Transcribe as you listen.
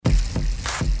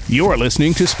You're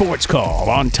listening to Sports Call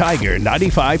on Tiger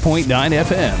 95.9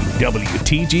 FM,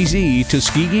 WTGZ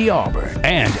Tuskegee, Auburn,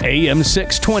 and AM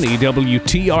 620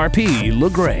 WTRP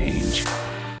LaGrange.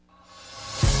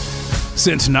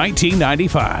 Since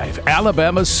 1995,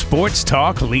 Alabama's sports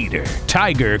talk leader,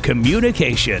 Tiger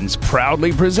Communications,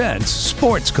 proudly presents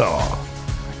Sports Call.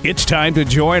 It's time to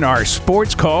join our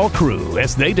Sports Call crew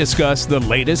as they discuss the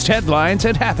latest headlines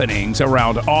and happenings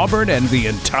around Auburn and the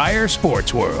entire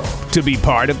sports world. To be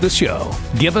part of the show,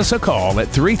 give us a call at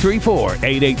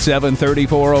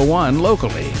 334-887-3401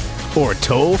 locally or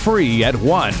toll free at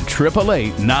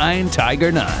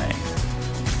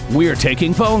 1-888-9-TIGER-9. We're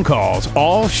taking phone calls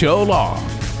all show long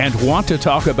and want to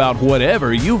talk about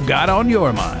whatever you've got on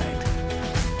your mind.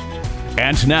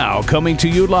 And now, coming to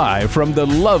you live from the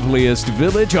loveliest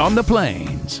village on the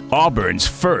plains, Auburn's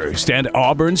first and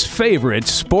Auburn's favorite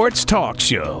sports talk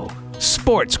show,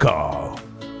 Sports Call.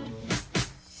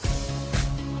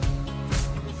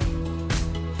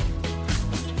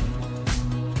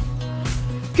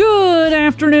 Good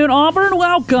afternoon, Auburn.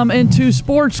 Welcome into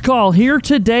Sports Call here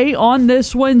today on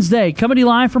this Wednesday. Coming to you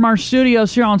live from our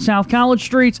studios here on South College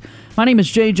Streets. My name is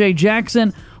J.J.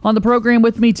 Jackson. On the program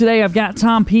with me today, I've got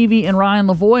Tom Peavy and Ryan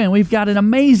Lavoie, and we've got an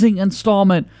amazing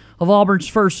installment of Auburn's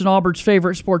first and Auburn's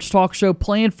favorite sports talk show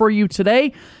planned for you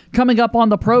today. Coming up on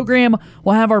the program,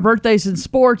 we'll have our Birthdays in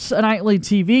Sports, a nightly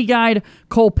TV guide.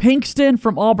 Cole Pinkston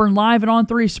from Auburn Live and On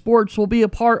 3 Sports will be a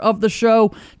part of the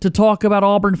show to talk about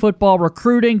Auburn football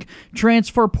recruiting,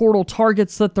 transfer portal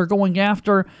targets that they're going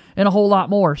after, and a whole lot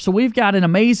more. So we've got an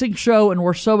amazing show, and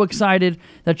we're so excited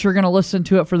that you're going to listen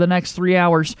to it for the next 3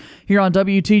 hours here on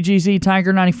WTGZ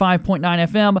Tiger 95.9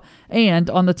 FM and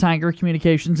on the Tiger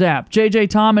Communications app. JJ,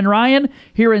 Tom, and Ryan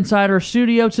here inside our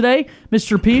studio today.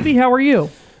 Mr. Peavy, how are you?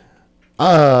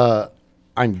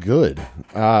 I'm good.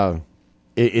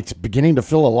 It's beginning to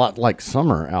feel a lot like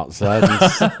summer outside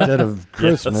instead of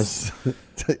Christmas. Yes.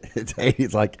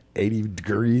 It's like 80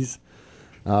 degrees.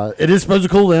 It is supposed to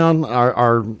cool down.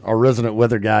 Our resident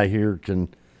weather guy here can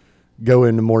go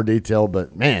into more detail,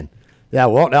 but man, yeah, I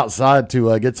walked outside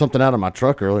to get something out of my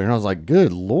truck earlier, and I was like,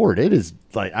 good Lord, it is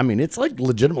like, I mean, it's like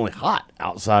legitimately hot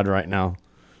outside right now.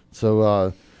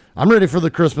 So, I'm ready for the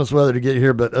Christmas weather to get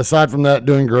here, but aside from that,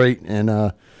 doing great,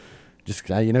 and just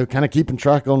kind of keeping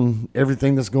track on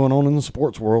everything that's going on in the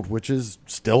sports world, which is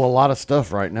still a lot of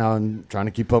stuff right now, and trying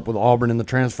to keep up with Auburn in the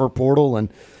transfer portal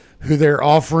and who they're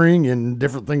offering and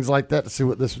different things like that to see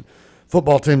what this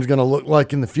football team is going to look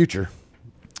like in the future.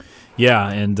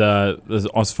 Yeah, and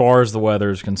as far as the weather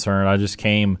is concerned, I just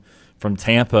came from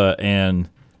Tampa, and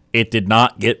it did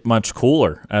not get much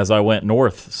cooler as I went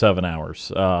north 7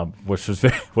 hours, which is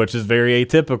very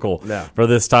atypical for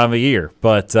this time of year.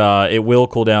 But it will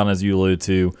cool down, as you allude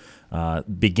to.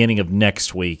 Beginning of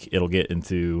next week, it'll get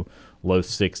into low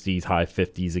 60s, high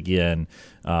 50s again,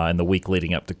 and the week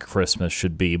leading up to Christmas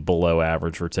should be below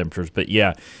average for temperatures. But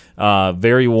yeah,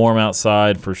 very warm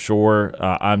outside for sure.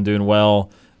 I'm doing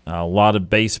well. A lot of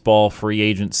baseball free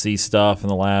agency stuff in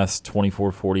the last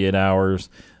 24, 48 hours.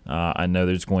 I know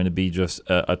there's going to be just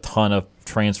a ton of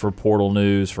transfer portal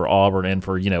news for Auburn and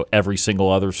for every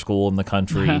single other school in the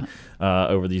country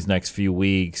over these next few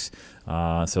weeks.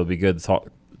 So it'll be good to talk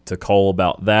to Cole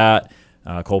about that,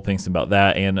 Cole Pinkston about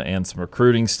that, and some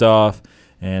recruiting stuff.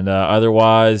 And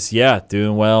otherwise, yeah,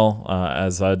 doing well.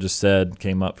 As I just said,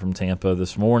 came up from Tampa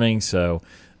this morning, so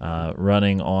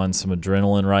running on some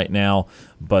adrenaline right now,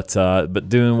 but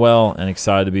doing well and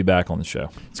excited to be back on the show.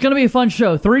 It's going to be a fun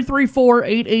show.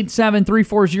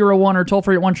 334-887-3401 or toll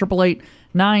free at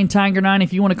 1-888-9-TIGER-9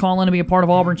 if you want to call in and be a part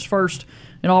of Auburn's first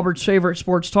and Auburn's favorite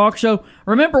sports talk show.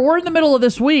 Remember, we're in the middle of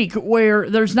this week where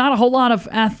there's not a whole lot of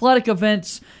athletic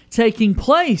events taking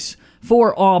place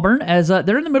for Auburn as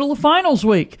they're in the middle of finals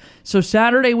week. So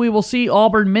Saturday we will see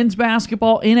Auburn men's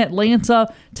basketball in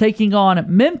Atlanta taking on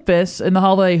Memphis in the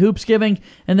Holiday Hoopsgiving.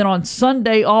 And then on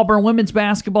Sunday, Auburn women's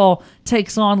basketball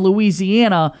takes on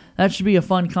Louisiana. That should be a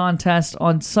fun contest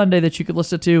on Sunday that you could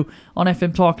listen to on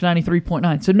FM Talk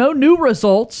 93.9. So no new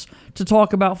results to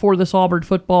talk about for this Auburn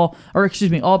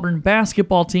Auburn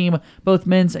basketball team, both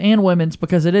men's and women's,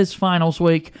 because it is finals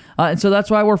week. And so that's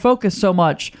why we're focused so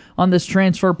much on this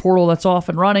transfer portal that's off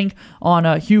and running,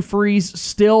 on Hugh Freeze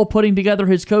still putting together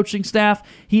his coaching staff.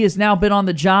 He has now been on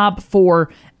the job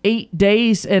for 8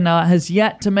 days and has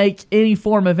yet to make any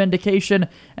form of indication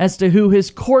as to who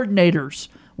his coordinators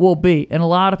will be. And a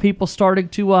lot of people starting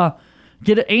to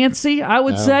get antsy, I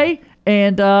would say.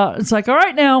 And it's like, all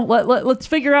right, now let's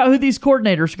figure out who these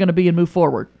coordinators are going to be and move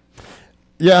forward.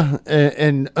 Yeah,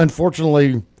 and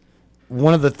unfortunately,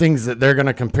 one of the things that they're going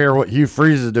to compare what Hugh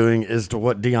Freeze is doing is to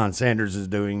what Deion Sanders is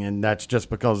doing, and that's just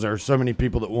because there are so many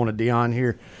people that wanted Deion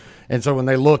here. And so when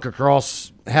they look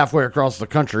halfway across the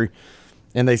country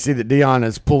and they see that Deion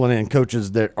is pulling in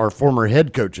coaches that are former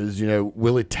head coaches,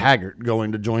 Willie Taggart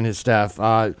going to join his staff.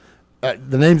 The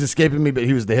name's escaping me, but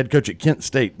he was the head coach at Kent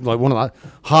State, like one of the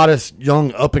hottest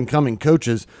young up-and-coming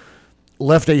coaches,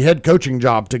 left a head coaching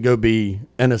job to go be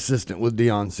an assistant with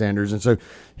Deion Sanders. And so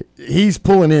he's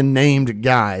pulling in named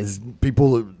guys,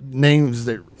 names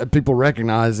that people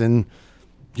recognize. And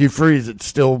Hugh Freeze, it's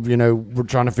still, we're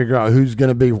trying to figure out who's going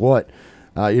to be what.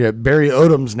 Barry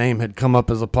Odom's name had come up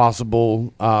as a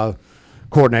possible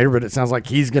coordinator, but it sounds like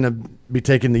he's going to be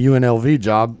taking the UNLV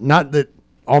job. Not that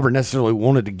Auburn necessarily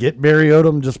wanted to get Barry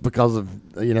Odom just because of,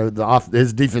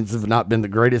 his defense have not been the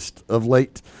greatest of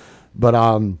late. But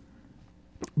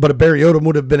a Barry Odom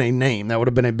would have been a name. That would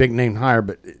have been a big name hire,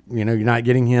 but, you're not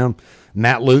getting him.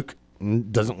 Matt Luke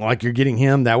doesn't like you're getting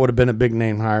him. That would have been a big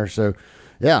name hire. So,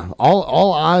 yeah,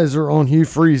 all eyes are on Hugh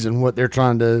Freeze and what they're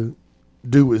trying to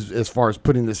do as far as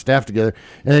putting this staff together.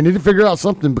 And they need to figure out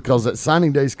something because that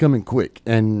signing day is coming quick,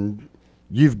 and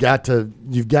you've got to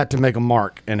make a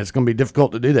mark, and it's going to be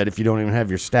difficult to do that if you don't even have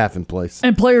your staff in place.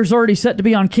 And players already set to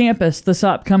be on campus this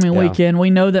upcoming weekend. We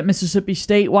know that Mississippi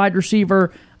State wide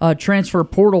receiver, transfer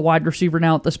portal wide receiver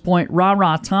now at this point,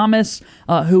 Ra Thomas,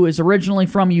 who is originally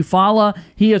from Eufaula.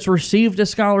 He has received a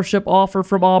scholarship offer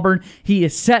from Auburn. He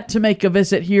is set to make a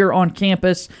visit here on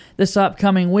campus this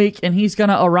upcoming week, and he's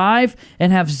going to arrive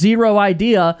and have zero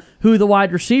idea who the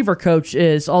wide receiver coach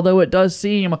is, although it does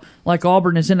seem like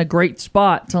Auburn is in a great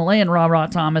spot to land Ra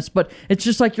Thomas. But it's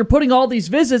just like you're putting all these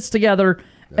visits together,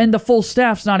 and the full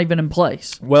staff's not even in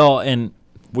place. Well, and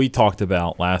we talked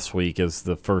about last week as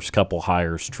the first couple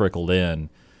hires trickled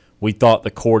in, we thought the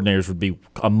coordinators would be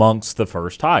amongst the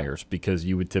first hires because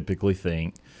you would typically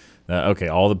think that, okay,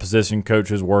 all the position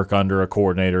coaches work under a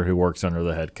coordinator who works under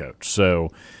the head coach. So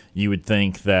you would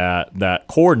think that that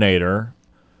coordinator,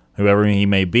 whoever he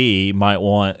may be, might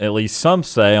want at least some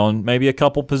say on maybe a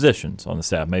couple positions on the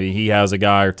staff. Maybe he has a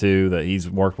guy or two that he's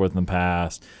worked with in the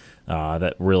past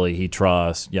that really he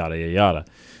trusts, yada, yada,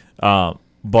 yada.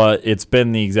 But it's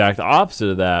been the exact opposite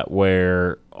of that,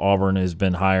 where Auburn has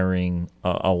been hiring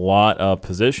a lot of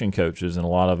position coaches and a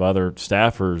lot of other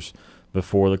staffers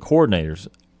before the coordinators.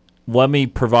 Let me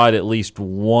provide at least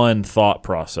one thought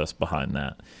process behind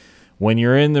that. When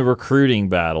you're in the recruiting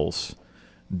battles,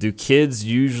 do kids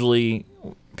usually,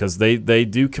 because they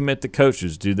do commit to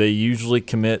coaches, do they usually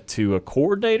commit to a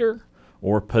coordinator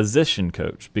or position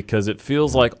coach? Because it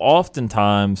feels like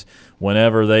oftentimes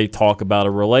whenever they talk about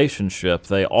a relationship,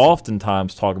 they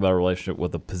oftentimes talk about a relationship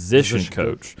with a position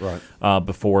coach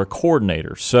before a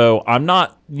coordinator. So I'm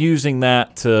not using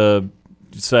that to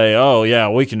say, oh, yeah,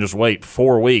 we can just wait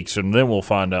 4 weeks and then we'll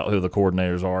find out who the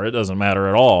coordinators are. It doesn't matter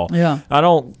at all. Yeah. I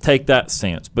don't take that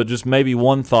stance, but just maybe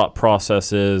one thought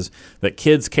process is that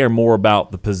kids care more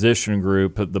about the position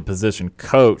group, the position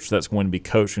coach that's going to be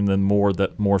coaching them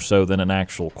more so than an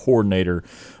actual coordinator.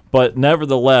 But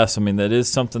nevertheless, I mean, that is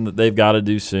something that they've got to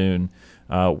do soon.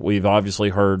 We've obviously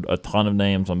heard a ton of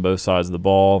names on both sides of the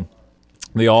ball.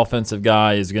 The offensive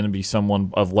guy is going to be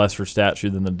someone of lesser stature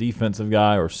than the defensive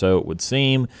guy, or so it would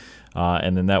seem.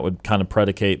 And then that would kind of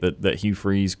predicate that Hugh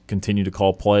Freeze continue to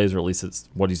call plays, or at least it's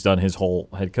what he's done his whole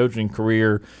head coaching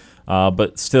career.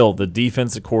 But still, the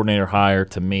defensive coordinator hire,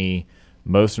 to me,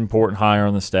 most important hire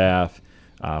on the staff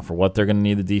for what they're going to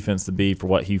need the defense to be, for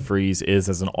what Hugh Freeze is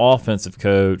as an offensive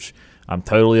coach. I'm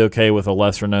totally okay with a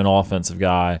lesser-known offensive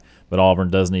guy, but Auburn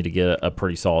does need to get a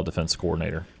pretty solid defense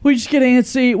coordinator. We just get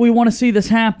antsy. We want to see this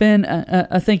happen.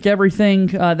 I think everything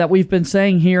that we've been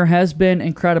saying here has been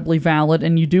incredibly valid,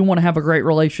 and you do want to have a great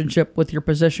relationship with your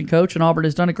position coach, and Auburn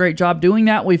has done a great job doing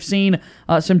that. We've seen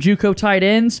some JUCO tight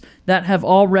ends that have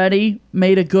already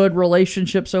made a good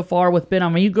relationship so far with Ben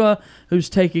Amiga, who's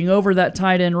taking over that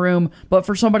tight end room. But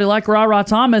for somebody like Ra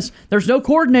Thomas, there's no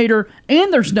coordinator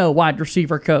and there's no wide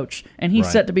receiver coach, and he's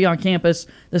set to be on campus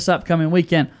this upcoming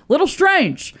weekend. Little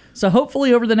strange. So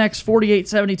hopefully over the next 48,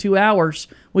 72 hours,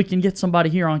 we can get somebody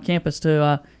here on campus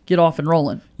to get off and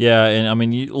rolling. Yeah, and I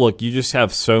mean, you just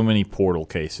have so many portal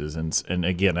cases. And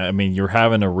again, I mean, you're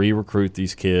having to re-recruit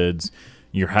these kids.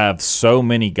 You have so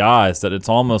many guys that it's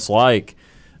almost like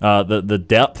the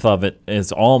depth of it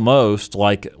is almost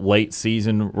like late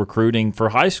season recruiting for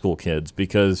high school kids,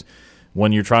 because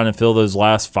when you're trying to fill those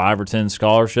last 5 or 10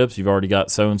 scholarships, you've already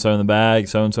got so-and-so in the bag,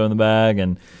 so-and-so in the bag,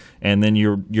 and then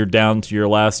you're down to your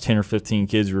last 10 or 15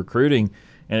 kids you're recruiting,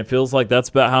 and it feels like that's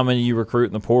about how many you recruit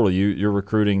in the portal. You're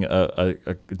recruiting a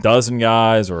dozen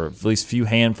guys, or at least a few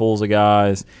handfuls of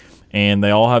guys, and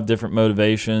they all have different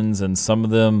motivations, and some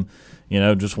of them,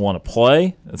 just want to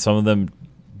play, and some of them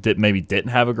maybe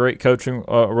didn't have a great coaching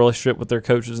relationship with their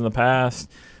coaches in the past.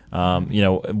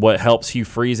 What helps Hugh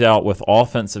Freeze out with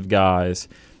offensive guys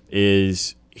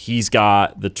is he's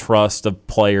got the trust of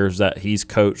players that he's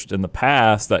coached in the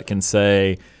past that can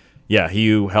say, yeah,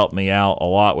 Hugh helped me out a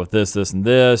lot with this, this, and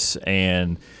this,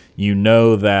 and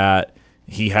that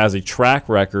he has a track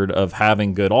record of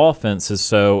having good offenses.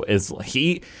 So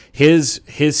his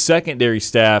secondary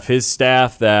staff, his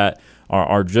staff that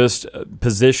are just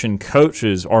position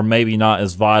coaches, are maybe not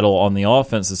as vital on the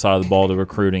offensive side of the ball to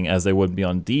recruiting as they would be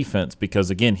on defense, because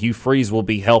again, Hugh Freeze will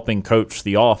be helping coach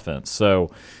the offense. So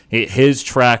his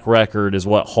track record is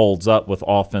what holds up with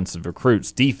offensive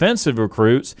recruits. Defensive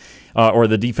recruits, or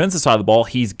the defensive side of the ball,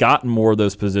 he's gotten more of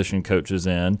those position coaches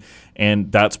in,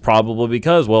 and that's probably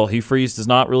because, Hugh Freeze does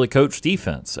not really coach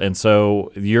defense. And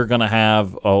so you're going to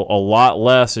have a lot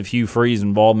less of Hugh Freeze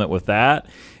involvement with that,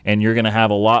 and you're going to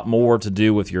have a lot more to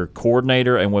do with your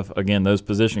coordinator and with, again, those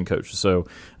position coaches. So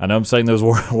I know I'm saying those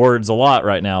words a lot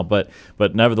right now, but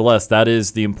nevertheless, that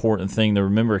is the important thing to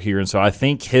remember here. And so I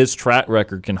think his track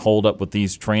record can hold up with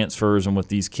these transfers and with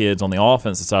these kids on the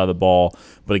offensive side of the ball.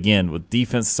 But again, with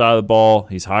defensive side of the ball,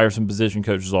 he's hired some position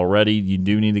coaches already. You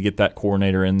do need to get that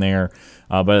coordinator in there.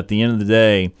 But at the end of the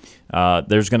day,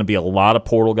 there's going to be a lot of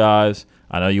portal guys.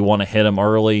 I know you want to hit them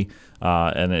early,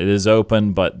 and it is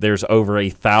open, but there's over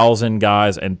 1,000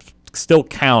 guys and still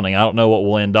counting. I don't know what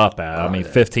we'll end up at.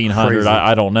 1,500,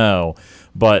 I don't know.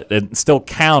 But it's still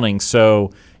counting,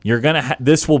 so you're gonna.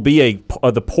 This will be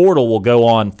the portal will go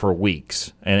on for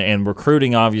weeks, and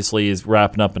recruiting obviously is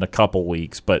wrapping up in a couple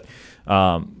weeks. But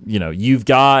you've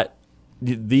got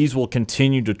these will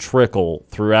continue to trickle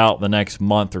throughout the next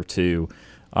month or two.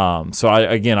 So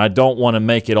I don't want to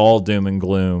make it all doom and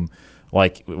gloom.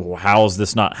 Like, how has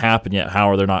this not happened yet? How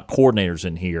are there not coordinators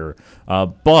in here?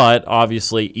 But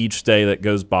obviously, each day that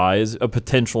goes by is a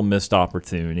potential missed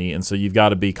opportunity, and so you've got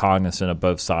to be cognizant of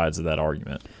both sides of that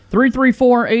argument.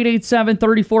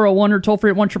 334-887-3401 or toll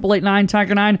free at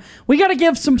 1-888-9-TIGER-9. We got to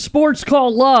give some sports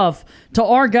call love to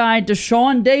our guy,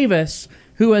 Deshaun Davis,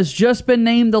 who has just been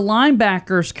named the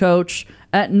linebackers coach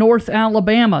at North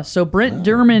Alabama. So Brent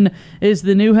Durman is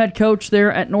the new head coach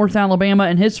there at North Alabama,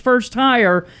 and his first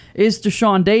hire is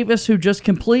Deshaun Davis, who just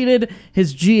completed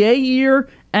his GA year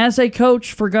as a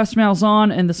coach for Gus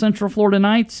Malzahn and the Central Florida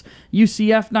Knights,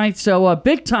 UCF Knights. So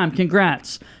big-time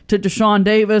congrats to Deshaun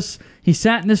Davis. He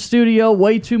sat in the studio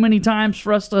way too many times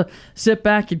for us to sit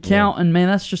back and count, and, man,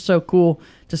 that's just so cool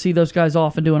to see those guys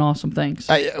off and doing awesome things.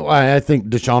 I think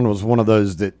Deshaun was one of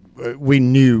those that we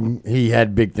knew he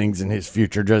had big things in his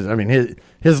future.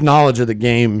 His knowledge of the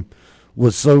game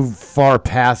was so far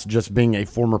past just being a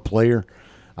former player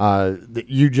that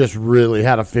you just really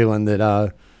had a feeling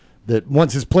that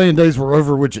once his playing days were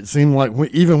over, which it seemed like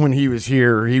even when he was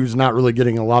here, he was not really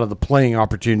getting a lot of the playing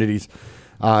opportunities.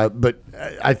 But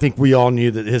I think we all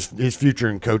knew that his future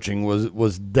in coaching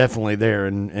was definitely there,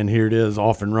 and here it is,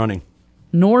 off and running.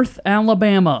 North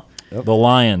Alabama. Yep. The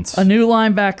Lions. A new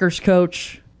linebackers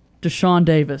coach, Deshaun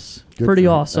Davis. Pretty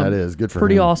awesome. That is good for him.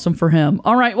 Pretty awesome for him.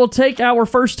 All right, we'll take our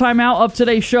first time out of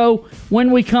today's show.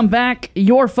 When we come back,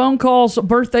 your phone calls,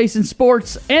 birthdays and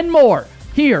sports, and more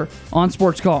here on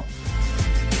Sports Call.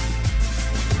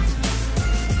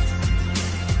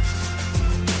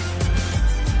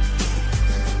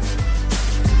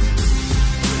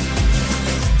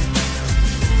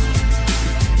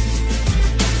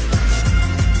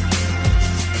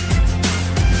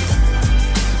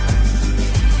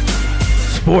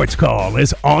 Sports Call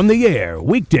is on the air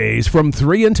weekdays from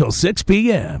 3 until 6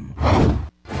 p.m.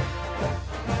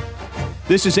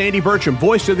 This is Andy Burcham,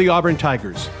 voice of the Auburn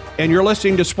Tigers, and you're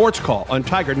listening to Sports Call on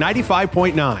Tiger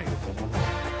 95.9.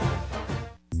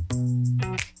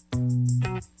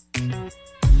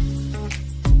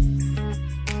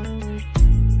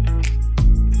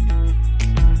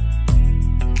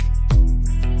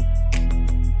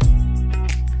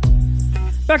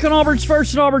 Back on Auburn's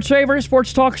first and Auburn's favorite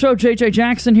sports talk show, JJ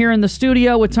Jackson here in the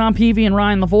studio with Tom Peavy and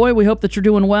Ryan Lavoie. We hope that you're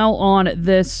doing well on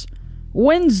this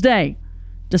Wednesday,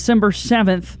 December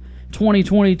 7th,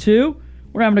 2022.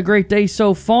 We're having a great day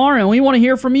so far, and we want to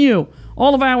hear from you.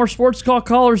 All of our Sports Call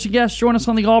callers and guests join us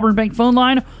on the Auburn Bank phone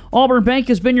line. Auburn Bank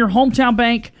has been your hometown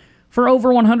bank for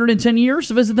over 110 years.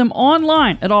 Visit them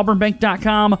online at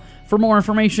auburnbank.com for more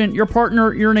information. Your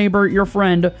partner, your neighbor, your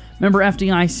friend, member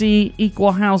FDIC,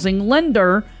 equal housing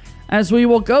lender, as we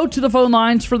will go to the phone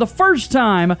lines for the first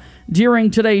time during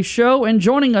today's show. And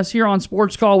joining us here on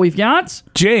Sports Call, we've got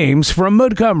James from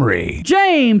Montgomery.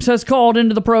 James has called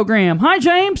into the program. Hi,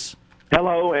 James.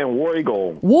 Hello, and War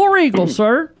Eagle. War Eagle,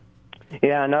 sir.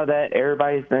 Yeah, I know that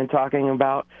everybody's been talking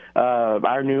about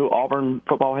our new Auburn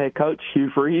football head coach, Hugh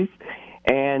Freeze,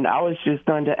 and I was just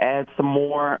going to add some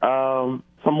more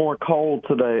coal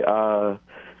to the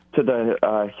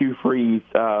Hugh Freeze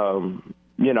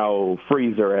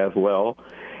freezer as well.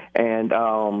 And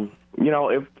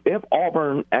if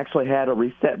Auburn actually had a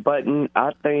reset button,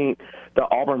 I think the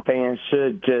Auburn fans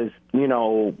should just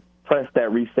press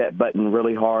that reset button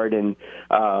really hard and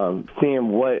seeing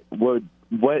what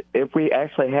if we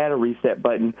actually had a reset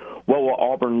button, what will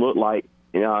Auburn look like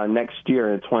next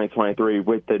year in 2023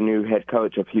 with the new head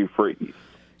coach of Hugh Freeze?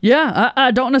 Yeah,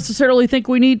 I don't necessarily think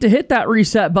we need to hit that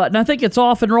reset button. I think it's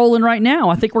off and rolling right now.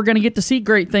 I think we're going to get to see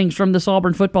great things from this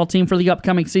Auburn football team for the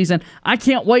upcoming season. I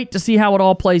can't wait to see how it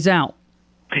all plays out.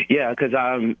 Yeah, because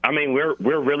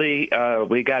we're really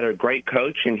we got a great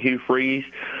coach in Hugh Freeze,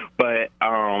 but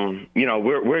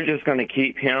we're just going to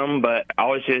keep him. But I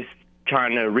was just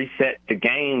trying to reset the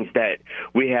games that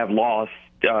we have lost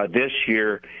this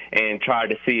year and try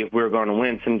to see if we're going to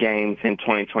win some games in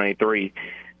 2023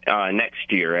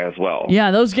 next year as well.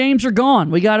 Yeah, those games are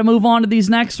gone. We got to move on to these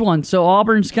next ones. So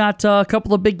Auburn's got a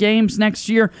couple of big games next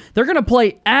year. They're going to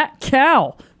play at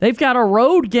Cal. They've got a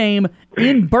road game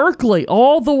in Berkeley,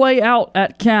 all the way out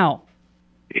at Cal.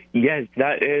 Yes,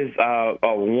 that is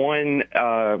one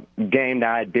game that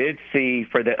I did see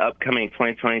for the upcoming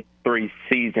 2023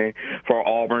 season for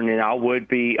Auburn, and I would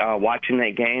be watching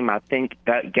that game. I think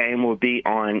that game will be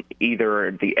on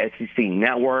either the SEC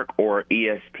Network or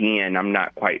ESPN. I'm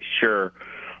not quite sure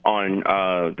on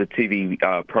the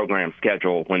TV program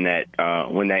schedule when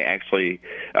they actually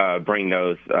bring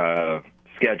those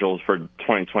schedules for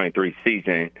 2023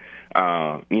 season.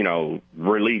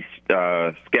 Release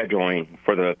scheduling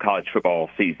for the college football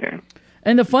season.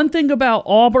 And the fun thing about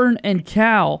Auburn and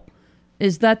Cal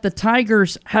is that the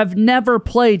Tigers have never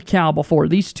played Cal before.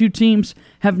 These two teams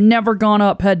have never gone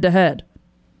up head-to-head.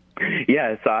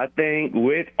 Yes, I think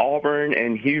with Auburn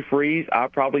and Hugh Freeze,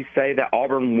 I'd probably say that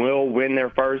Auburn will win their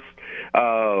first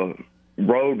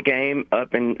road game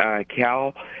up in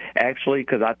Cal, actually,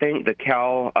 because I think they're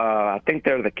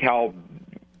the Cal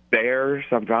Bears,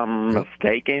 if I'm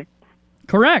mistaken.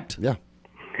 Correct. Yeah.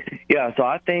 Yeah, so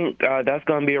I think that's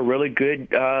going to be a really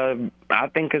good. I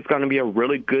think it's going to be a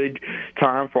really good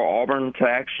time for Auburn to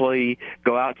actually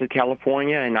go out to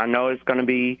California, and I know it's going to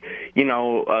be, it's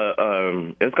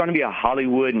going to be a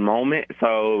Hollywood moment.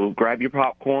 So grab your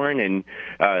popcorn and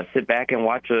sit back and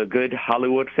watch a good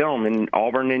Hollywood film in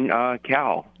Auburn and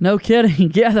Cal. No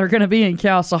kidding. Yeah, they're going to be in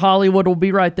Cal, so Hollywood will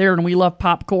be right there, and we love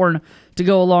popcorn to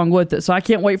go along with it. So I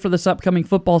can't wait for this upcoming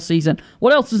football season.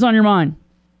 What else is on your mind?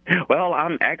 Well,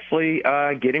 I'm actually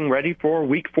getting ready for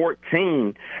Week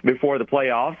 14 before the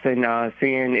playoffs and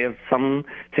seeing if some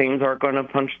teams are going to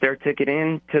punch their ticket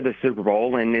in to the Super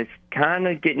Bowl. And it's kind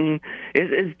of getting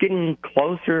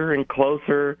closer and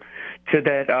closer to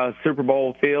that Super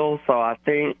Bowl feel. So I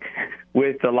think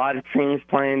with a lot of teams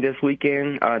playing this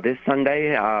weekend, this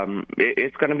Sunday,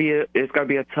 it's going to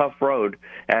be a tough road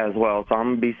as well. So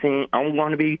I'm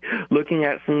going to be looking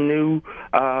at some new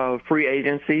free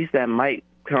agencies that might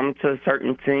come to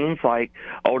certain teams like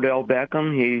Odell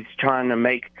Beckham. He's trying to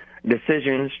make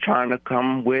decisions, trying to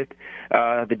come with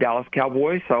the Dallas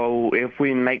Cowboys. So if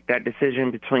we make that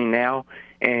decision between now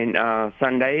and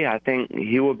Sunday, I think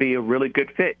he will be a really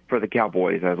good fit for the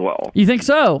Cowboys as well. You think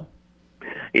so?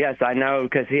 Yes, I know,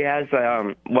 because he has.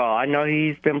 I know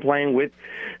he's been playing with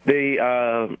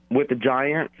the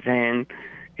Giants, and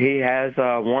he has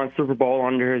one Super Bowl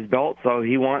under his belt, so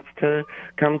he wants to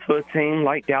come to a team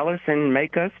like Dallas and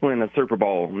make us win a Super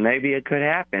Bowl. Maybe it could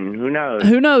happen. Who knows?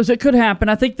 Who knows? It could happen.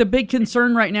 I think the big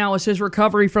concern right now is his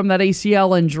recovery from that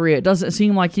ACL injury. It doesn't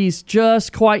seem like he's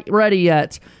just quite ready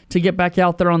yet to get back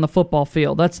out there on the football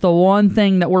field. That's the one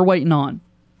thing that we're waiting on.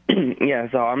 Yeah,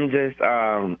 so I'm just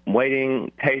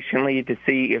waiting patiently to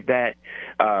see if that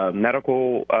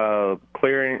medical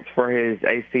clearance for his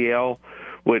ACL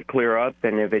would clear up,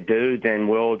 and if it do, then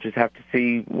we'll just have to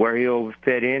see where he'll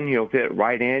fit in. He'll fit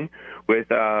right in with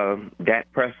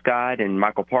Dak Prescott and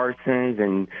Michael Parsons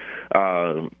and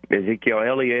Ezekiel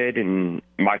Elliott and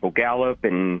Michael Gallup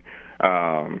and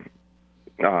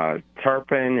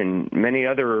Turpin and many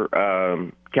other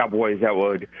Cowboys that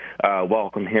would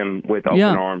welcome him with open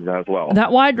arms as well.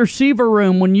 That wide receiver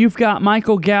room, when you've got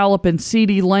Michael Gallup and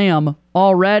CeeDee Lamb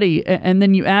already, and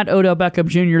then you add Odell Beckham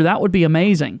Jr., that would be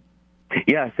amazing.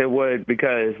 Yes, it would,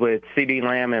 because with CeeDee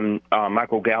Lamb and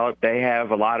Michael Gallup, they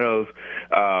have a lot of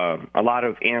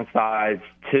insides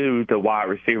to the wide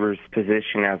receivers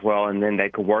position as well, and then they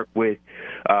could work with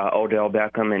Odell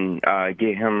Beckham and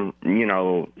get him,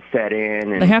 set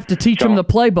in. And they have to teach him the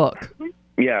playbook.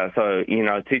 Yeah, so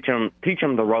teach him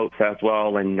the ropes as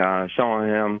well, and showing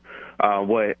him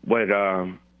what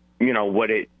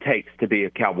it takes to be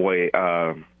a Cowboy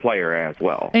player as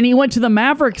well. And he went to the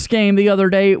Mavericks game the other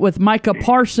day with Micah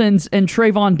Parsons and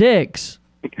Trayvon Diggs.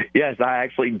 Yes, I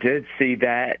actually did see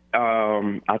that.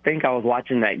 I think I was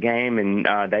watching that game, and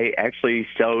they actually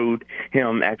showed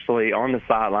him actually on the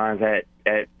sidelines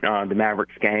at the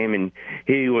Mavericks game, and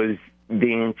he was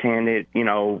being chanted,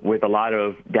 with a lot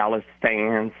of Dallas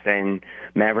fans and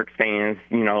Mavericks fans,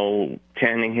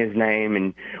 chanting his name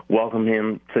and welcome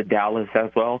him to Dallas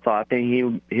as well. So I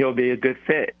think he'll be a good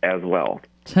fit as well.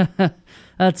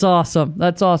 That's awesome.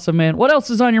 That's awesome, man. What else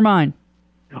is on your mind?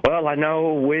 Well, I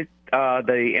know with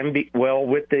the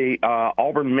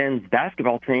Auburn men's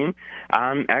basketball team,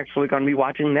 I'm actually going to be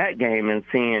watching that game and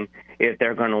seeing if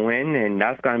they're going to win, and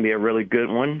that's going to be a really good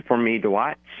one for me to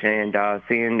watch, and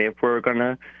seeing if we're going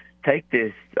to take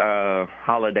this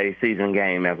holiday season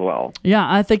game as well.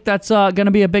 Yeah, I think that's going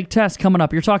to be a big test coming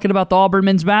up. You're talking about the Auburn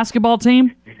men's basketball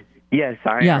team? Yes,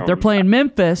 I am. Yeah, they're playing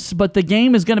Memphis, but the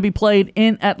game is going to be played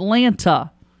in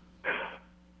Atlanta,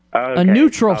 a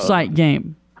neutral site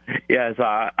game. Yes,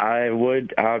 I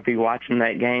would be watching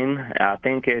that game. I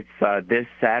think it's this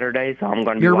Saturday, so I'm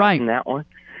going to be watching that one.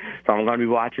 So I'm going to be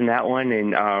watching that one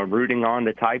and rooting on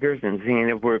the Tigers and seeing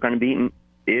if we're going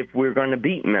to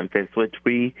beat Memphis, which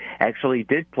we actually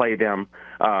did play them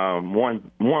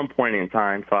one point in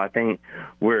time. So I think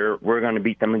we're going to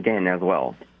beat them again as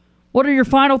well. What are your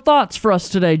final thoughts for us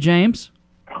today, James?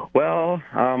 Well,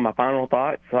 my final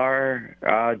thoughts are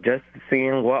just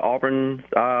seeing what Auburn's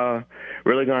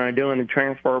really going to do in the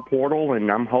transfer portal,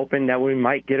 and I'm hoping that we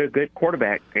might get a good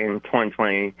quarterback in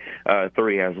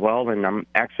 2023 as well. And I'm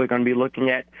actually going to be looking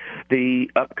at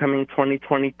the upcoming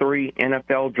 2023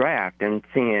 NFL draft and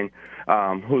seeing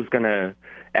who's going to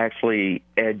actually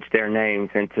edge their names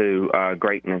into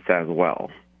greatness as well.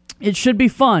 It should be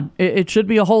fun. It should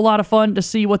be a whole lot of fun to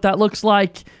see what that looks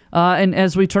like. And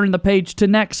as we turn the page to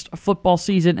next football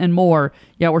season and more,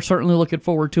 yeah, we're certainly looking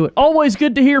forward to it. Always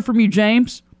good to hear from you,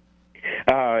 James.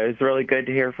 It's really good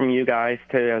to hear from you guys,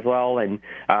 too, as well. And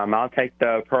I'll take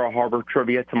the Pearl Harbor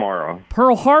trivia tomorrow.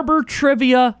 Pearl Harbor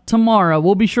trivia tomorrow.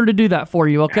 We'll be sure to do that for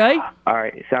you, okay? All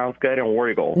right. Sounds good. And War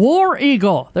Eagle. War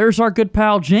Eagle. There's our good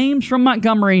pal, James from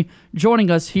Montgomery, joining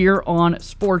us here on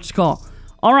Sports Call.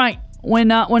 All right.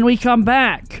 When we come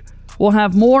back, we'll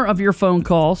have more of your phone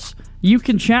calls. You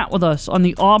can chat with us on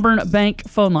the Auburn Bank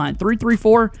phone line,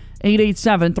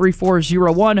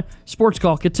 334-887-3401. Sports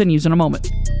Call continues in a moment.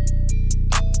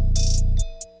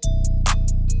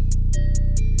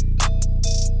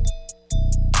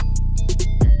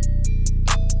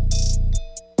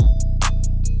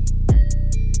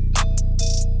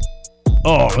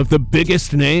 All of the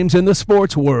biggest names in the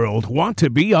sports world want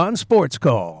to be on Sports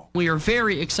Call. We are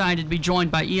very excited to be joined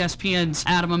by ESPN's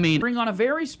Adam Amin. Bring on a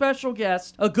very special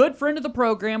guest, a good friend of the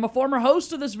program, a former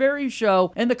host of this very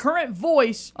show, and the current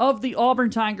voice of the Auburn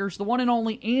Tigers, the one and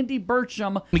only Andy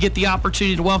Burcham. We get the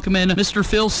opportunity to welcome in Mr.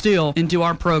 Phil Steele into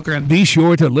our program. Be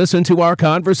sure to listen to our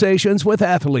conversations with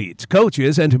athletes,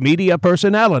 coaches, and media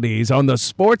personalities on the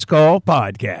Sports Call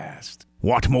podcast.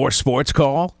 Want more Sports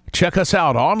Call? Check us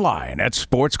out online at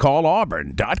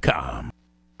sportscallauburn.com.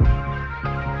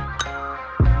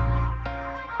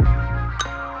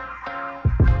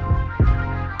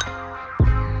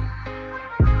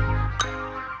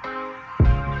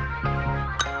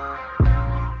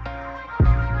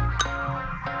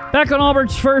 Back on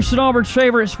Auburn's first and Auburn's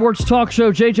favorite sports talk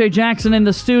show, J.J. Jackson in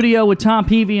the studio with Tom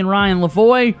Peavy and Ryan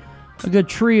Lavoie. A good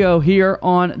trio here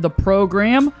on the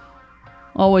program.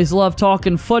 Always love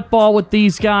talking football with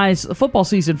these guys. The football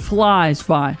season flies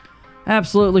by.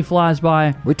 Absolutely flies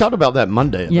by. We talked about that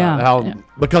Monday.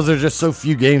 Because there's just so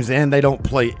few games and they don't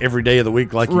play every day of the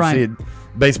week like you see in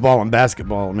baseball and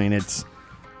basketball. I mean, it's,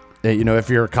 if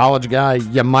you're a college guy,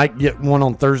 you might get one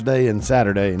on Thursday and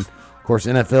Saturday. And, of course,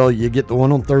 NFL, you get the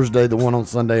one on Thursday, the one on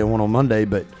Sunday, and one on Monday.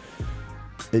 But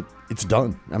it's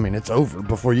done. I mean, it's over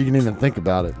before you can even think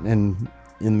about it. And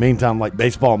in the meantime, like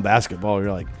baseball and basketball,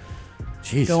 you're like,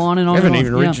 jeez, go on and on. You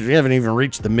haven't even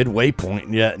reached the midway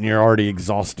point yet, and you're already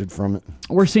exhausted from it.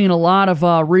 We're seeing a lot of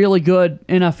really good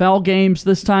NFL games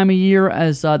this time of year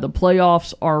as the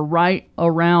playoffs are right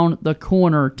around the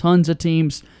corner. Tons of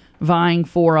teams vying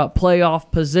for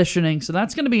playoff positioning, so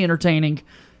that's going to be entertaining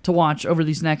to watch over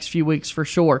these next few weeks for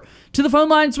sure. To the phone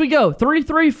lines we go,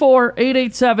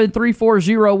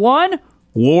 334-887-3401.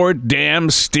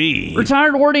 Wardam Steve.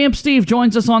 Retired Wardam Steve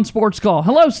joins us on Sports Call.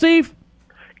 Hello, Steve.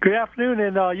 Good afternoon,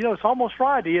 and it's almost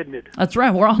Friday, isn't it? That's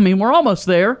right. We're almost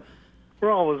there.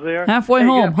 We're almost there. Halfway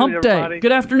home, hump day. Everybody.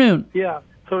 Good afternoon. Yeah.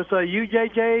 So it's you,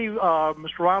 JJ,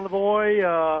 Mr. Ryan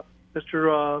Lavoie,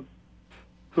 Mr.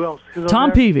 Who else? Who's on Tom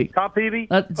there? Peavy. Tom Peavy.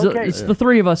 Okay. It's the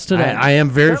three of us today. I am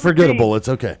very 17. forgettable. It's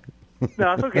okay.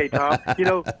 No, it's okay, Tom.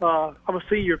 I'm a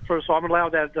senior first, so I'm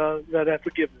allowed that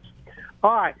forgiveness.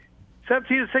 All right,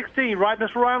 17-16, right,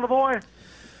 Mr. Ryan Lavoie?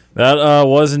 That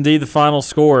was indeed the final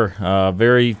score.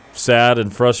 Very sad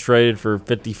and frustrated for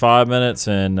 55 minutes,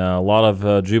 and a lot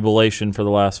of jubilation for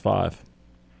the last 5.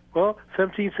 Well,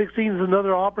 17-16 is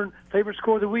another Auburn favorite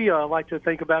score that we like to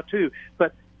think about, too.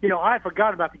 But, I had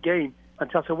forgotten about the game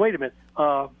until I said, wait a minute,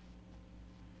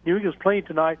 New England's playing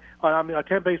tonight.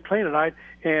 Tampa Bay's playing tonight,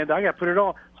 and I got to put it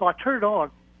on. So I turned it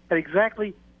on at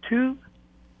exactly 2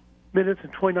 minutes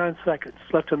and 29 seconds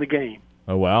left in the game.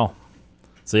 Oh, wow.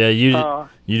 So, yeah, you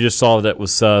just saw that it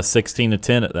was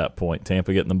 16-10 at that point,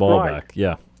 Tampa getting the ball back.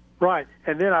 Yeah. Right.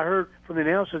 And then I heard from the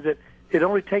announcers that it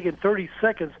only taken 30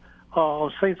 seconds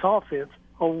on Saints offense.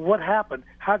 What happened?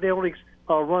 How did they only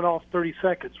run off 30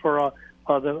 seconds for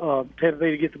the Tampa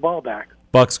Bay to get the ball back?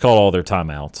 Bucks called all their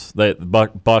timeouts.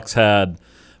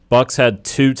 Bucks had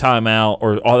 2 timeouts,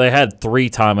 or they had 3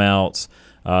 timeouts.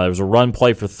 There was a run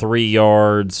play for 3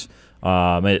 yards.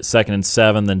 Made it 2nd and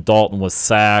 7. Then Dalton was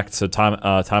sacked, so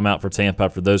timeout for Tampa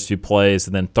for those 2 plays.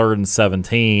 And then 3rd and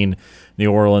 17,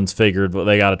 New Orleans figured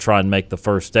they got to try and make the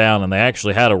first down. And they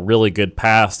actually had a really good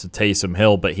pass to Taysom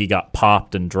Hill, but he got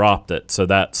popped and dropped it, so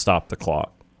that stopped the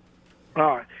clock.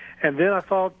 All right. And then I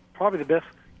thought probably the best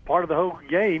part of the whole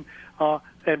game,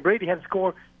 and Brady had to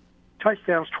score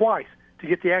touchdowns twice to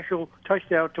get the actual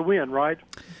touchdown to win, right?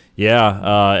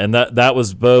 Yeah, and that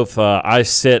was both. I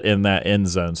sit in that end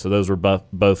zone, so those were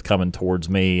both coming towards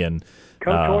me and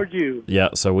towards you. Yeah,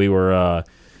 so we were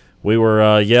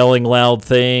yelling loud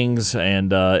things,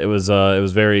 and it was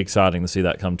very exciting to see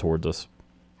that come towards us.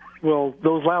 Well,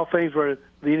 those loud things were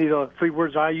the 3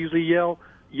 words I usually yell.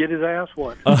 Get his ass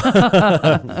what?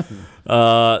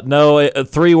 No,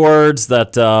 3 words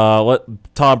that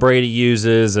Tom Brady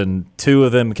uses, and 2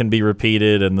 of them can be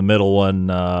repeated, and the middle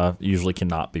one usually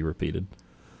cannot be repeated.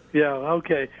 Yeah,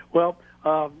 okay. Well,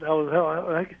 that was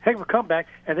a heck of a comeback.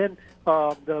 And then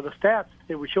the stats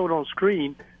that were shown on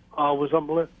screen was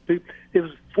unbelievable. It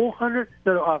was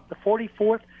the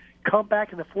 44th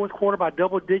comeback in the fourth quarter by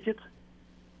double digits.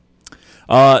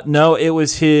 No, it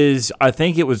was his. I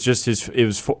think it was just his. It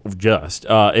was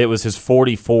it was his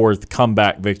 44th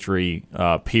comeback victory.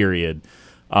 Period.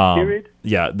 Period.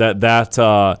 Yeah, that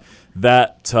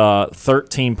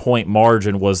 13-point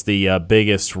margin was the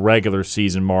biggest regular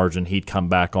season margin he'd come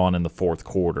back on in the fourth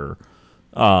quarter.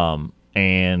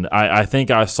 And I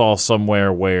think I saw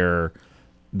somewhere where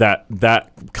that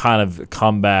kind of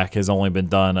comeback has only been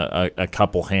done a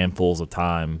couple handfuls of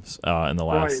times in the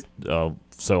last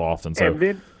so often. So, and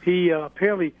then he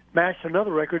apparently matched another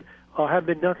record, hadn't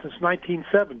been done since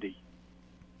 1970.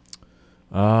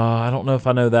 I don't know if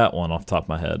I know that one off the top of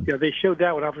my head. Yeah, they showed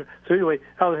that one after. So anyway,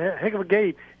 that was a heck of a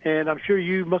game, and I'm sure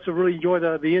you must have really enjoyed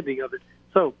the ending of it.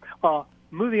 So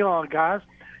moving on, guys.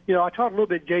 I talked a little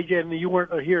bit, JJ, and you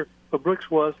weren't here, but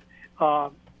Brooks was,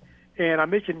 and I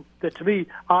mentioned that to me,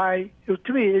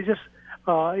 it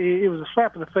was a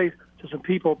slap in the face to some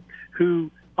people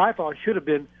who I thought should have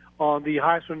been on the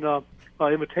Heisman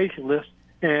invitation list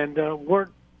and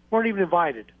weren't even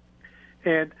invited.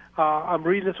 And I'm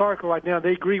reading this article right now.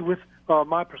 They agree with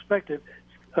my perspective.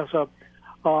 It's a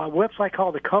website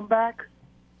called The Comeback.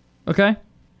 Okay.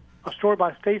 A story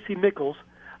by Stacy Mickles.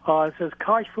 It says,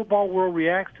 College Football World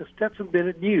reacts to Stetson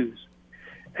Bennett news.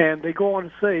 And they go on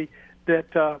to say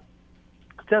that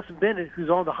Stetson Bennett,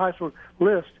 who's on the Heisman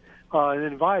list and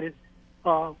invited,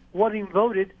 wasn't even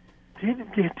voted.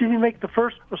 Didn't he make the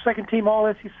first or second team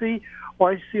All-SEC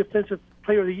or SEC Offensive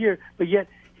Player of the Year, but yet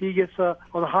he gets on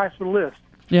the Heisman list.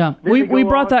 Yeah, we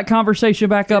brought that conversation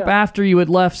back up after you had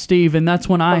left, Steve, and that's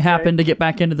when I happened to get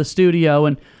back into the studio.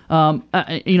 And,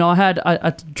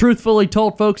 I truthfully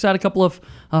told folks I had a couple of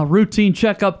routine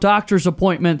checkup doctor's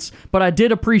appointments, but I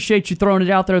did appreciate you throwing it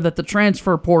out there that the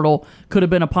transfer portal could have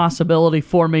been a possibility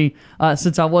for me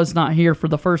since I was not here for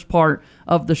the first part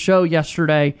of the show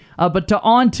yesterday. But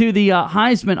on to the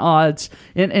Heisman odds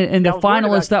and the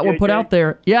finalists that were put out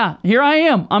there. Yeah, here I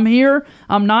am. I'm here.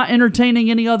 I'm not entertaining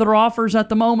any other offers at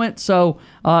the moment. So,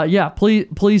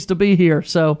 pleased to be here.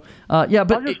 So,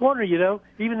 but I'm just wondering,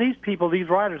 even these people, these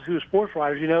writers who are sports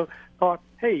writers, thought,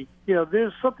 hey,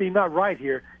 there's something not right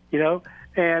here,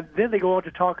 and then they go on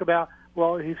to talk about,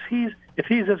 well, if he's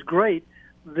this great,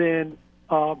 then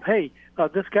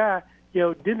this guy,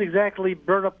 didn't exactly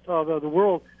burn up the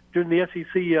world during the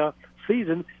SEC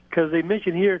season, because they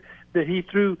mentioned here that he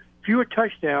threw fewer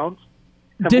touchdowns.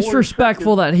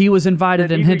 Disrespectful that he was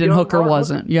invited and Hendon Hooker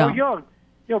wasn't. Yeah. So young.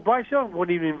 Bryce Young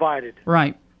wasn't even invited.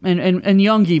 Right. And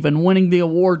Young even winning the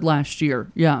award last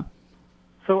year. Yeah.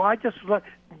 So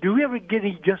do we ever get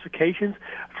any justifications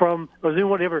from, or does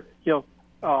anyone ever,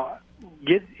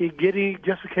 get any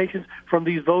justifications from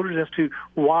these voters as to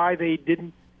why they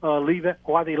didn't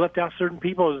why they left out certain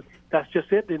people? That's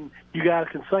just it, and you guys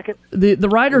can suck it? The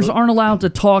writers aren't allowed to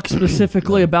talk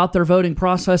specifically about their voting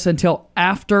process until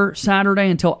after Saturday,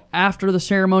 until after the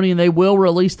ceremony, and they will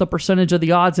release the percentage of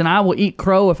the odds, and I will eat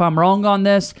crow if I'm wrong on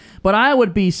this, but I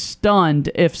would be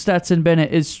stunned if Stetson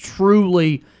Bennett is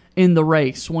truly in the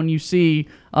race when you see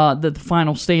the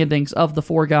final standings of the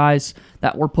 4 guys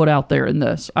that were put out there in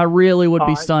this. I really would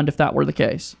be stunned if that were the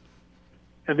case.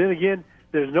 And then again,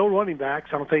 there's no running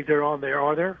backs. I don't think they're on there,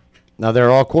 are there? No,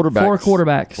 they're all quarterbacks. 4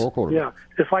 quarterbacks. 4 quarterbacks. Yeah,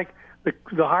 it's like the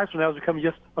Heisman now is becoming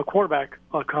just a quarterback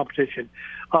competition.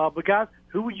 But guys,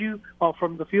 who would you,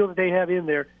 from the field that they have in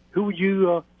there, who would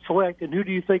you select, and who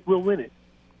do you think will win it?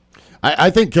 I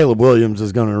think Caleb Williams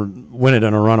is going to win it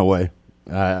in a runaway.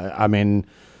 The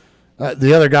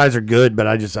other guys are good, but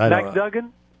Max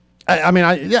Duggan?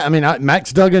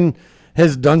 Max Duggan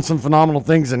has done some phenomenal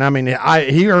things, and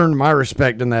he earned my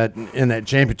respect in that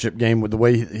championship game with the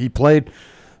way he played.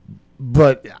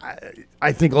 But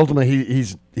I think ultimately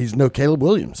he's no Caleb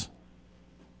Williams.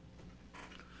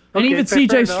 And even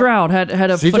C.J. Stroud had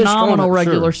a phenomenal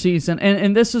regular season.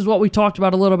 And this is what we talked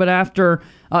about a little bit after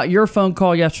your phone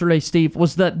call yesterday, Steve,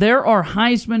 was that there are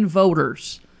Heisman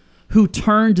voters who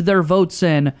turned their votes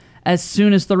in as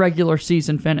soon as the regular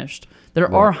season finished.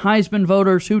 There are Heisman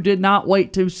voters who did not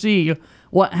wait to see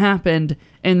what happened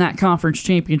in that conference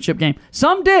championship game.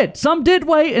 Some did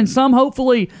wait, and some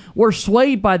hopefully were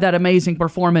swayed by that amazing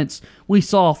performance we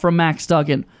saw from Max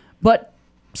Duggan. But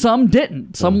some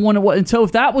didn't. And so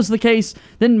if that was the case,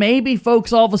 then maybe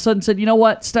folks all of a sudden said, you know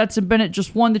what, Stetson Bennett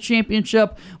just won the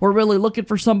championship. We're really looking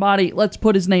for somebody. Let's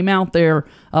put his name out there.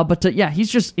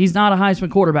 He's not a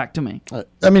Heisman quarterback to me.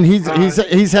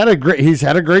 He's had a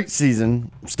great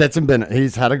season. Stetson Bennett.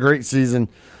 He's had a great season.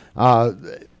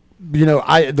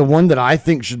 The one that I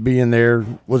think should be in there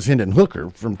was Hendon Hooker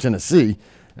from Tennessee.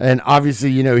 And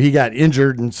obviously, he got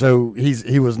injured, and so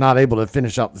he was not able to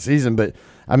finish out the season. But,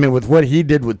 with what he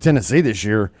did with Tennessee this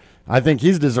year, I think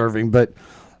he's deserving. But,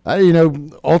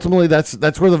 ultimately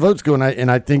that's where the votes go. And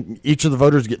I think each of the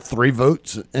voters get 3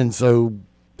 votes. And so,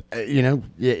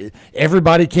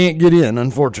 everybody can't get in,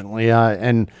 unfortunately.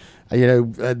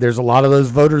 There's a lot of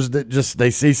those voters that they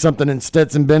see something in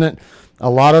Stetson Bennett. A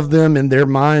lot of them, in their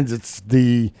minds, it's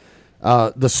the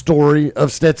story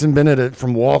of Stetson Bennett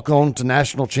from walk-on to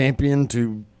national champion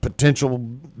to potential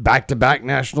back-to-back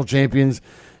national champions,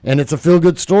 and it's a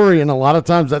feel-good story. And a lot of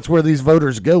times, that's where these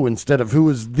voters go. Instead of who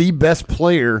is the best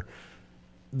player,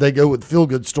 they go with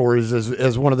feel-good stories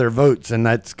as one of their votes, and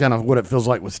that's kind of what it feels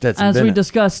like with Stetson Bennett. As we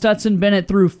discussed, Stetson Bennett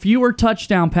threw fewer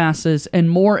touchdown passes and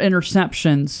more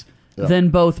interceptions than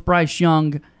both Bryce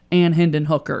Young and Hendon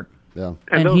Hooker. Yeah.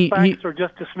 And those facts are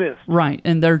just dismissed. Right,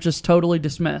 and they're just totally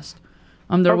dismissed.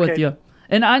 I'm there with you.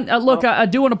 And I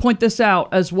do want to point this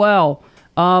out as well,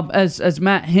 as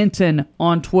Matt Hinton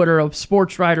on Twitter, a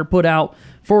sports writer, put out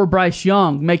for Bryce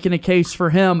Young, making a case for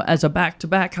him as a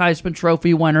back-to-back Heisman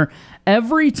Trophy winner.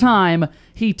 Every time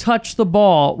he touched the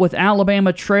ball with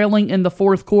Alabama trailing in the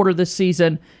 4th quarter this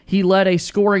season, he led a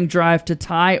scoring drive to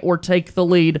tie or take the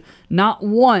lead. Not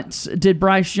once did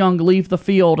Bryce Young leave the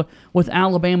field with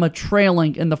Alabama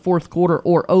trailing in the 4th quarter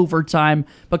or overtime,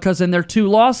 because in their 2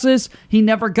 losses, he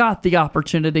never got the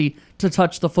opportunity to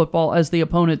touch the football as the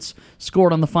opponents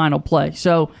scored on the final play.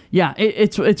 So, yeah,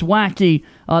 it's wacky,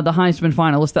 the Heisman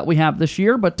finalists that we have this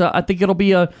year, but I think it'll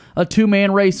be a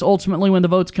 2-man race ultimately when the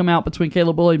votes come out between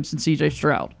Caleb Williams and C.J.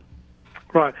 Stroud.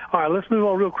 Right. All right, let's move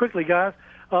on real quickly, guys.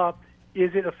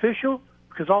 Is it official?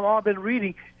 Because all I've been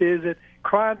reading is that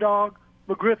Crime Dog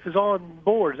McGriff is on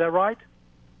board. Is that right?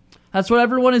 That's what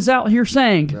everyone is out here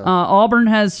saying. Yeah. Auburn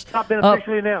has not been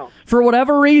officially announced. For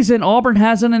whatever reason, Auburn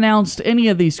hasn't announced any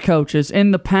of these coaches.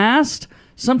 In the past,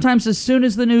 sometimes as soon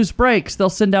as the news breaks, they'll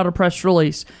send out a press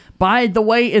release. By the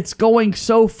way it's going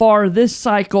so far this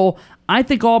cycle, I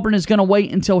think Auburn is going to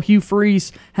wait until Hugh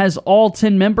Freeze has all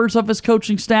 10 members of his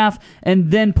coaching staff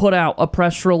and then put out a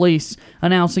press release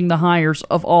announcing the hires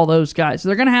of all those guys.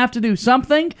 They're going to have to do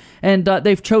something, and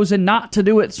they've chosen not to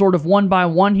do it sort of one by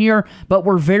one here, but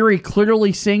we're very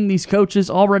clearly seeing these coaches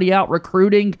already out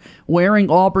recruiting, wearing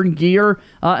Auburn gear,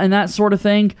 and that sort of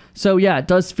thing. So, yeah, it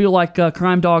does feel like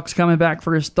Crime Dog's coming back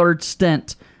for his 3rd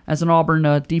stint as an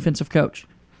Auburn defensive coach.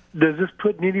 Does this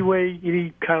put in any way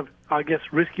any kind of, I guess,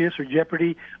 riskiness or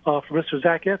jeopardy for Mr.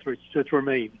 Zach Etheridge to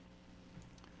remain?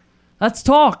 That's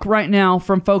talk right now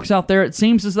from folks out there. It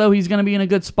seems as though he's going to be in a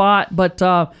good spot. But,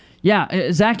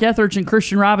 Zach Etheridge and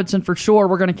Christian Robinson for sure.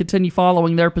 We're going to continue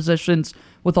following their positions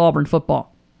with Auburn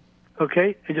football.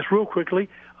 Okay, and just real quickly,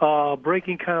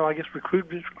 breaking kind of, I guess,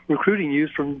 recruiting news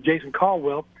from Jason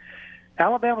Caldwell.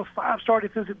 Alabama's 5-star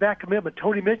defensive back commitment,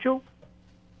 Tony Mitchell,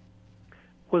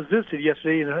 was visited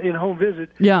yesterday in a home visit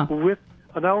with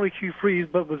not only Hugh Freeze,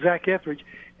 but with Zach Etheridge.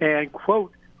 And,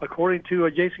 quote, according to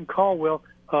Jason Caldwell,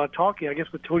 talking, I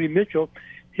guess, with Tony Mitchell,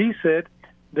 he said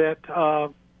that,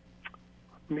 let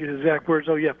me get his exact words.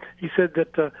 He said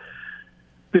that the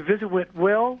visit went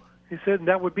well. He said, and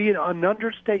that would be an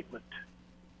understatement.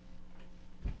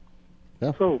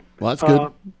 Yeah. So, well, that's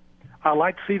good. I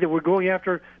like to see that we're going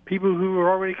after people who are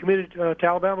already committed to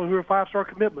Alabama who are 5-star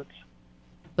commitments.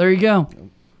 There you go.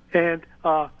 And,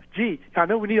 I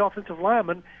know we need offensive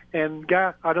linemen. And,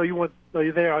 Guy, I know you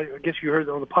there. I guess you heard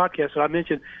on the podcast that I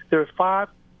mentioned there are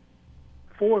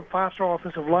 4 and 5-star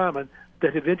offensive linemen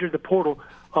that have entered the portal.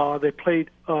 They played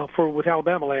with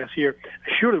Alabama last year.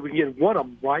 Surely we can get one of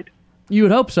them, right? You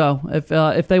would hope so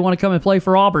if they want to come and play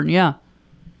for Auburn, yeah.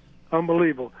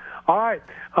 Unbelievable. All right.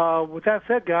 With that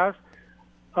said, guys,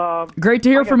 great to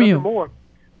hear from you. More.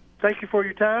 Thank you for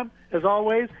your time, as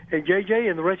always. And JJ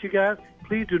and the rest of you guys,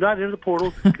 please do not enter the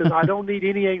portal because I don't need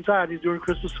any anxieties during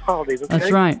Christmas holidays. Okay?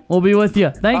 That's right. We'll be with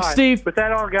you. Thanks, right. Steve. With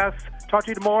that on, guys, talk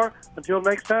to you tomorrow. Until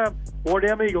next time, War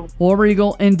Damn Eagle. War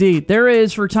Eagle, indeed. There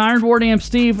is retired War Damn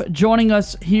Steve joining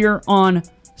us here on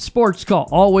Sports Call.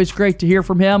 Always great to hear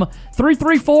from him.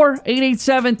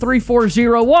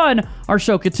 334-887-3401. Our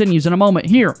show continues in a moment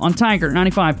here on Tiger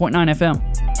 95.9 FM.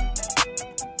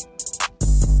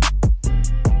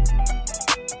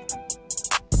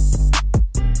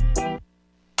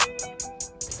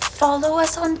 Follow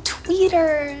us on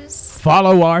Tweeters.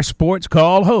 Follow our Sports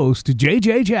Call host,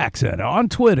 JJ Jackson, on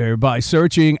Twitter by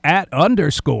searching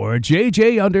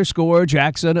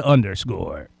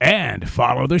 @JJ_Jackson_. And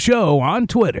follow the show on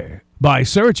Twitter by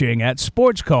searching at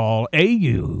Sports Call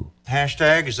AU.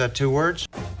 Hashtag, is that 2 words?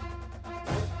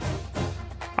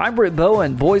 I'm Britt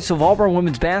Bowen, voice of Auburn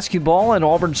women's basketball and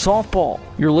Auburn softball.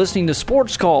 You're listening to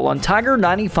Sports Call on Tiger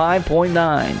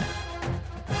 95.9.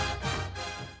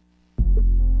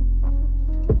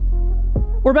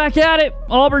 We're back at it.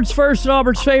 Auburn's first and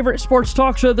Auburn's favorite sports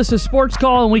talk show. This is Sports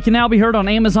Call, and we can now be heard on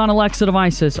Amazon Alexa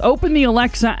devices. Open the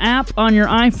Alexa app on your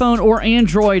iPhone or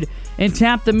Android and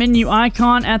tap the menu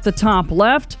icon at the top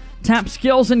left. Tap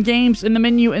Skills and Games in the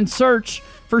menu and search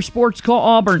for Sports Call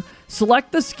Auburn.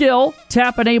 Select the skill,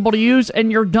 tap Enable to Use,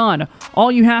 and you're done.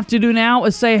 All you have to do now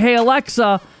is say, "Hey,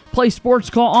 Alexa, play Sports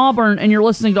Call Auburn," and you're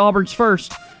listening to Auburn's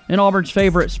first and Auburn's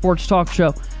favorite sports talk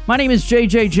show. My name is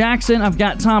JJ Jackson. I've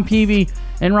got Tom Peavy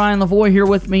and Ryan Lavoie here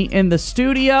with me in the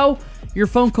studio. Your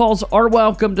phone calls are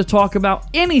welcome to talk about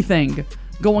anything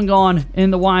going on in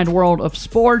the wide world of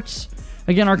sports.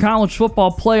 Again, our college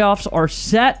football playoffs are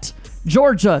set.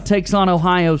 Georgia takes on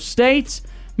Ohio State.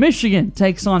 Michigan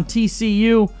takes on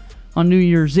TCU on New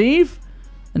Year's Eve.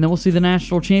 And then we'll see the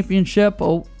national championship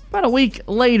about a week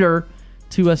later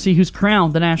to see who's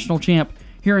crowned the national champ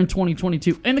here in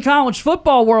 2022. In the college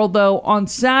football world, though, on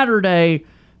Saturday,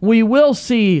 we will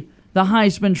see the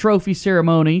Heisman Trophy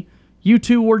ceremony. You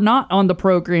two were not on the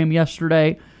program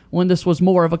yesterday when this was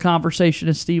more of a conversation,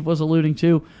 as Steve was alluding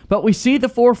to. But we see the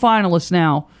 4 finalists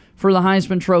now for the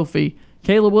Heisman Trophy.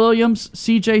 Caleb Williams,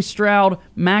 C.J. Stroud,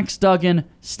 Max Duggan,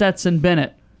 Stetson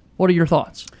Bennett. What are your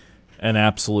thoughts? An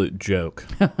absolute joke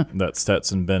that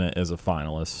Stetson Bennett is a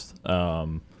finalist.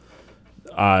 I'm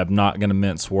not going to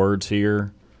mince words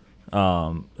here.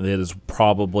 It is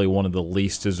probably one of the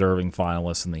least deserving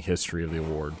finalists in the history of the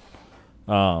award.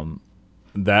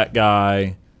 That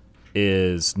guy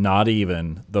is not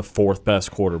even the 4th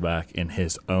best quarterback in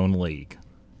his own league,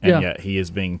 and yet he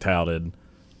is being touted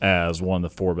as one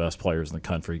of the 4 best players in the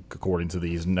country, according to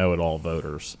these know-it-all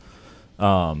voters.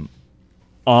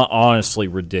 Honestly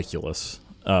ridiculous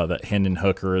that Hendon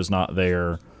Hooker is not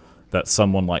there, that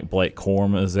someone like Blake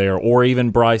Corum is there, or even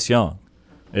Bryce Young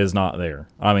is not there.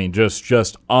 I mean,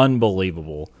 just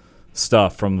unbelievable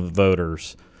stuff from the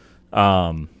voters.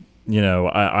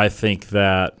 I think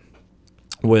that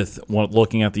with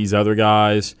looking at these other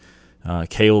guys,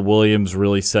 Caleb Williams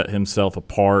really set himself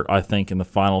apart, I think, in the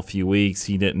final few weeks.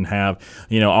 He didn't have,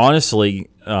 honestly,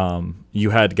 you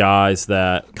had guys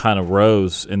that kind of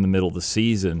rose in the middle of the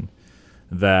season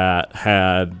that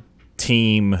had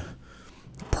team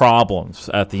problems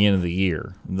at the end of the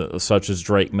year, such as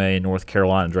Drake May in North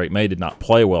Carolina. Drake May did not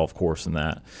play well, of course, in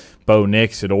that. Bo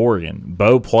Nix at Oregon.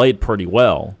 Bo played pretty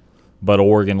well, but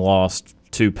Oregon lost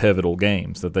 2 pivotal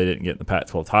games that they didn't get in the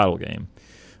Pac-12 title game.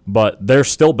 but they're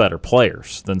still better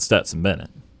players than Stetson Bennett.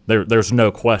 There's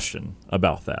no question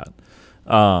about that.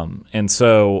 And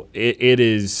so it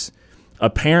is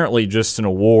apparently just an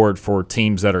award for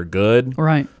teams that are good,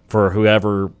 right? For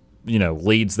whoever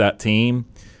leads that team.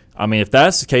 I mean, if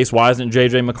that's the case, why isn't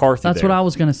J.J. McCarthy That's there? what I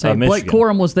was going to say. Blake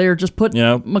Corum was there. Just put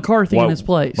McCarthy in his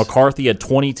place. McCarthy had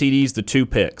 20 TDs to 2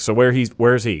 picks. So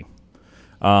where's he?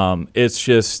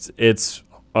 It's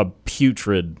a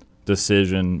putrid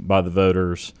decision by the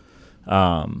voters.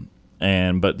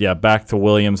 But back to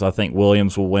Williams. I think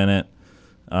Williams will win it.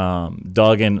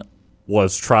 Duggan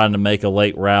was trying to make a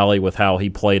late rally with how he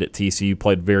played at TCU.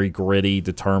 Played very gritty,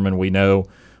 determined. We know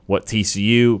what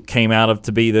TCU came out of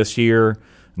to be this year.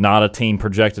 Not a team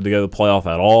projected to go to the playoff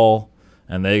at all,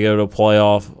 and they go to a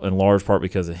playoff in large part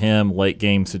because of him, late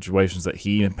game situations that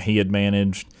he had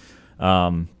managed.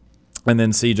 And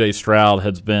then C.J. Stroud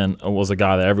was a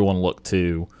guy that everyone looked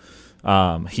to.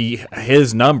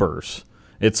 His numbers,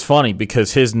 it's funny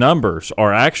because his numbers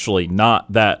are actually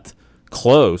not that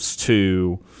close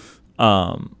to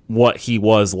what he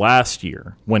was last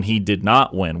year when he did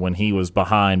not win, when he was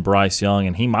behind Bryce Young,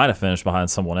 and he might have finished behind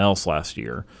someone else last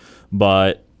year.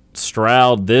 But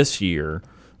Stroud this year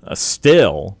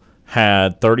still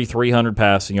had 3,300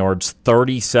 passing yards,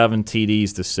 37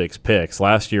 TDs to 6 picks.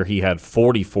 Last year he had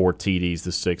 44 TDs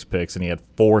to 6 picks, and he had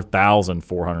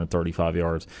 4,435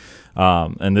 yards.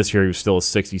 And this year he was still a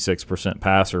 66%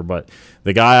 passer. But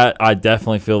the guy I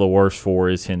definitely feel the worst for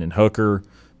is Hendon Hooker,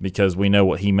 because we know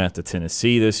what he meant to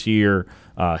Tennessee this year.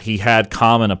 He had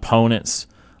common opponents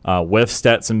with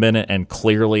Stetson Bennett and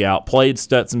clearly outplayed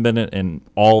Stetson Bennett in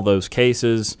all those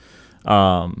cases.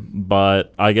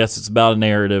 But I guess it's about a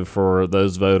narrative for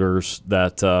those voters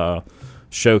that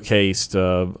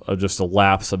showcased just a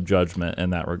lapse of judgment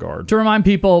in that regard. To remind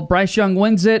people, Bryce Young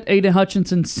wins it, Aiden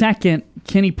Hutchinson second,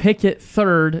 Kenny Pickett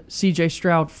third, C.J.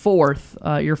 Stroud fourth,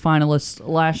 your finalists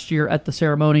last year at the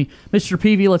ceremony. Mr.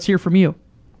 Peavy, let's hear from you.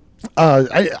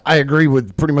 I agree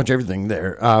with pretty much everything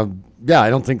there. I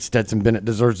don't think Stetson Bennett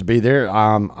deserves to be there.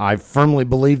 I firmly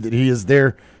believe that he is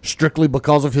there strictly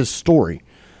because of his story.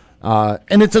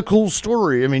 And it's a cool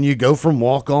story. I mean, you go from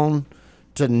walk-on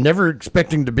to never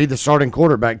expecting to be the starting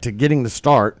quarterback to getting the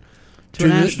start. To a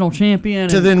national champion.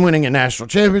 To then winning a national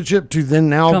championship. To then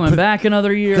now coming back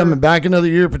another year.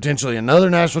 Potentially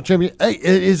another national champion. Hey,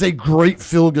 it is a great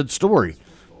feel-good story.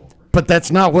 But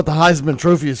that's not what the Heisman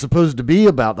Trophy is supposed to be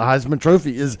about. The Heisman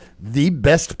Trophy is the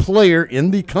best player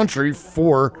in the country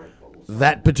for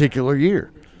that particular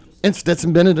year. And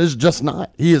Stetson Bennett is just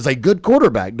not. He is a good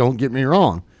quarterback, don't get me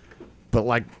wrong. But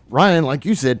like Ryan, like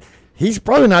you said, he's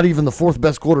probably not even the fourth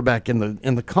best quarterback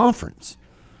in the conference.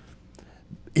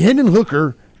 Hendon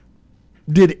Hooker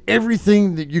did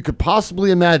everything that you could possibly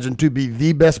imagine to be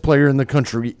the best player in the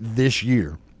country this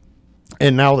year.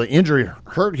 And now the injury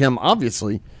hurt him,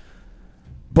 obviously.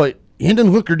 But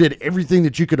Hendon Hooker did everything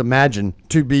that you could imagine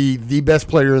to be the best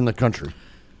player in the country.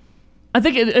 I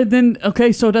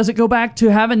think so does it go back to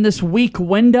having this week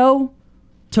window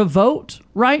to vote,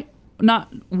 right?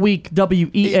 Not week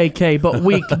W-E-A-K, but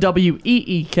week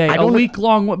W-E-E-K, a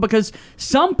week-long, because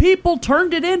some people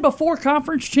turned it in before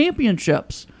conference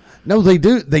championships. No, they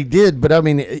did, but I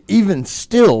mean, even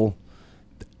still,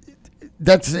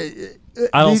 that's...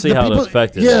 I don't see how it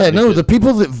affected. Yeah, no, the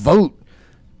people that vote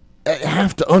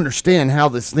have to understand how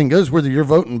this thing goes, whether you're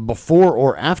voting before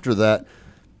or after that.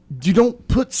 You don't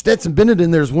put Stetson Bennett in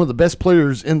there as one of the best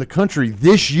players in the country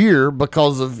this year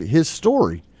because of his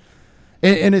story.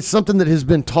 And it's something that has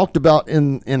been talked about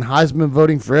in Heisman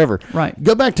voting forever. Right.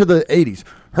 Go back to the 80s.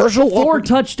 Herschel Walker. 4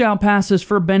 touchdown passes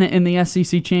for Bennett in the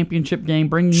SEC championship game,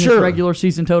 bringing his regular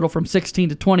season total from 16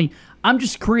 to 20. I'm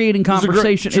just creating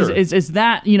conversation. Is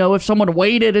that, if someone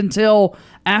waited until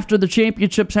after the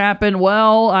championships happen,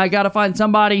 well, I got to find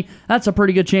somebody. That's a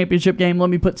pretty good championship game. Let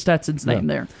me put Stetson's name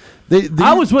there.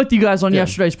 I was with you guys on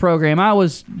yesterday's program. I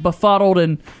was befuddled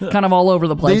and kind of all over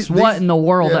the place. What in the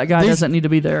world? That guy doesn't need to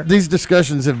be there. These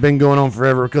discussions have been going on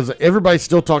forever because everybody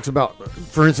still talks about,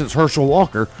 for instance, Herschel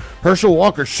Walker. Herschel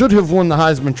Walker should have won the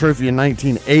Heisman Trophy in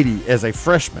 1980 as a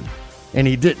freshman, and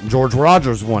he didn't. George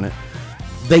Rogers won it.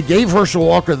 They gave Herschel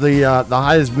Walker the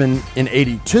Heisman in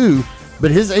 82,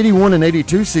 but his 81 and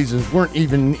 82 seasons weren't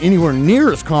even anywhere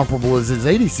near as comparable as his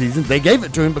 80 season. They gave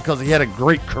it to him because he had a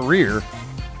great career,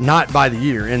 not by the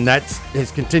year, and that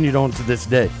has continued on to this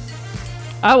day.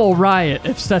 I will riot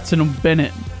if Stetson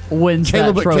Bennett wins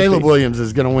that trophy. Caleb Williams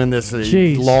is going to win this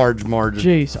large margin.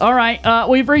 Jeez. All right,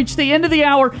 we've reached the end of the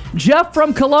hour. Jeff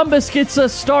from Columbus gets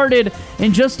us started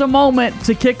in just a moment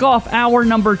to kick off hour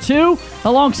number 2.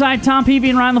 Alongside Tom Peavy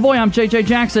and Ryan Lavoie, I'm JJ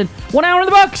Jackson. 1 hour in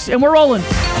the books, and we're rolling.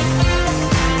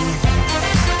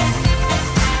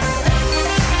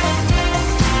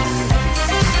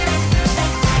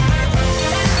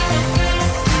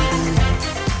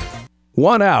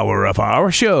 1 hour of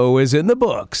our show is in the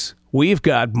books. We've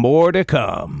got more to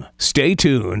come. Stay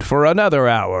tuned for another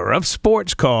hour of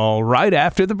Sports Call right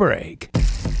after the break.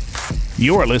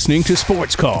 You're listening to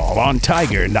Sports Call on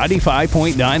Tiger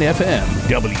 95.9 FM,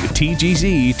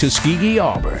 WTGZ Tuskegee,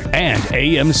 Auburn, and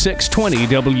AM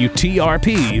 620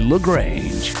 WTRP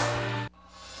LaGrange.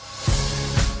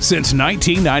 Since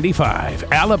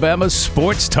 1995, Alabama's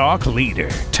sports talk leader,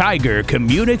 Tiger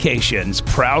Communications,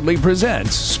 proudly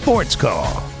presents Sports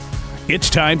Call.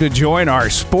 It's time to join our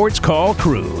Sports Call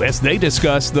crew as they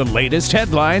discuss the latest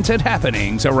headlines and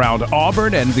happenings around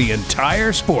Auburn and the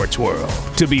entire sports world.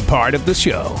 To be part of the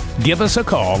show, give us a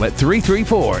call at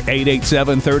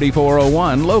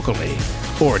 334-887-3401 locally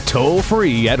or toll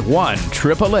free at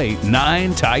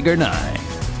 1-888-9-TIGER-9.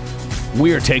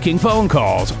 We're taking phone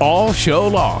calls all show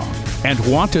long and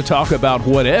want to talk about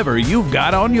whatever you've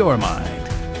got on your mind.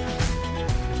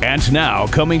 And now,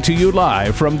 coming to you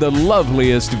live from the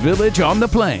loveliest village on the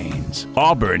plains,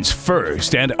 Auburn's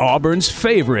first and Auburn's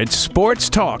favorite sports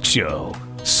talk show,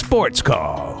 Sports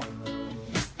Call.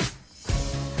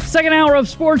 Second hour of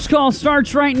Sports Call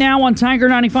starts right now on Tiger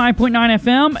 95.9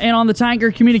 FM and on the Tiger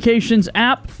Communications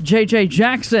app. JJ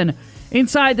Jackson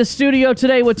inside the studio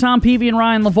today with Tom Peavy and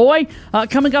Ryan Lavoie.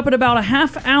 Coming up in about a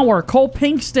half hour, Cole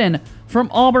Pinkston from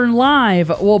Auburn Live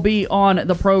will be on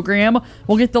the program.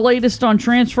 We'll get the latest on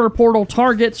transfer portal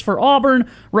targets for Auburn,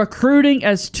 recruiting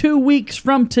as 2 weeks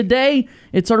from today.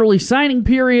 It's early signing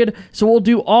period, so we'll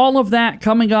do all of that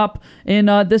coming up in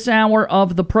this hour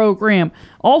of the program.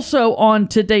 Also on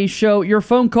today's show, your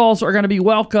phone calls are going to be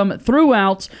welcome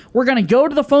throughout. We're going to go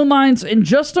to the phone lines in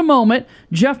just a moment.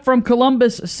 Jeff from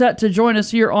Columbus set to join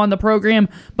us here on the program.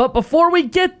 But before we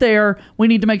get there, we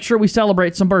need to make sure we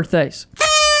celebrate some birthdays.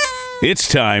 It's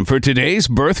time for today's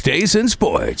birthdays in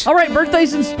sports. All right,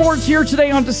 birthdays in sports here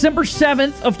today on December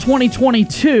 7th of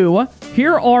 2022.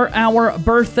 Here are our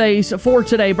birthdays for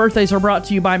today. Birthdays are brought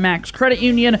to you by Max Credit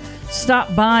Union.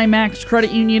 Stop by Max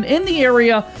Credit Union in the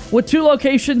area with 2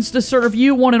 locations to serve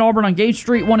you, one in Auburn on Gage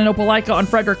Street, one in Opelika on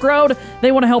Frederick Road.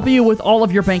 They want to help you with all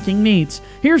of your banking needs.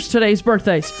 Here's today's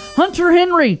birthdays. Hunter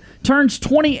Henry turns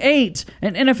 28,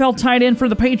 an NFL tight end for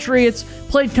the Patriots,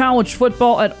 played college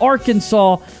football at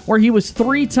Arkansas, where he was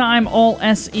 3-time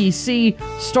All-SEC,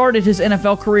 started his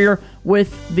NFL career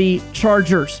with the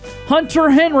Chargers. Hunter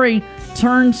Henry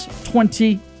turns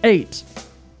 28.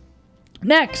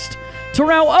 Next,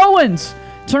 Terrell Owens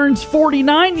turns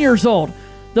 49 years old.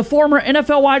 The former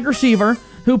NFL wide receiver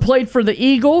who played for the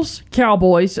Eagles,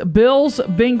 Cowboys, Bills,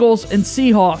 Bengals, and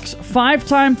Seahawks.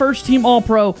 5-time first-team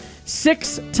All-Pro,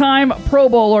 6-time Pro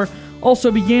Bowler.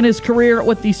 Also began his career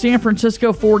with the San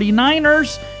Francisco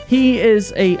 49ers. He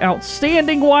is an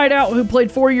outstanding wideout who played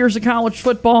 4 years of college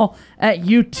football at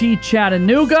UT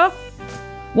Chattanooga.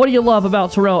 What do you love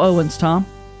about Terrell Owens, Tom?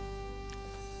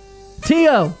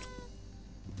 T.O.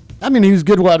 I mean, he was a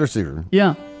good wide receiver.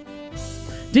 Yeah.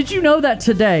 Did you know that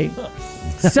today,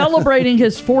 celebrating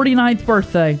his 49th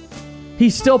birthday, he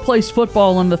still plays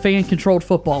football in the fan-controlled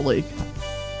football league?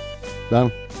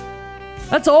 No.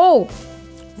 That's old.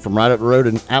 From right up the road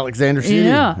in Alexander City.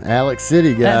 Yeah. Alex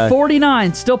City guy. At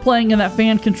 49, still playing in that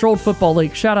fan-controlled football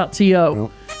league. Shout out T.O.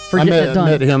 for getting it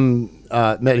done.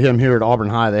 Met him here at Auburn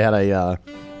High. They had a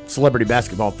celebrity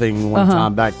basketball thing one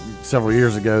time back several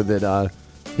years ago that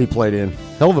he played in.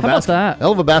 Hell of a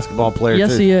basketball player,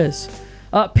 yes, too. He is.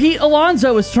 Pete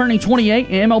Alonso is turning 28,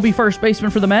 an MLB first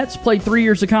baseman for the Mets. Played 3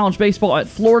 years of college baseball at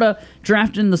Florida.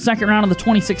 Drafted in the second round of the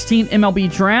 2016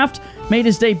 MLB draft. Made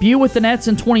his debut with the Nets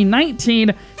in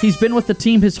 2019. He's been with the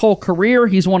team his whole career.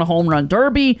 He's won a home run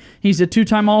derby. He's a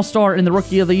 2-time All-Star and the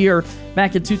Rookie of the Year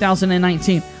back in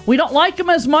 2019. We don't like him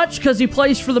as much because he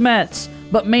plays for the Mets.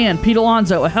 But man, Pete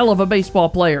Alonso, a hell of a baseball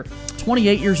player.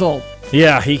 28 years old.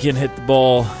 Yeah, he can hit the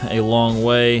ball a long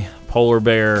way. Polar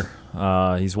bear.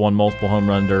 He's won multiple home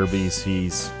run derbies.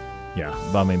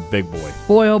 Big boy.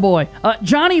 Boy, oh boy.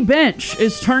 Johnny Bench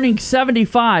is turning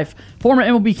 75. Former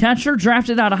MLB catcher,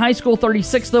 drafted out of high school,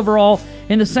 36th overall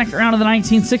in the second round of the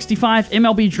 1965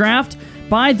 MLB draft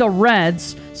by the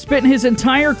Reds. Spent his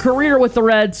entire career with the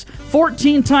Reds.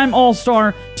 14-time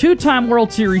All-Star, 2-time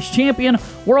World Series champion,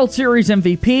 World Series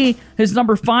MVP. His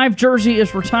number 5 jersey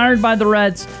is retired by the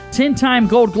Reds. 10-time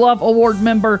Gold Glove Award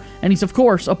member, and he's, of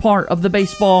course, a part of the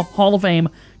Baseball Hall of Fame.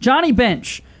 Johnny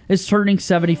Bench is turning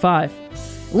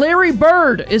 75. Larry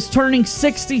Bird is turning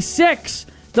 66.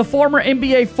 The former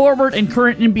NBA forward and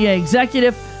current NBA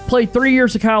executive played 3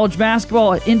 years of college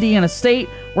basketball at Indiana State,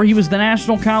 where he was the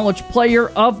National College Player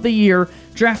of the Year.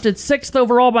 Drafted 6th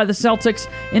overall by the Celtics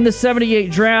in the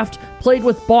 78 draft. Played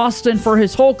with Boston for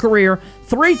his whole career.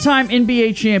 3-time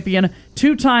NBA champion.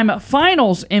 2-time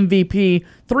Finals MVP,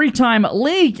 3-time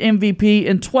League MVP,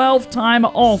 and 12-time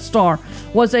All-Star.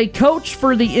 Was a coach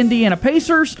for the Indiana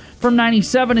Pacers from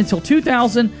 97 until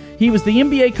 2000. He was the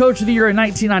NBA Coach of the Year in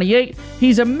 1998.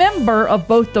 He's a member of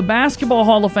both the Basketball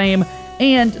Hall of Fame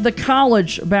and the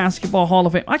College Basketball Hall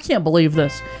of Fame. I can't believe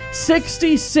this.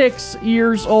 66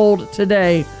 years old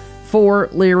today for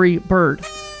Larry Bird.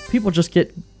 People just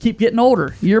keep getting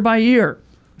older year by year.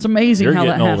 It's amazing how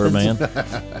that happens. You're getting older,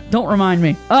 man. Don't remind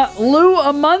me. Lou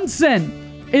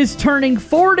Amundsen is turning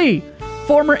 40.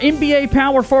 Former NBA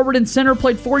power forward and center,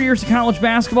 played 4 years of college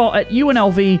basketball at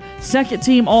UNLV, second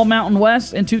team All-Mountain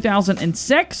West in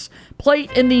 2006.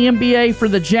 Played in the NBA for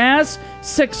the Jazz,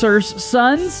 Sixers,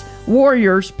 Suns,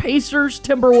 Warriors, Pacers,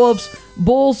 Timberwolves,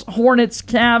 Bulls, Hornets,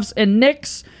 Cavs, and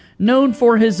Knicks. Known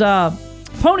for his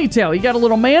ponytail. He got a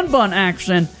little man bun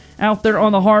action out there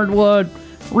on the hardwood.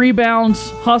 Rebounds,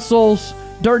 hustles,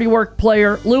 dirty work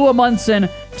player. Lou Amundsen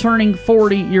turning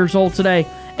 40 years old today.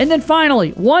 And then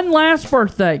finally, one last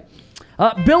birthday.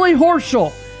 Billy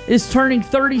Horschel is turning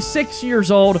 36 years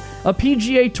old, a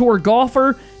PGA Tour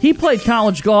golfer. He played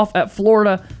college golf at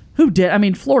Florida. Who did? I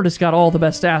mean, Florida's got all the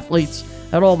best athletes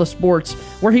at all the sports.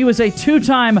 Where he was a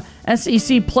 2-time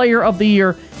SEC Player of the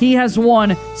Year. He has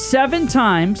won 7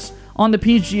 times on the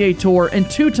PGA Tour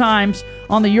and 2 times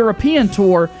on the European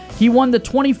Tour. He won the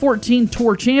 2014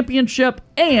 Tour Championship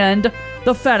and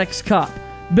the FedEx Cup.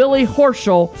 Billy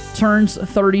Horschel turns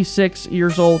 36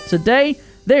 years old today.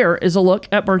 There is a look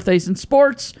at birthdays in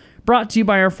sports, brought to you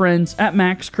by our friends at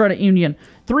Max Credit Union.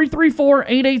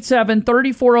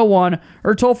 334-887-3401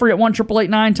 or toll free at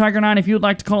 1-888-9-TIGER-9 if you would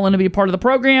like to call in to be a part of the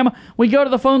program. We go to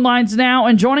the phone lines now,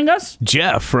 and joining us,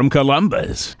 Jeff from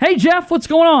Columbus. Hey, Jeff, what's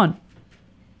going on?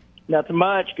 Nothing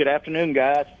much. Good afternoon,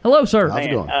 guys. Hello, sir. How's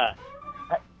it going?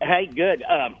 Hey, good.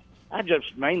 I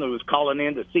just mainly was calling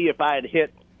in to see if I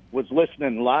was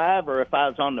listening live or if I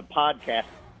was on the podcast,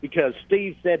 because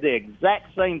Steve said the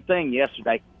exact same thing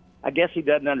yesterday. I guess he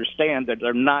doesn't understand that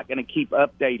they're not going to keep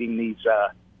updating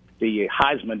the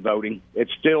Heisman voting.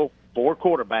 It's still 4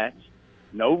 quarterbacks,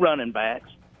 no running backs,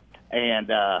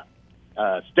 and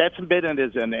Stetson Bennett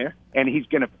is in there, and he's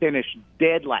going to finish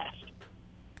dead last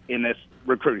in this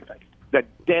recruiting thing. The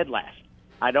dead last.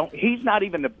 He's not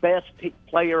even the best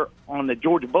player on the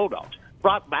Georgia Bulldogs.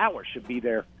 Brock Bowers should be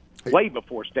there way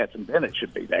before Stetson Bennett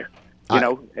should be there.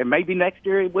 And maybe next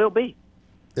year he will be.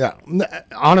 Yeah,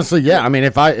 honestly, yeah. I mean,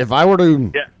 if I were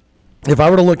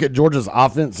to look at Georgia's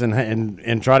offense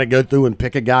and try to go through and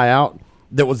pick a guy out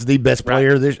that was the best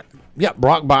player this,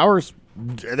 Brock Bowers,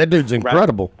 that dude's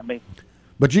incredible. Right. I mean,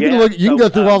 but you can go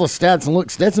through all the stats and look.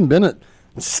 Stetson Bennett,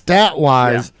 stat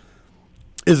wise,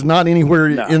 is not anywhere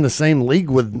in the same league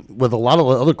with a lot of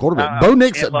the other quarterbacks. Bo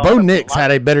Nix had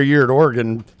a better year at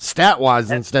Oregon stat wise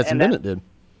than Stetson Bennett did.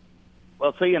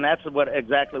 Well, see, and that's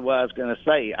exactly what I was going to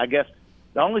say. I guess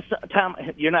the only time,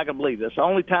 you're not going to believe this, the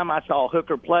only time I saw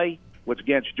Hooker play was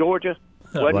against Georgia.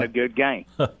 Wasn't a good game.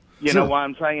 You know what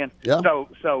I'm saying? Yeah.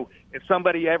 So if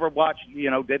somebody ever watched,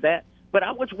 did that. But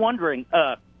I was wondering,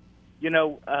 I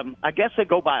guess they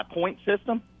go by a point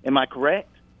system. Am I correct?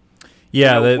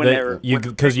 Yeah,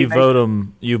 because you vote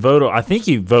them. I think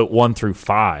you vote 1 through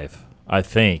 5. I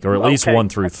think, or at least 1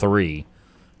 through 3,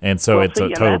 and so it's a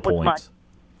total points.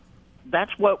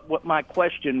 That's what my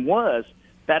question was.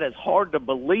 That is hard to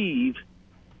believe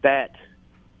that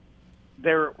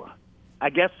I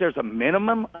guess there's a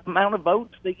minimum amount of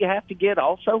votes that you have to get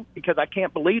also, because I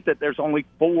can't believe that there's only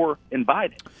 4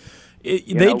 invited.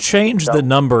 They change the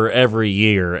number every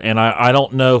year, and I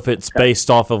don't know if it's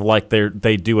based off of like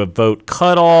they do a vote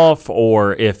cutoff,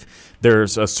 or if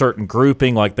there's a certain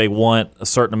grouping, like they want a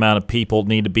certain amount of people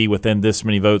need to be within this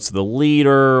many votes of the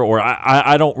leader, or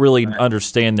I don't really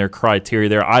understand their criteria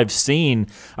there. I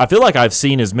feel like I've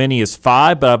seen as many as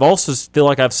 5, but I've also feel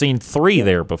like I've seen 3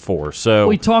 there before. So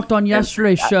we talked on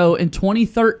yesterday's show in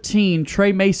 2013,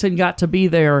 Trey Mason got to be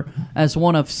there as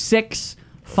one of 6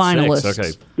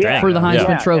 finalists for the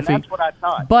Heisman Trophy. And that's what I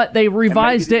thought. But they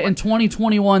revised it in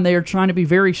 2021. They are trying to be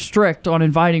very strict on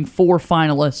inviting 4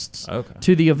 finalists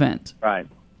to the event. Right.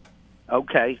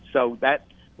 Okay. So that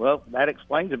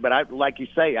explains it. But like you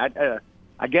say, I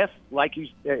guess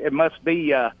it must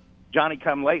be Johnny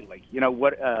come lately.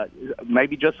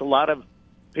 Maybe just a lot of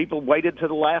people waited to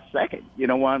the last second. You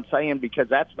know what I'm saying? Because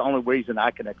that's the only reason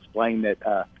I can explain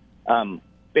that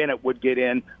Bennett would get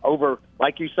in over,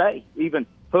 like you say, even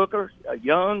Hooker,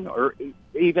 Young, or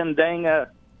even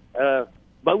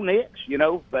Bo Nix,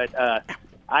 But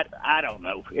I don't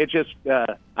know. It just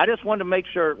I just wanted to make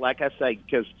sure, like I say,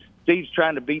 because Steve's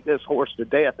trying to beat this horse to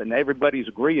death, and everybody's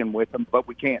agreeing with him, but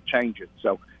we can't change it.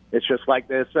 So it's just like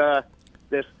this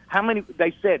this. How many?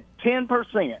 They said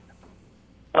 10%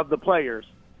 of the players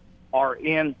are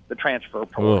in the transfer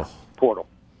portal.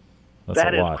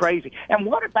 That is crazy. And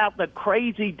what about the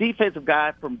crazy defensive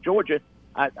guy from Georgia?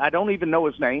 I don't even know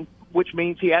his name, which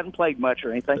means he hasn't played much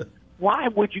or anything. Why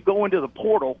would you go into the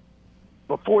portal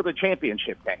before the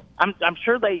championship game? I'm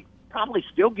sure they probably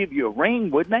still give you a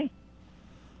ring, wouldn't they?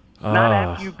 Not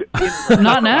after you.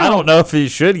 Not now. I don't know if he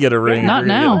should get a ring. Not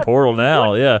now. In the portal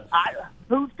now. Yeah.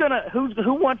 Who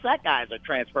wants that guy as a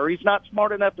transfer? He's not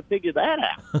smart enough to figure that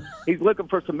out. He's looking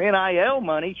for some NIL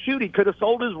money. Shoot, he could have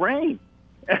sold his ring.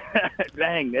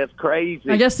 Dang, that's crazy.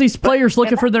 I guess these players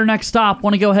looking for their next stop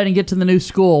want to go ahead and get to the new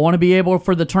school, want to be able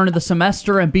for the turn of the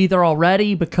semester and be there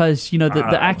already because,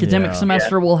 the academic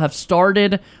semester will have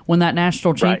started when that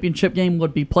national championship game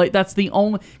would be played. That's the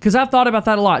only, because I've thought about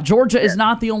that a lot. Georgia is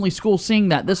not the only school seeing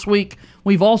that. This week,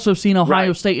 we've also seen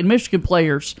Ohio State and Michigan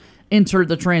players enter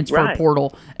the transfer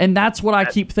portal. And that's what I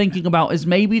keep thinking about is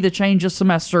maybe the change of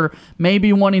semester,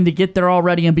 maybe wanting to get there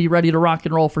already and be ready to rock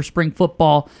and roll for spring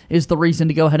football is the reason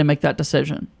to go ahead and make that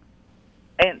decision.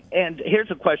 And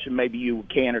here's a question maybe you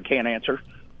can or can't answer.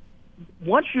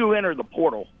 Once you enter the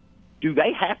portal, do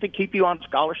they have to keep you on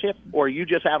scholarship or are you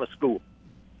just out of school?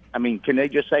 I mean, can they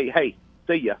just say, hey,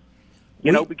 see ya?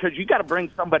 Because you got to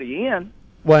bring somebody in.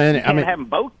 Well, you can't have them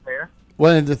both there.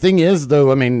 Well, the thing is,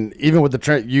 though, I mean, even with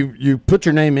the you put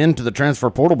your name into the transfer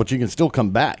portal, but you can still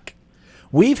come back.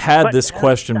 We've had this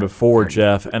question before,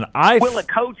 Jeff, and does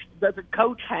a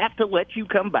coach have to let you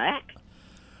come back?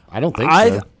 I don't think so.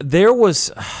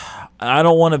 I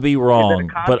don't want to be wrong,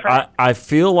 but I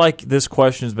feel like this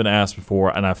question has been asked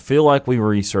before, and I feel like we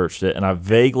researched it, and I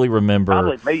vaguely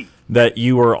remember that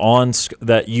you are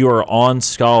on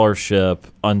scholarship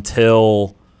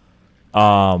until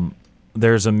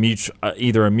there's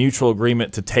either a mutual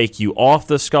agreement to take you off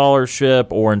the scholarship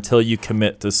or until you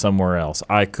commit to somewhere else.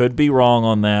 I could be wrong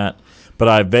on that, but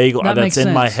that's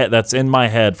in my head. That's in my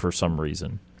head for some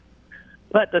reason.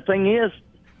 But the thing is,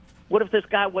 what if this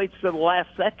guy waits to the last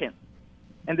second?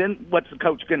 And then what's the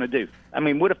coach going to do? I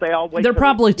mean, what if they all wait? They're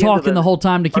probably talking the whole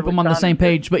time to keep them on the same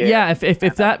page. But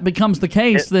if that becomes the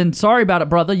case, then sorry about it,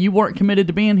 brother. You weren't committed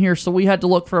to being here, so we had to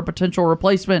look for a potential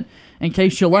replacement in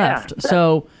case you left.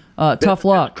 So tough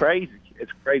luck. It's crazy.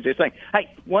 It's a crazy thing.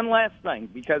 Hey, one last thing,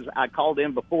 because I called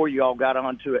in before you all got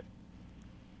onto it.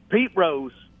 Pete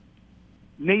Rose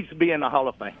needs to be in the Hall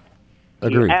of Fame.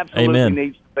 Agreed. He absolutely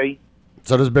needs to be.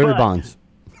 So does Barry Bonds.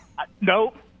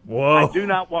 Nope. Whoa. I do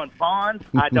not want Bonds.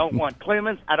 I don't want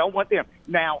Clemens. I don't want them.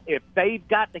 Now, if they've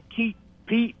got to keep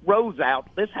Pete Rose out,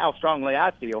 this is how strongly I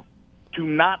feel, to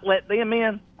not let them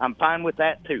in, I'm fine with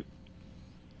that too.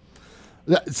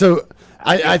 So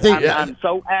I think I'm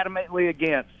so adamantly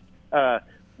against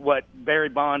what Barry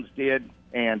Bonds did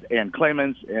and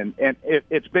Clemens, and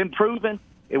it's been proven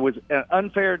it was an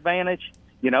unfair advantage.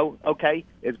 Okay,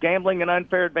 is gambling an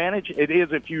unfair advantage? It is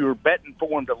if you're betting for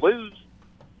them to lose.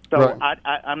 So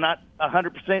I'm not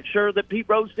 100% sure that Pete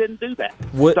Rose didn't do that.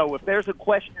 So if there's a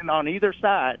question on either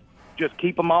side, just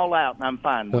keep them all out, and I'm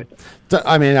fine with it.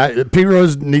 I mean, Pete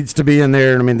Rose needs to be in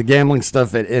there. I mean, the gambling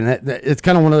stuff, and it's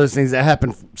kind of one of those things that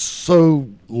happened so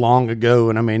long ago.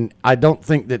 And, I mean, I don't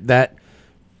think that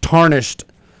tarnished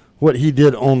what he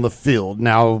did on the field.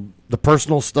 Now, the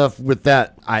personal stuff with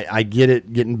that, I get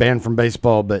it, getting banned from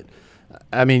baseball. But,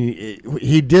 I mean,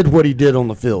 he did what he did on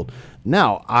the field.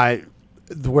 Now,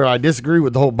 where I disagree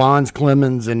with the whole Bonds,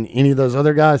 Clemens, and any of those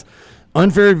other guys,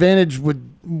 unfair advantage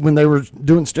when they were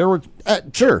doing steroids,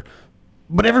 sure,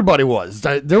 but everybody was.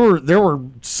 There were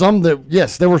some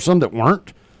that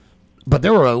weren't, but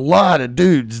there were a lot of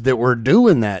dudes that were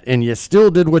doing that, and you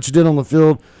still did what you did on the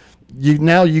field.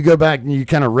 You go back and you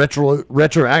kind of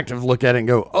retroactive look at it and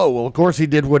go, oh, well, of course he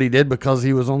did what he did because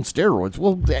he was on steroids.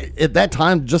 Well, at that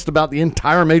time, just about the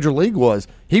entire major league was.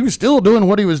 He was still doing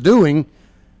what he was doing,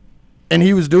 and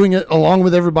he was doing it along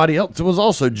with everybody else who was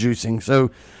also juicing.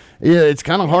 So, yeah, it's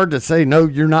kind of hard to say, no,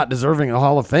 you're not deserving a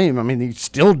Hall of Fame. I mean, you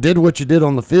still did what you did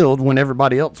on the field when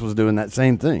everybody else was doing that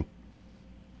same thing.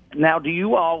 Now,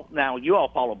 you all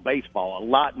follow baseball a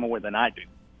lot more than I do.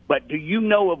 But do you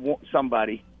know of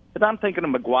somebody, because I'm thinking of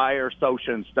McGuire, Socha,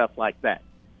 and stuff like that.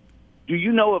 Do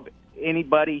you know of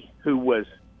anybody who was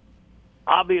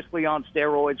obviously on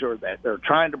steroids or that they're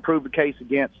trying to prove a case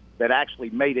against that actually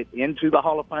made it into the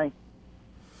Hall of Fame?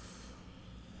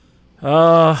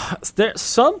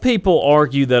 Some people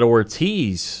argue that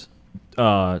Ortiz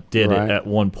did it at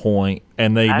one point,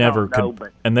 and they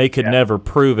could never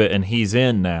prove it, and he's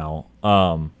in now.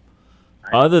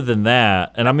 Other than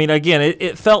that, and I mean, again,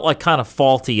 it felt like kind of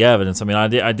faulty evidence. I mean, I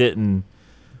didn't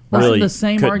Wasn't really the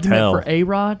same argument tell. for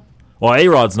A-Rod? Well,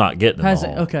 A-Rod's not getting them Has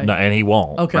all. it? Okay. No, and he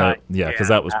won't. Okay. Right? Yeah, because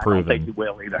that was proven. I don't think he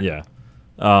will either. Yeah.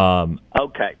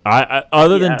 Okay. I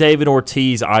other than David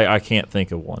Ortiz, I can't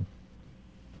think of one.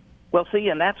 Well, see,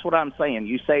 and that's what I'm saying.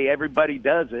 You say everybody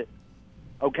does it.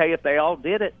 Okay, if they all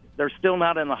did it, they're still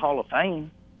not in the Hall of Fame.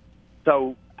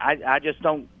 So I just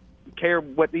don't care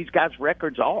what these guys'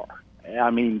 records are.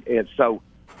 I mean,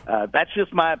 that's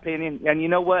just my opinion. And you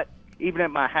know what? Even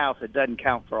at my house, it doesn't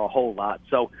count for a whole lot.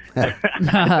 So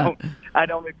I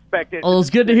don't expect it. Well, it's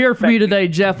good to hear from you today,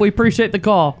 Jeff. We appreciate the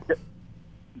call.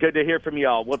 Good to hear from you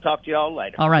all. We'll talk to you all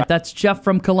later. All right, that's Jeff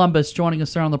from Columbus joining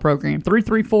us there on the program.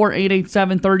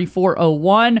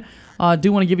 334-887-3401.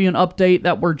 Do want to give you an update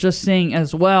that we're just seeing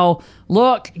as well.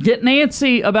 Look, get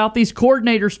antsy about these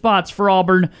coordinator spots for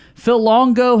Auburn. Phil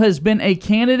Longo has been a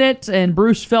candidate, and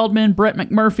Bruce Feldman, Brett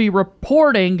McMurphy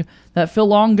reporting that Phil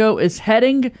Longo is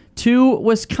heading to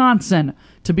Wisconsin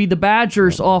to be the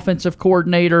Badgers offensive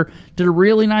coordinator. Did a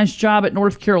really nice job at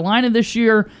North Carolina this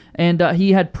year, and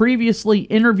he had previously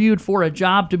interviewed for a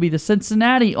job to be the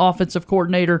Cincinnati offensive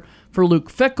coordinator for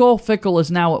Luke Fickell. Fickell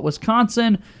is now at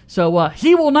Wisconsin, so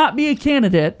he will not be a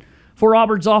candidate for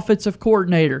Auburn's offensive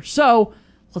coordinator. So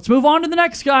let's move on to the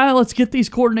next guy. Let's get these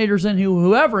coordinators in,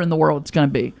 whoever in the world it's going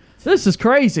to be. This is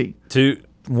crazy.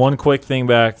 One quick thing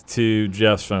back to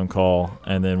Jeff's phone call,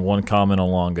 and then one comment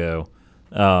on Longo.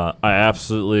 I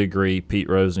absolutely agree. Pete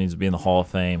Rose needs to be in the Hall of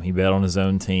Fame. He bet on his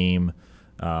own team.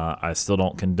 I still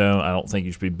don't condone. I don't think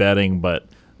you should be betting, but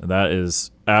that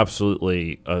is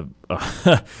absolutely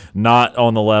not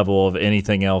on the level of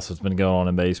anything else that's been going on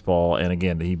in baseball. And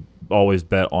again, he always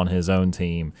bet on his own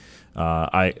team.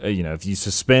 If you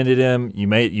suspended him, you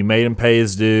made him pay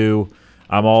his due.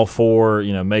 I'm all for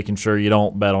making sure you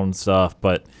don't bet on stuff,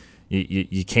 but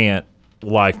you can't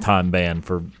lifetime ban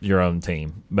for your own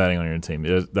team, betting on your own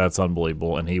team. That's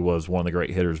unbelievable, and he was one of the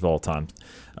great hitters of all time.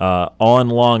 On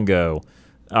Longo,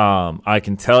 I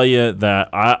can tell you that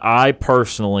I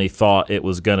personally thought it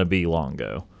was going to be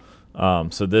Longo.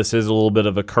 So this is a little bit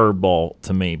of a curveball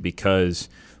to me, because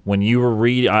when you were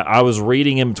reading, I was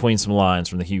reading in between some lines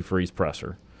from the Hugh Freeze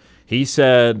presser. He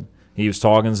said he was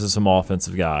talking to some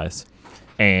offensive guys,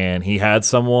 and he had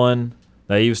someone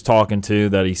that he was talking to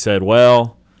that he said,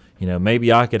 well,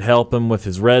 maybe I could help him with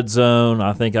his red zone.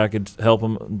 I think I could help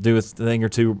him do a thing or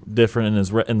two different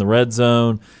in the red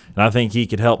zone, and I think he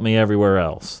could help me everywhere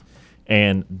else.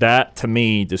 And that, to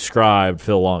me, described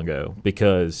Phil Longo,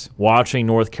 because watching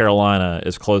North Carolina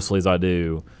as closely as I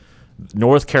do,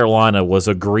 North Carolina was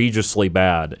egregiously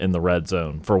bad in the red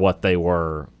zone for what they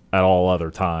were at all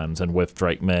other times, and with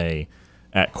Drake May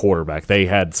at quarterback. They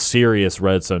had serious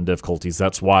red zone difficulties.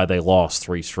 That's why they lost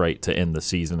 3 straight to end the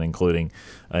season, including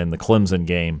in the Clemson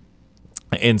game.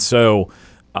 And so,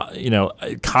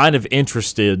 kind of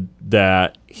interested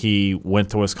that he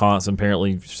went to Wisconsin.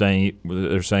 Apparently,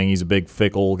 they're saying he's a big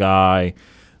Fickell guy,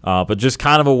 but just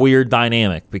kind of a weird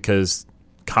dynamic, because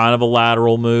kind of a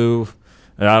lateral move.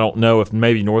 And I don't know if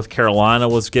maybe North Carolina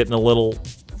was getting a little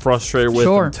frustrated with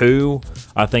him too.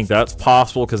 I think that's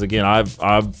possible, because again,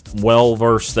 I'm well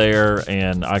versed there,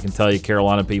 and I can tell you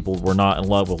Carolina people were not in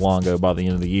love with Longo by the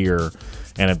end of the year,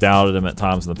 and have doubted him at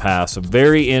times in the past. So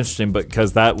very interesting,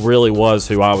 because that really was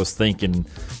who I was thinking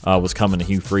was coming to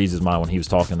Hugh Freeze's mind when he was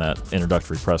talking that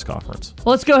introductory press conference.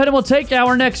 Well, let's go ahead and we'll take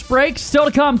our next break. Still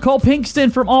to come, Cole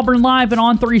Pinkston from Auburn Live and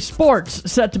On3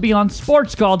 Sports, set to be on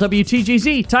Sports Call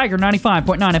WTGZ Tiger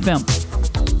 95.9 FM.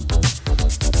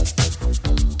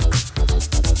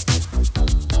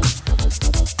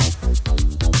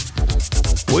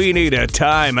 We need a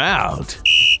timeout.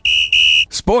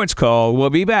 Sports Call will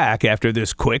be back after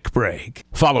this quick break.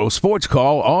 Follow Sports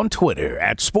Call on Twitter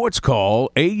at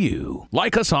SportsCallAU.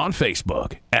 Like us on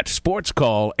Facebook at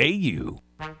SportsCallAU.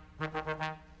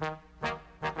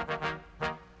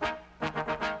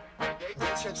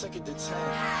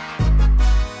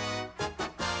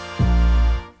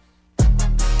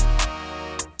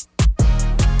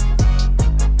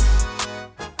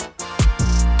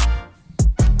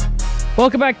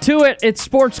 Welcome back to it. It's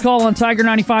Sports Call on Tiger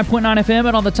 95.9 FM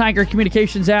and on the Tiger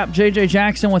Communications app. JJ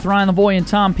Jackson with Ryan Lavoie and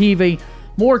Tom Peavy.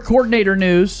 More coordinator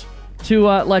news to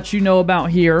let you know about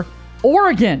here.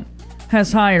 Oregon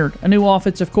has hired a new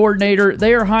offensive coordinator.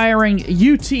 They are hiring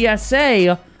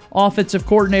UTSA offensive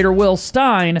coordinator Will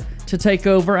Stein to take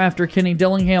over after Kenny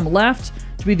Dillingham left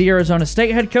to be the Arizona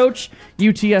State head coach.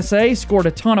 UTSA scored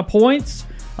a ton of points.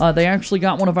 They actually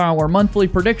got one of our monthly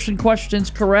prediction questions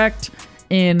correct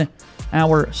in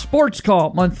our Sports Call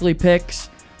monthly picks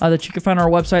that you can find on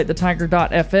our website,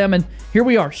 thetiger.fm. And here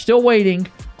we are, still waiting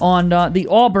on the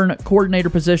Auburn coordinator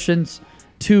positions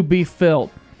to be filled.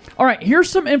 All right, here's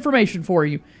some information for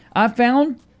you. I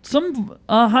found some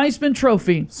Heisman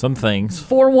Trophy. Some things.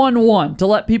 4-1-1 to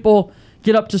let people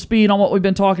get up to speed on what we've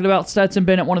been talking about. Stetson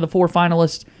Bennett, one of the 4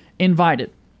 finalists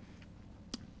invited.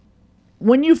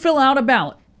 When you fill out a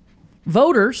ballot,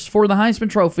 voters for the Heisman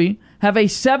Trophy have a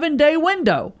 7-day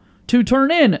window to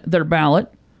turn in their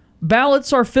ballot.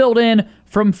 Ballots are filled in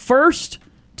from first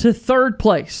to third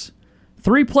place.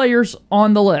 3 players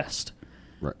on the list.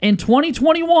 Right. In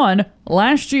 2021,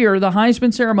 last year, the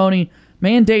Heisman ceremony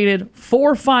mandated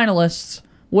 4 finalists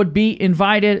would be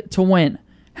invited to win.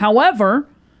 However,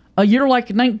 a year like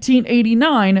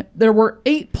 1989, there were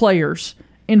 8 players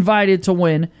invited to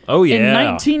win. Oh, yeah.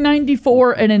 In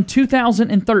 1994 and in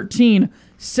 2013,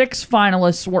 6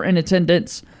 finalists were in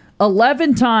attendance.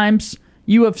 11 times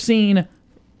you have seen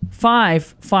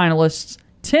 5 finalists.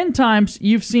 10 times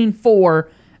you've seen 4.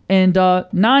 And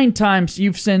 9 times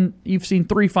you've seen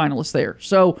 3 finalists there.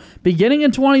 So beginning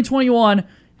in 2021,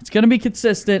 it's going to be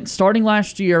consistent. Starting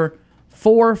last year,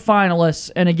 4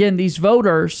 finalists. And again, these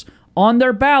voters on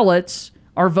their ballots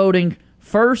are voting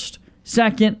first,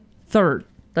 second, third.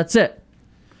 That's it.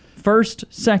 First,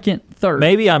 second, third.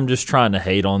 Maybe I'm just trying to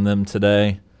hate on them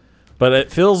today, but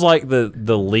it feels like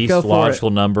the least logical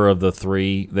number of the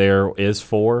 3 there is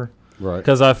 4. Right.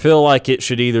 Because I feel like it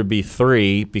should either be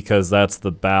 3 because that's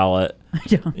the ballot,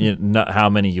 not how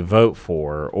many you vote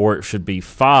for, or it should be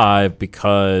 5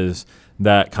 because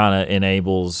that kind of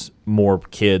enables more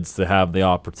kids to have the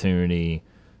opportunity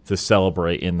to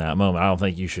celebrate in that moment. I don't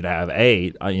think you should have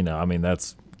 8.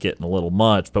 That's getting a little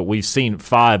much, but we've seen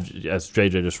 5, as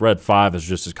JJ just read, 5 is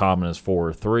just as common as 4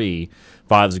 or 3.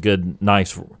 5 is a good,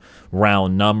 nice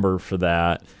round number for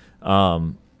that. I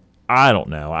don't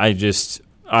know.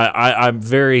 I'm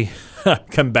very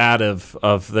combative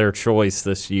of their choice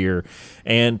this year.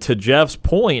 And to Jeff's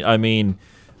point, and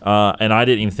I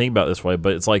didn't even think about it this way,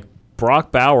 but it's like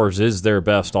Brock Bowers is their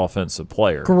best offensive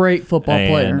player. Great football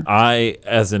player. And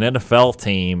as an NFL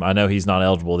team, I know he's not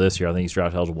eligible this year. I think he's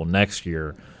draft eligible next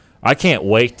year. I can't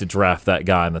wait to draft that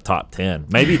guy in the top 10,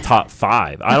 maybe top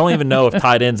 5. I don't even know if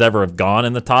tight ends ever have gone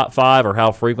in the top 5 or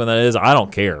how frequent that is. I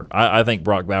don't care. I think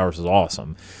Brock Bowers is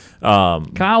awesome.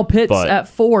 Kyle Pitts at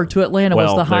 4 to Atlanta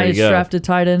was the highest drafted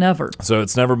tight end ever. So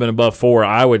it's never been above 4.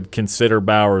 I would consider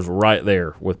Bowers right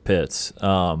there with Pitts.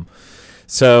 I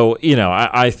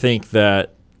think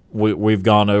that we've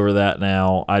gone over that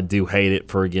now. I do hate it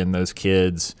for, again, those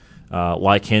kids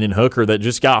like Hendon Hooker that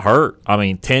just got hurt.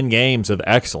 10 games of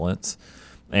excellence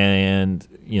and,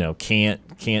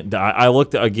 can't. I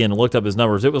looked up his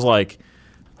numbers. It was like,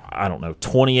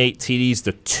 28 TDs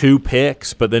to 2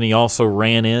 picks, but then he also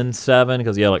ran in 7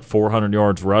 because he had like 400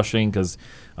 yards rushing because,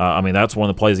 that's one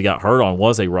of the plays he got hurt on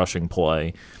was a rushing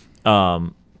play.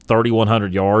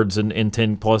 3,100 yards in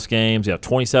 10-plus games.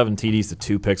 27 TDs to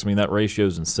 2 picks. That ratio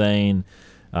is insane.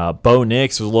 Bo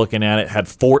Nix was looking at it, had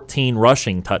 14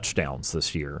 rushing touchdowns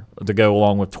this year to go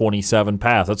along with 27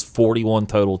 pass. That's 41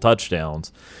 total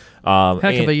touchdowns. Heck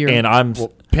of a year. And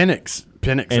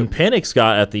Penix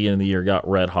got at the end of the year got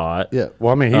red hot. Yeah,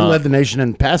 well, he led the nation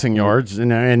in passing yards,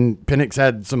 and Penix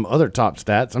had some other top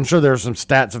stats. I'm sure there are some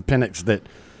stats of Penix that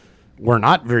were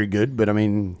not very good, but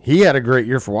he had a great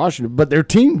year for Washington. But their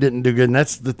team didn't do good, and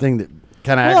that's the thing that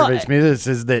kind of aggravates me. This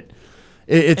is that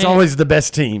it's always the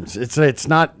best teams. It's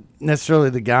not necessarily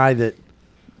the guy that.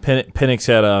 Penix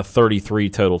had 33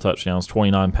 total touchdowns,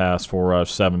 29 pass for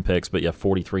 7 picks, but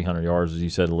 4,300 yards, as you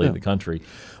said, to lead the country.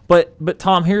 But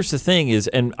Tom, here's the thing is,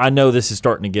 and I know this is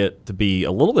starting to get to be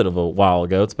a little bit of a while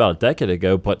ago. It's about a decade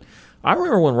ago, but I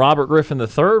remember when Robert Griffin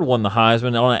III won the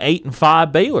Heisman on an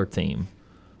 8-5 Baylor team,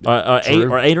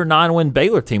 8 or 9 win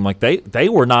Baylor team. Like they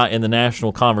were not in the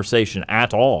national conversation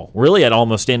at all, really at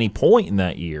almost any point in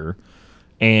that year.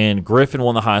 And Griffin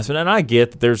won the Heisman, and I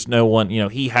get that there's no one.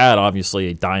 He had obviously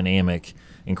a dynamic,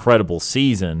 incredible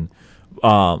season,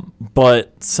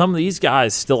 but some of these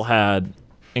guys still had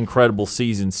incredible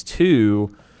seasons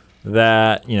too.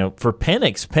 That for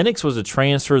Penix was a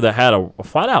transfer that had a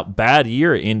flat out bad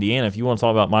year at Indiana. If you want to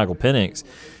talk about Michael Penix,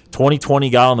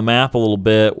 2020 got on the map a little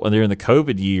bit when they're in the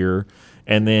COVID year,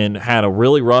 and then had a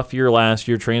really rough year last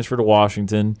year. Transferred to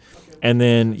Washington, and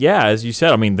then as you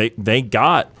said, they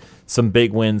got some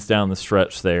big wins down the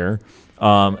stretch there.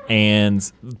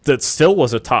 And that still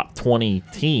was a top 20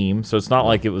 team, so it's not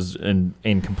like it was in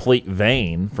complete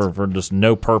vain for just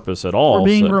no purpose at all. We're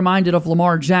being reminded of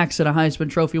Lamar Jackson, a Heisman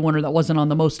Trophy winner that wasn't on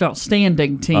the most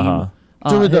outstanding team. About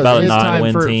a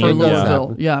 9-win team. For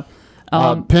Louisville. Yeah.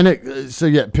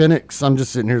 Penix, I'm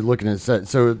just sitting here looking at that.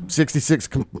 So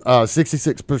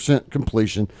 66%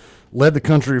 completion, led the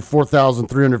country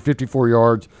 4,354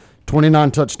 yards,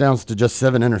 29 touchdowns to just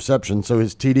 7 interceptions, so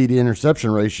his TD to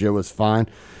interception ratio was fine.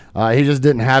 He just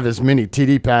didn't have as many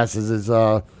TD passes as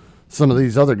some of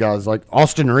these other guys, like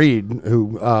Austin Reed,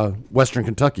 who Western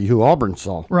Kentucky, who Auburn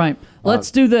saw. Right.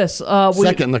 Let's do this.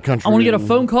 Second in the country. I want to get a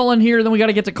phone call in here. Then we got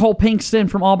to get to Cole Pinkston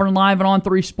from Auburn Live and On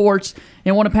 3 Sports.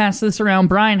 And want to pass this around.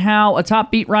 Brian Howe, a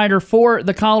top beat writer for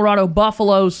the Colorado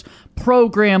Buffaloes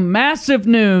program. Massive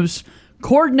news.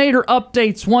 Coordinator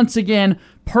updates once again.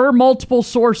 Per multiple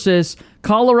sources,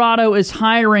 Colorado is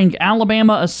hiring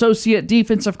Alabama Associate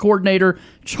Defensive Coordinator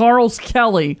Charles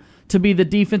Kelly to be the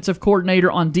defensive coordinator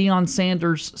on Deion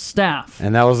Sanders' staff.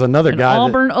 And that was another guy.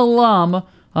 Auburn alum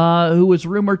who was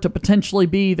rumored to potentially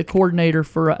be the coordinator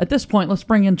for, at this point, let's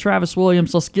bring in Travis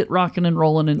Williams. Let's get rocking and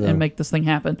rolling and make this thing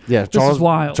happen. Yeah, this is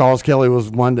wild. Charles Kelly was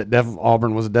one that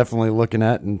Auburn was definitely looking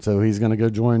at, and so he's going to go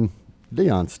join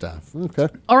Deion's staff. Okay.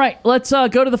 All right, let's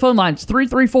go to the phone lines.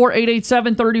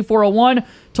 334-887-3401.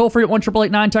 Toll free at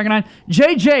 1-888-9-TIGER-9.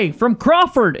 JJ from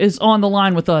Crawford is on the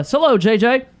line with us. Hello,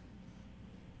 JJ.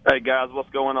 Hey, guys,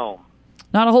 what's going on?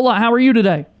 Not a whole lot. How are you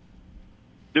today?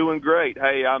 Doing great.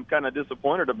 Hey, I'm kind of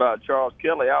disappointed about Charles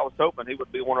Kelly. I was hoping he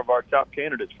would be one of our top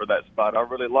candidates for that spot. I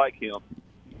really like him.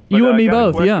 But, you and me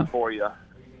both, yeah. For you.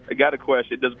 I got a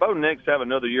question. Does Bo Nix have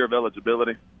another year of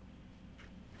eligibility?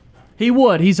 He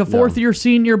would. He's a fourth-year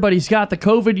senior, but he's got the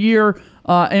COVID year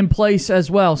in place as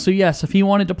well. So, yes, if he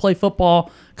wanted to play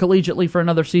football collegiately for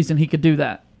another season, he could do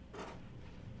that.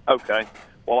 Okay.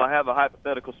 Well, I have a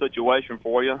hypothetical situation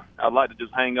for you. I'd like to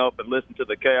just hang up and listen to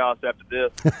the chaos after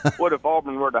this. What if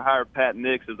Auburn were to hire Pat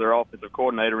Nix as their offensive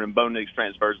coordinator and Bo Nix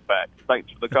transfers back?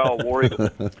 Thanks for the call, War Eagle.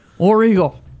 War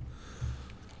Eagle.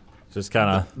 Just kind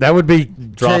of that would be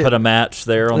dropping a match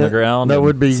there on the ground. That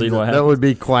would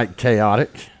be quite chaotic.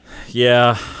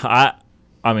 Yeah, I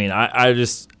mean, I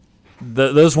just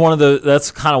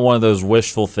that's kind of one of those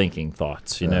wishful thinking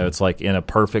thoughts. You know, it's like in a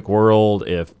perfect world,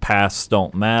 if pasts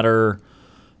don't matter,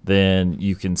 then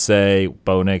you can say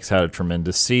Bo Nix had a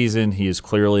tremendous season. He is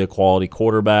clearly a quality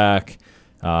quarterback.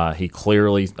 He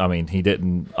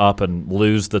didn't up and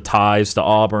lose the ties to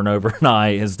Auburn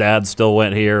overnight. His dad still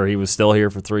went here. He was still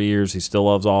here for 3 years. He still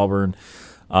loves Auburn.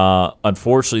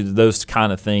 Unfortunately, those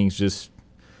kind of things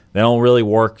they don't really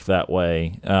work that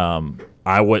way.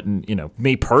 I wouldn't,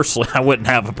 me personally, I wouldn't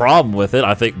have a problem with it.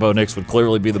 I think Bo Nix would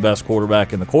clearly be the best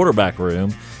quarterback in the quarterback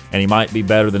room, and he might be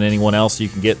better than anyone else you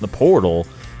can get in the portal.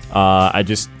 I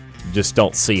just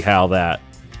don't see how that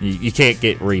you can't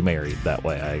get remarried that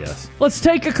way, I guess. Let's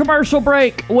take a commercial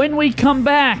break. When we come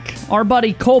back, our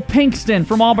buddy Cole Pinkston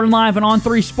from Auburn Live and On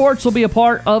 3 Sports will be a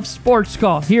part of Sports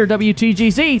Call here,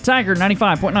 WTGZ Tiger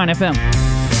 95.9 FM.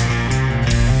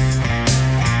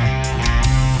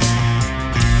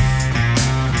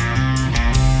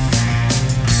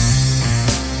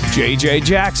 JJ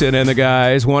Jackson and the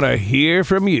guys want to hear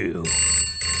from you.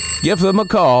 Give them a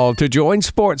call to join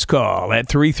Sports Call at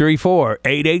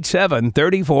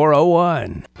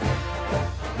 334-887-3401.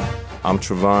 I'm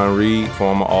Trevon Reed,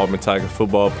 former Auburn Tiger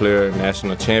football player,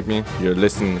 national champion. You're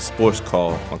listening to Sports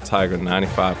Call on Tiger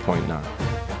 95.9.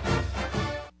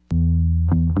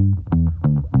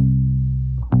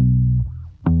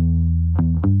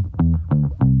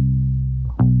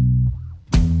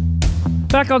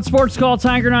 Back on Sports Call,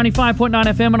 Tiger 95.9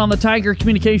 FM and on the Tiger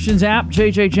Communications app.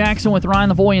 JJ Jackson with Ryan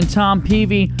Lavoie and Tom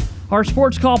Peavy. Our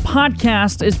Sports Call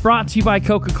podcast is brought to you by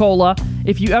Coca-Cola.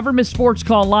 If you ever miss Sports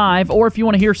Call live or if you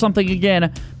want to hear something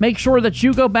again, make sure that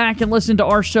you go back and listen to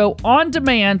our show on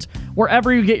demand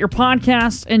wherever you get your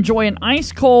podcasts. Enjoy an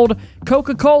ice-cold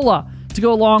Coca-Cola to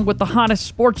go along with the hottest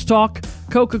sports talk.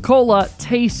 Coca-Cola,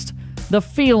 taste the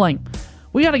feeling.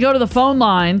 We got to go to the phone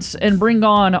lines and bring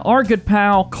on our good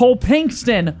pal, Cole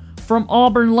Pinkston from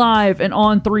Auburn Live and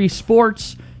On 3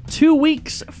 Sports. 2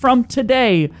 weeks from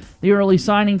today, the early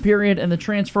signing period and the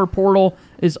transfer portal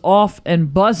is off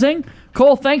and buzzing.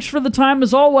 Cole, thanks for the time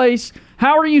as always.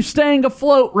 How are you staying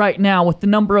afloat right now with the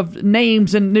number of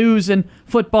names and news and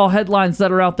football headlines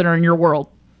that are out there in your world?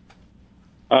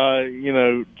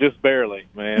 Just barely,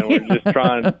 man. We're just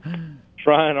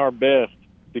trying our best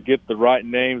to get the right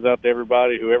names out to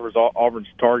everybody, whoever's Auburn's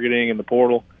targeting in the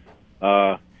portal.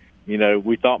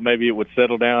 We thought maybe it would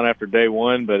settle down after day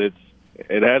one, but it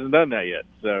hasn't done that yet.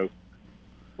 So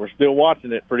we're still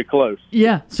watching it pretty close.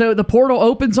 Yeah, so the portal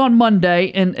opens on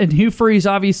Monday, and Hugh Freeze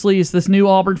obviously is this new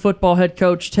Auburn football head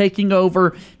coach taking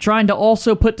over, trying to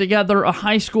also put together a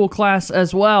high school class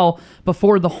as well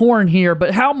before the Horn here.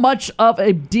 But how much of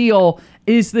a deal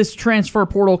is this transfer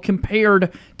portal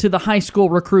compared to the high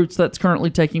school recruits that's currently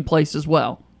taking place as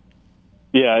well?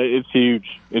 Yeah, it's huge.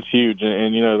 It's huge,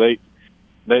 and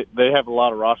they have a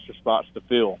lot of roster spots to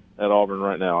fill at Auburn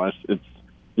right now.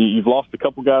 You've lost a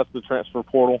couple guys to the transfer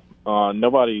portal.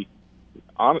 Nobody,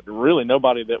 really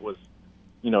nobody that was,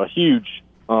 a huge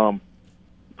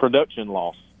production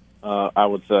loss, I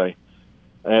would say.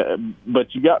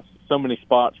 But you got so many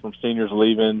spots from seniors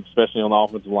leaving, especially on the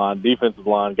offensive line, defensive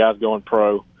line, guys going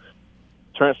pro.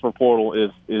 Transfer portal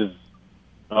is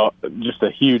just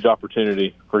a huge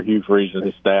opportunity for Hugh Freeze and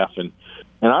his staff, and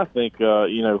I think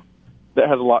that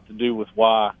has a lot to do with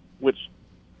why, which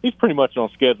he's pretty much on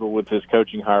schedule with his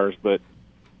coaching hires, but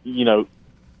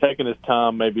taking his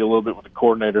time maybe a little bit with the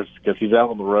coordinators because he's out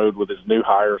on the road with his new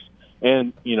hires,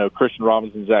 and Christian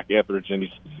Robinson, Zach Etheridge, and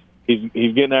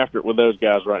he's getting after it with those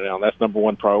guys right now, and that's number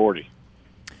one priority.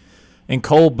 And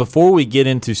Cole, before we get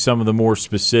into some of the more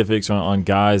specifics on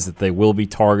guys that they will be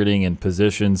targeting and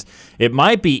positions, it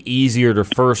might be easier to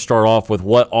first start off with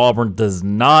what Auburn does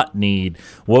not need.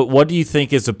 What do you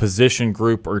think is a position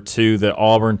group or two that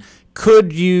Auburn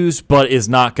could use but is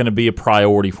not going to be a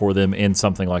priority for them in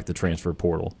something like the transfer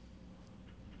portal?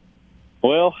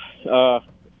 Well,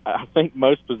 I think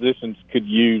most positions could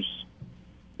use,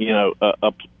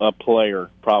 a player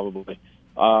probably.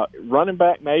 Running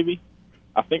back maybe.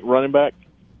 I think running back,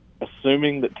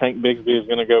 assuming that Tank Bigsby is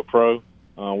going to go pro,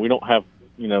 we don't have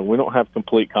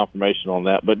complete confirmation on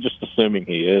that, but just assuming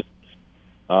he is.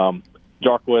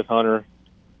 Jarquez Hunter,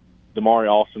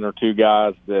 Damari Austin are two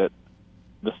guys that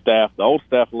the old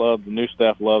staff loves, the new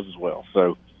staff loves as well.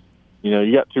 So,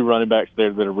 you got two running backs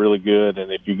there that are really good,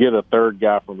 and if you get a third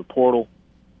guy from the portal,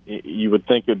 you would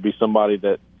think it would be somebody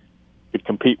that could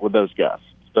compete with those guys.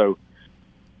 So,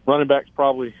 running back's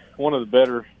probably one of the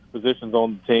better positions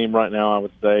on the team right now, I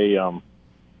would say.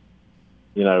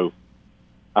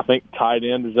 I think tight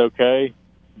end is okay,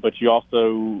 but you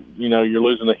also, you're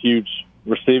losing a huge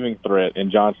receiving threat in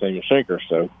John Samuel Schenker,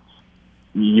 so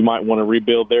you might want to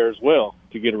rebuild there as well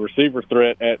to get a receiver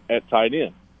threat at tight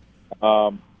end.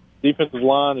 Defensive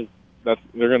line they're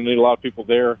going to need a lot of people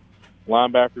there.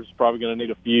 Linebackers probably going to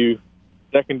need a few.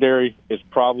 Secondary is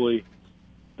probably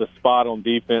the spot on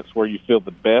defense where you feel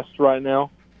the best right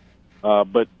now,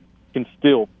 but can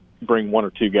still bring one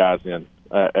or two guys in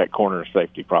at corner and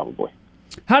safety probably.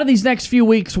 How do these next few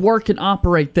weeks work and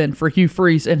operate then for Hugh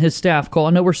Freeze and his staff, Cole? I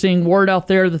know we're seeing word out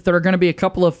there that there are going to be a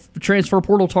couple of transfer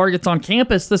portal targets on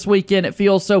campus this weekend, it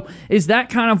feels. So is that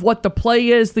kind of what the play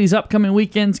is these upcoming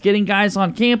weekends, getting guys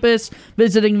on campus,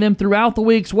 visiting them throughout the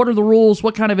weeks? What are the rules?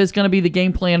 What kind of is going to be the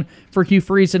game plan for Hugh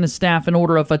Freeze and his staff in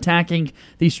order of attacking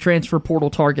these transfer portal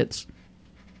targets?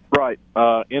 Right.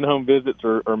 In-home visits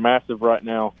are massive right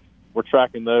now. We're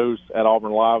tracking those at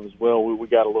Auburn Live as well. We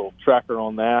got a little tracker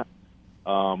on that.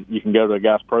 You can go to a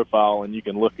guy's profile and you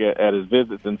can look at his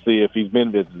visits and see if he's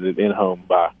been visited in-home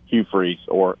by Hugh Freeze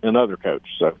or another coach.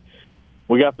 So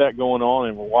we got that going on,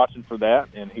 and we're watching for that.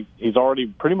 And he's already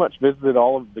pretty much visited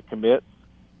all of the commits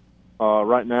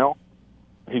right now.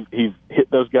 He's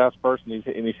hit those guys first, and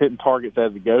he's hitting targets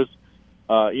as he goes.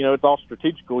 It's all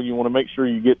strategical. You want to make sure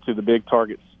you get to the big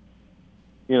targets.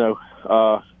 You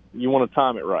want to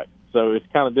time it right. So it's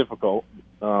kind of difficult.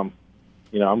 I'm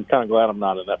kind of glad I'm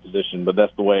not in that position, but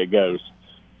that's the way it goes.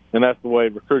 And that's the way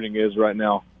recruiting is right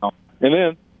now. And then,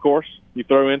 of course, you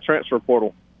throw in transfer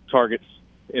portal targets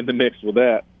in the mix with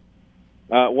that.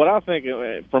 What I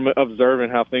think from observing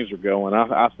how things are going,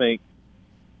 I think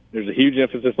there's a huge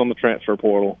emphasis on the transfer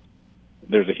portal.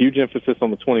 There's a huge emphasis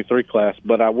on the 23 class,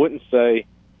 but I wouldn't say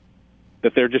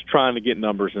that they're just trying to get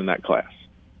numbers in that class.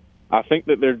 I think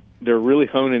that they're really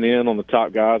honing in on the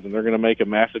top guys, and they're going to make a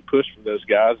massive push for those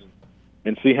guys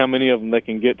and see how many of them they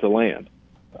can get to land.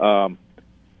 And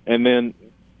then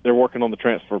they're working on the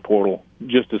transfer portal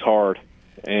just as hard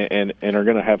and are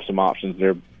going to have some options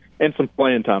there and some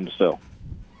playing time to sell.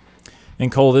 And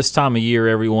Cole, this time of year,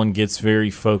 everyone gets very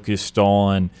focused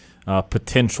on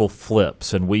potential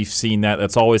flips, and we've seen that.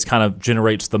 That's always kind of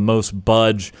generates the most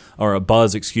buzz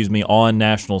on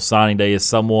National Signing Day is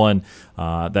someone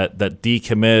that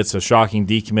decommits, a shocking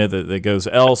decommit that goes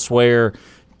elsewhere.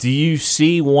 Do you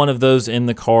see one of those in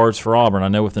the cards for Auburn? I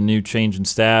know with the new change in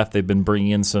staff, they've been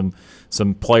bringing in some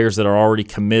players that are already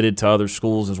committed to other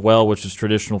schools as well, which is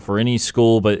traditional for any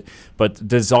school. But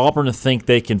does Auburn think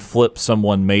they can flip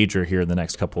someone major here in the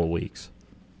next couple of weeks?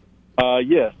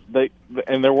 Yes,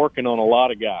 they're working on a lot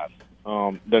of guys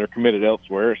that are committed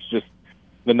elsewhere. It's just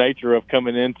the nature of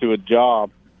coming into a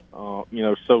job, so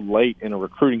late in a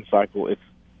recruiting cycle.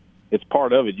 It's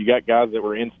part of it. You got guys that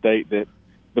were in state that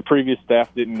the previous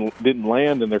staff didn't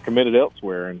land, and they're committed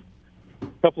elsewhere. And a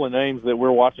couple of names that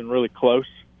we're watching really close.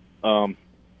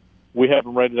 We have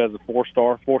them rated as a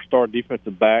four-star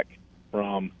defensive back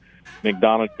from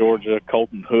McDonough, Georgia,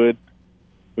 Colton Hood,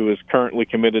 who is currently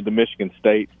committed to Michigan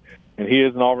State. And he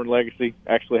is an Auburn legacy.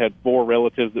 Actually had 4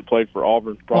 relatives that played for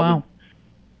Auburn.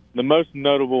 the most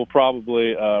notable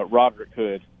probably Roderick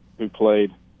Hood, who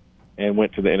played and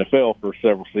went to the NFL for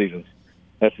several seasons.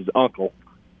 That's his uncle.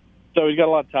 So he's got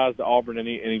a lot of ties to Auburn, and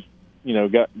he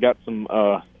got some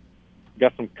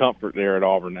comfort there at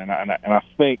Auburn, and I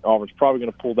think Auburn's probably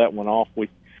going to pull that one off.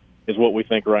 Is what we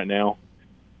think right now.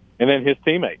 And then his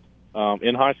teammate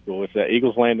in high school, it's at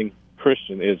Eagles Landing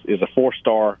Christian, is a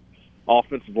 4-star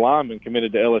offensive lineman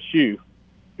committed to LSU,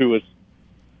 who was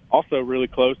also really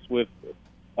close with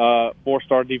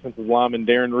 4-star defensive lineman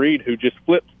Darren Reed, who just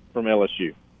flipped from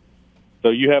LSU. So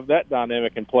you have that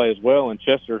dynamic in play as well. And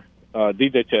Chester,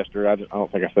 DJ Chester, I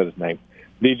don't think I said his name,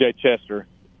 DJ Chester,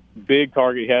 big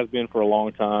target, he has been for a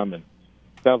long time, and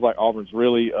sounds like Auburn's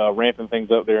really ramping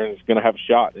things up there and is going to have a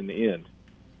shot in the end.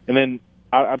 And then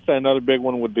I'd say another big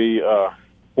one would be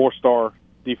 4-star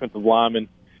defensive lineman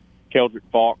Keldrick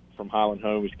Falk from Highland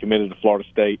Home. He's committed to Florida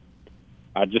State.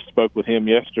 I just spoke with him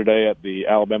yesterday at the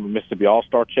Alabama-Mississippi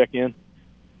All-Star check-in,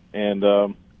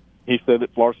 and he said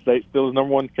that Florida State still is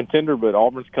number one contender, but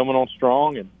Auburn's coming on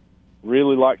strong and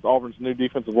really likes Auburn's new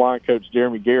defensive line coach,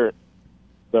 Jeremy Garrett.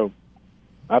 So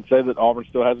I'd say that Auburn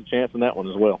still has a chance in that one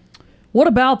as well. What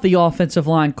about the offensive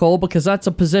line, Cole? Because that's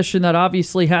a position that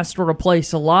obviously has to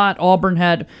replace a lot. Auburn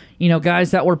had,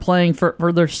 guys that were playing for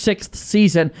their 6th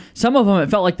season. Some of them, it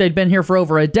felt like they'd been here for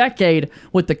over a decade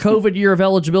with the COVID year of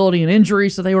eligibility and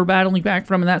injuries, so they were battling back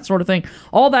from and that sort of thing.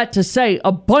 All that to say,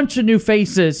 a bunch of new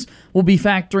faces will be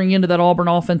factoring into that Auburn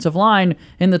offensive line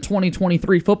in the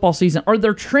 2023 football season. Are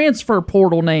there transfer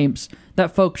portal names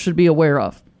that folks should be aware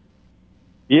of?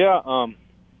 Yeah,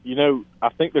 I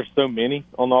think there's so many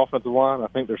on the offensive line. I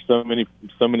think there's so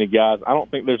many guys. I don't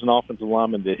think there's an offensive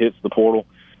lineman that hits the portal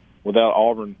without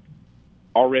Auburn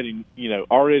already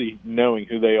knowing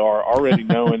who they are, already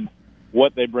knowing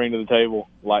what they bring to the table.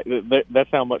 Like that's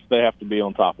how much they have to be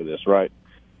on top of this, right?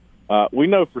 We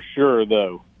know for sure,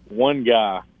 though, one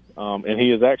guy, and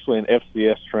he is actually an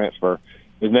FCS transfer.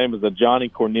 His name is Johnny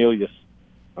Cornelius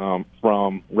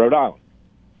from Rhode Island.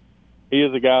 He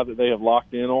is a guy that they have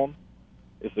locked in on.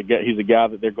 He's a guy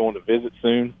that they're going to visit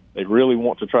soon. They really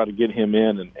want to try to get him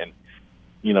in, and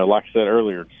like I said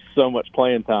earlier, so much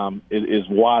playing time is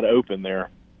wide open there,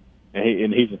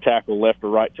 and he's a tackle, left or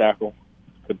right tackle,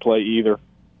 could play either,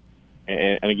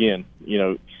 and again,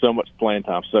 so much playing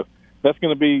time. So that's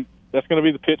going to be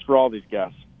the pitch for all these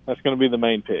guys. That's going to be the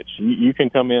main pitch. You can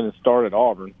come in and start at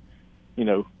Auburn,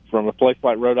 from a place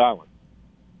like Rhode Island.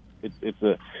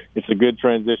 It's a good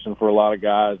transition for a lot of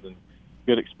guys and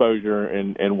good exposure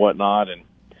and whatnot. And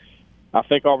I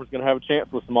think Auburn's going to have a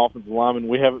chance with some offensive linemen.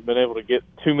 We haven't been able to get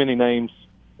too many names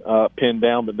pinned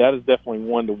down, but that is definitely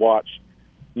one to watch.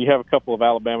 You have a couple of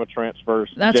Alabama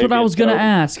transfers. That's what I was going to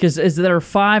ask, is there are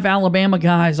 5 Alabama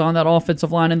guys on that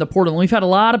offensive line in the portal. And we've had a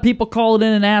lot of people calling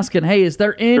in and asking, hey, is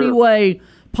there any way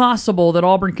possible that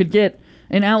Auburn could get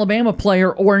an Alabama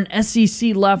player or an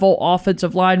SEC-level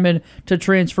offensive lineman to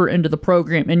transfer into the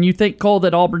program? And you think, Cole,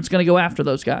 that Auburn's going to go after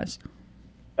those guys?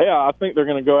 Yeah, I think they're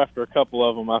going to go after a couple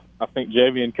of them. I think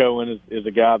Javian Cohen is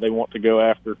a guy they want to go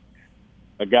after,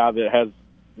 a guy that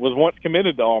was once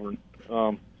committed to Auburn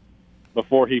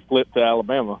before he flipped to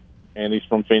Alabama, and he's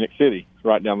from Phoenix City,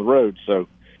 right down the road. So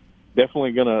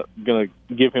definitely going to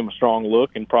give him a strong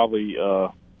look and probably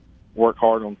work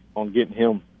hard on getting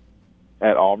him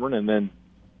at Auburn. And then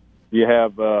you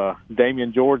have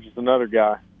Damian George is another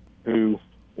guy who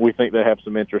we think they have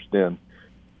some interest in,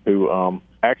 who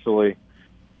actually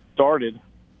started,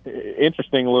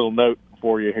 interesting little note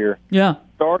for you here. Yeah.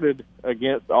 Started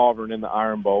against Auburn in the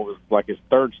Iron Bowl. It was like his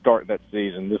 3rd start that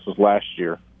season. This was last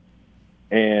year.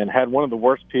 And had one of the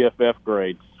worst PFF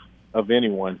grades of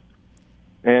anyone.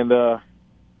 And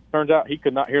turns out he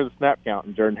could not hear the snap count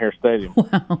in Jordan-Hare Stadium.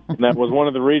 Wow. And that was one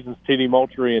of the reasons T.D.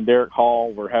 Moultrie and Derek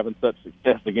Hall were having such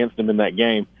success against him in that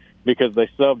game, because they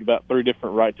subbed about 3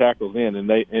 different right tackles in,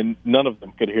 and none of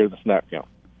them could hear the snap count.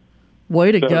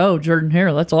 Way to go,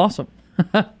 Jordan-Hare. That's awesome.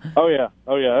 Oh yeah.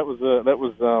 That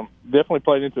was definitely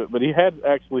played into it. But he had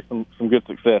actually some good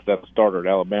success as a starter at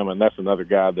Alabama, and that's another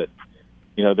guy that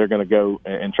they're going to go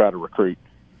and try to recruit.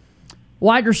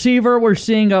 Wide receiver, we're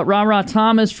seeing Ra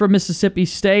Thomas from Mississippi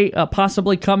State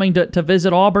possibly coming to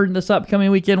visit Auburn this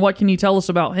upcoming weekend. What can you tell us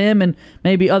about him and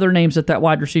maybe other names at that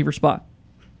wide receiver spot?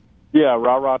 Yeah,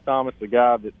 Ra Thomas, the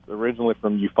guy that's originally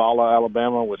from Eufaula,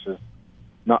 Alabama, which is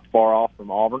not far off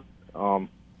from Auburn. Kind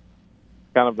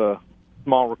of a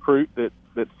small recruit that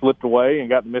slipped away and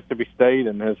got to Mississippi State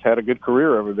and has had a good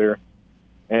career over there.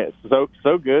 And it's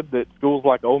so good that schools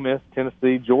like Ole Miss,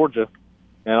 Tennessee, Georgia,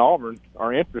 and Auburn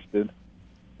are interested.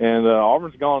 And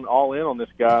Auburn's gone all in on this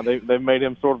guy. They've made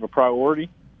him sort of a priority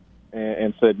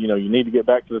and said, you need to get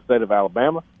back to the state of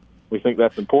Alabama. We think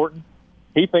that's important.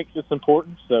 He thinks it's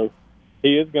important, so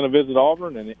he is going to visit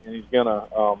Auburn, and he's going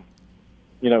to,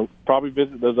 probably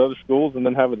visit those other schools and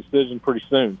then have a decision pretty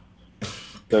soon.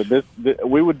 So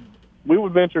we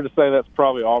would venture to say that's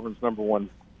probably Auburn's number one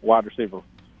wide receiver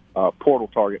portal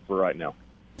target for right now.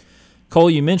 Cole,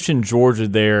 you mentioned Georgia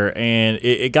there, and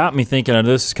it got me thinking, and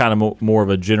this is kind of more of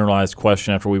a generalized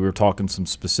question after we were talking some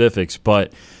specifics,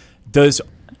 but because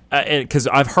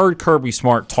I've heard Kirby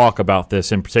Smart talk about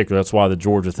this in particular, that's why the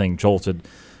Georgia thing jolted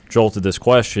this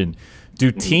question.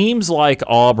 Do teams like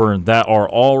Auburn that are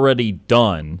already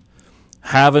done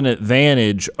have an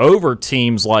advantage over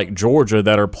teams like Georgia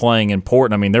that are playing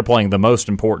important? I mean, they're playing the most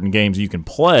important games you can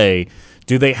play.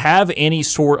 Do they have any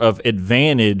sort of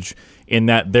advantage in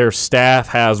that their staff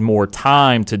has more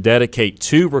time to dedicate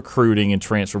to recruiting and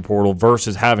transfer portal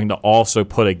versus having to also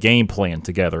put a game plan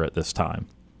together at this time?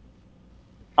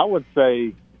 I would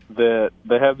say that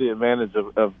they have the advantage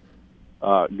of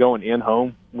going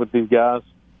in-home with these guys,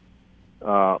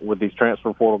 with these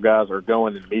transfer portal guys, or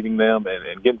going and meeting them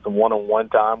and getting some one-on-one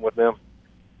time with them,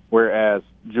 whereas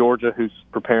Georgia, who's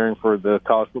preparing for the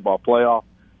college football playoff,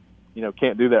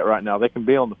 can't do that right now. They can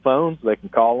be on the phones, they can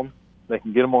call them, they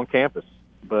can get them on campus,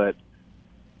 but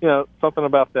something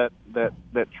about that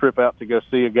trip out to go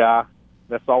see a guy,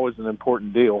 that's always an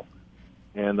important deal.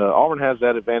 And Auburn has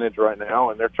that advantage right now,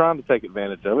 and they're trying to take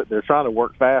advantage of it. They're trying to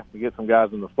work fast to get some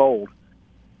guys in the fold,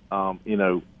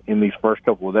 in these first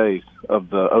couple of days of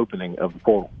the opening of the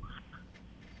portal.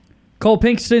 Cole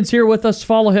Pinkston's here with us.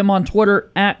 Follow him on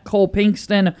Twitter at Cole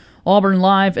Pinkston, Auburn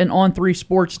Live, and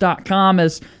on3sports.com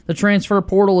as the transfer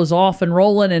portal is off and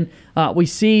rolling. And we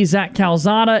see Zach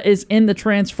Calzada is in the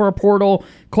transfer portal.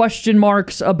 Question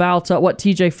marks about what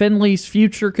TJ Finley's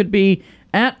future could be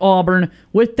at Auburn.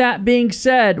 With that being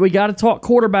said, we got to talk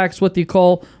quarterbacks with you,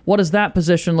 Cole. What does that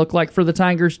position look like for the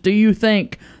Tigers? Do you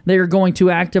think they are going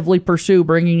to actively pursue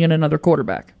bringing in another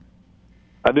quarterback?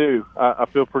 I do. I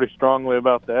feel pretty strongly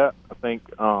about that. I think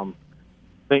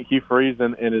Hugh Freeze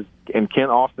and Kent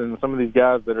Austin and some of these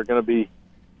guys that are going to be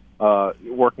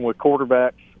working with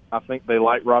quarterbacks, I think they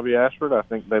like Robbie Ashford. I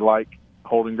think they like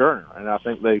Holden Geriner, and I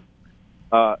think they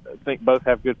think both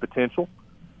have good potential.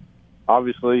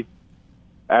 Obviously,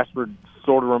 Ashford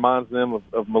sort of reminds them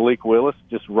of Malik Willis,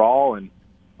 just raw and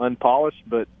unpolished,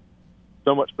 but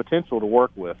so much potential to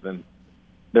work with. And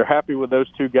they're happy with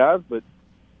those two guys, but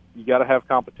you got to have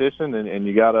competition, and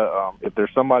you got to, if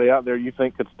there's somebody out there you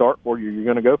think could start for you, you're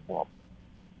going to go for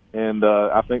them. And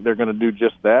I think they're going to do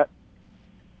just that.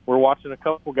 We're watching a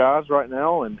couple guys right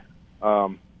now, and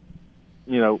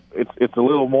it's a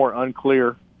little more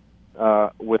unclear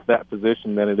with that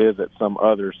position than it is at some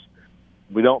others.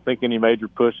 We don't think any major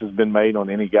push has been made on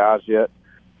any guys yet,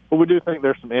 but we do think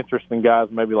there's some interesting guys,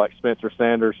 maybe like Spencer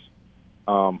Sanders.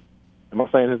 Am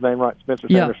I saying his name right? Spencer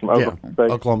Sanders from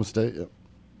Oklahoma State.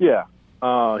 Yeah,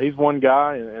 he's one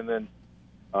guy, and then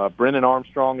Brennan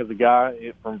Armstrong is a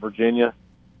guy from Virginia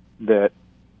that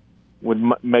would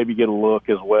maybe get a look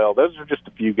as well. Those are just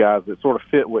a few guys that sort of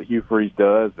fit what Hugh Freeze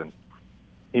does, and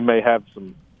he may have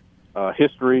some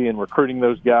history in recruiting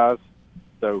those guys.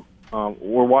 So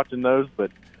we're watching those,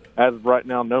 but as of right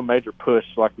now, no major push,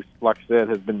 like I said,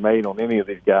 has been made on any of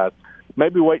these guys.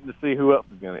 Maybe waiting to see who else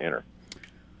is going to enter.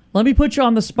 Let me put you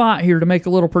on the spot here to make a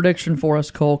little prediction for us,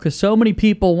 Cole, because so many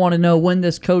people want to know when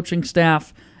this coaching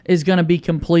staff is going to be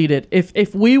completed.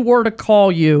 If we were to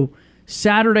call you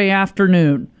Saturday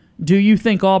afternoon, do you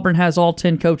think Auburn has all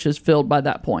 10 coaches filled by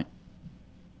that point?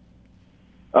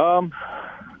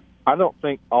 I don't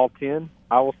think all 10.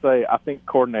 I will say I think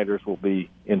coordinators will be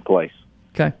in place.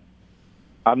 Okay.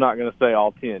 I'm not going to say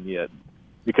all 10 yet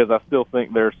because I still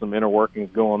think there's some inner workings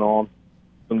going on,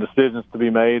 some decisions to be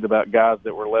made about guys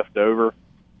that were left over.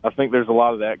 I think there's a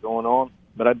lot of that going on,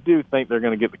 but I do think they're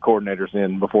going to get the coordinators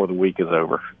in before the week is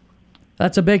over.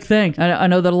 That's a big thing. I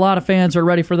know that a lot of fans are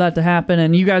ready for that to happen,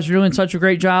 and you guys are doing such a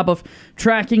great job of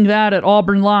tracking that at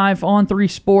Auburn Live on 3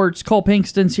 Sports. Cole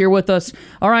Pinkston's here with us.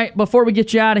 All right, before we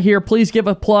get you out of here, please give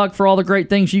a plug for all the great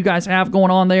things you guys have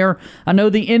going on there. I know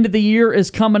the end of the year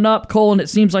is coming up, Cole, and it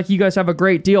seems like you guys have a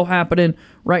great deal happening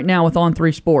right now with On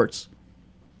 3 Sports.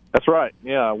 That's right.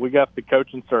 Yeah, we got the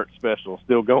coaching search special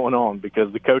still going on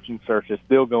because the coaching search is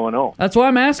still going on. That's why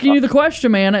I'm asking you the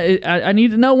question, man. I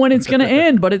need to know when it's going to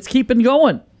end, but it's keeping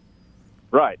going.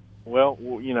 Right. Well,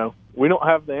 we don't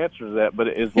have the answer to that, but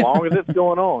as long as it's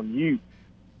going on, you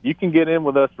can get in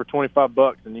with us for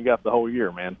 $25 and you got the whole year,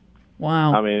 man.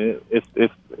 Wow. I mean,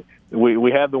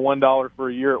 we had the $1 for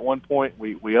a year at one point.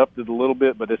 We upped it a little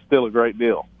bit, but it's still a great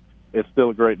deal. It's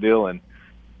still a great deal, and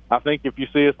I think if you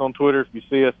see us on Twitter, if you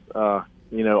see us, all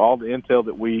the intel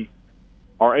that we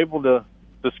are able to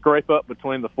scrape up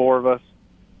between the four of us,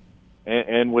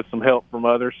 and with some help from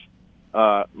others,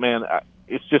 man,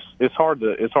 it's hard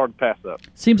to pass up.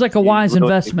 Seems like a wise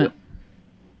investment.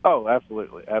 Oh,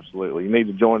 absolutely. You need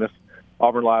to join us.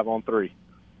 Auburn Live on 3.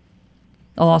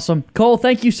 Awesome. Cole,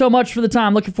 thank you so much for the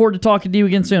time. Looking forward to talking to you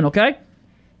again soon, okay?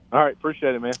 All right,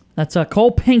 appreciate it, man. That's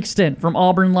Cole Pinkston from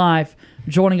Auburn Live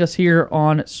joining us here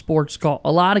on Sports Call.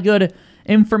 A lot of good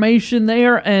information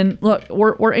there. And look,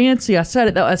 we're antsy. I said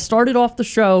it. I started off the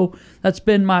show. That's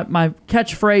been my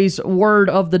catchphrase word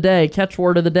of the day,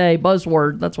 catchword of the day,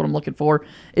 buzzword. That's what I'm looking for,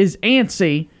 is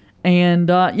antsy. And,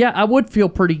 I would feel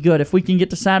pretty good if we can get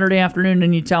to Saturday afternoon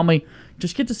and you tell me,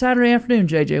 just get to Saturday afternoon,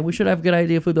 JJ. We should have a good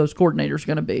idea of who those coordinators are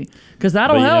going to be. Because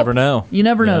that'll help. You never know. You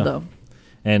never know, though.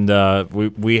 And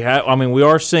we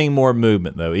are seeing more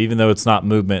movement, though. Even though it's not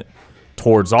movement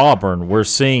towards Auburn, we're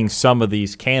seeing some of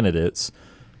these candidates,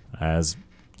 as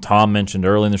Tom mentioned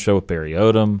early in the show with Barry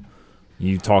Odom.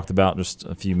 You talked about just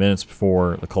a few minutes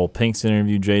before the Cole Pinkston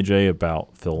interview, JJ,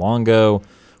 about Phil Longo.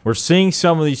 We're seeing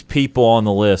some of these people on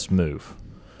the list move,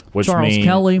 which Charles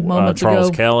Kelly, moments Charles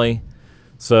ago. Kelly.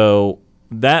 So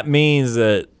that means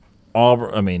that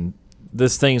Auburn.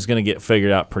 This thing's going to get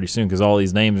figured out pretty soon because all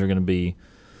these names are going to be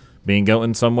being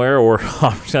going somewhere, or Auburn's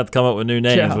going to have to come up with new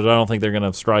names, which I don't think they're going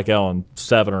to strike out on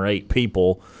 7 or 8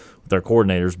 people with their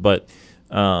coordinators. But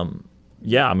they're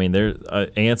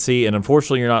Anstey, and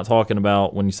unfortunately, you're not talking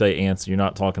about, when you say Anstey, you're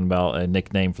not talking about a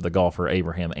nickname for the golfer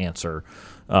Abraham Ancer,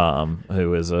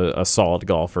 who is a solid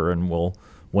golfer and will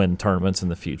win tournaments in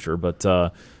the future. But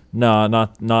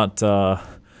not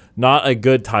a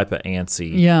good type of Anstey.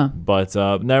 Yeah. But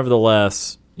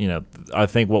nevertheless, I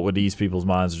think what would ease people's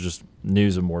minds is just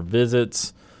news of more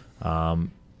visits,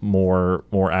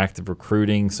 more active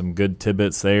recruiting, some good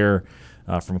tidbits there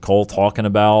from Cole talking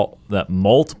about that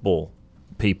multiple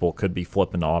people could be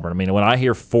flipping to Auburn. When I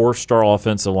hear 4-star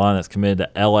offensive line that's committed to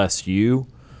LSU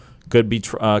could be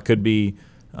decommitting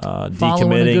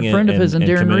a good friend of his, and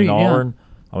Darren committing Reed, to Auburn.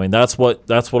 That's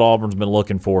what Auburn's been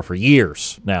looking for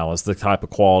years now, is the type of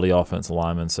quality offensive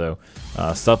lineman. So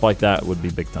stuff like that would be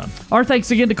big time. Our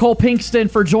thanks again to Cole Pinkston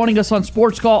for joining us on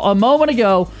Sports Call a moment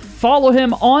ago. Follow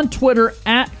him on Twitter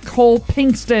at Cole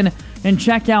Pinkston and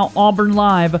check out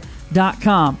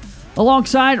auburnlive.com.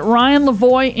 Alongside Ryan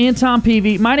Lavoie and Tom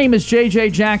Peavy, my name is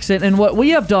JJ Jackson, and what we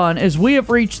have done is we have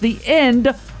reached the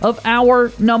end of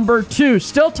hour number 2.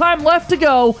 Still time left to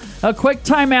go. A quick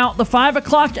timeout. The 5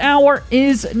 o'clock hour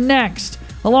is next.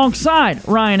 Alongside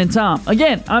Ryan and Tom.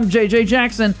 Again, I'm JJ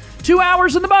Jackson. 2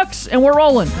 hours in the books, and we're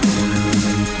rolling.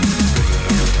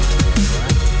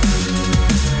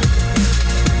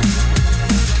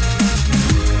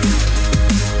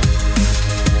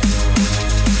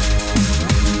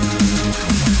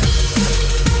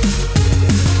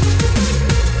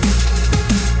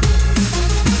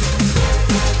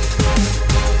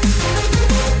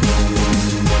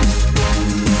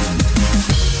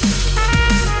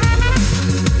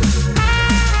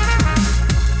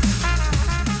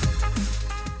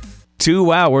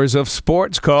 2 hours of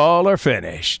Sports Call are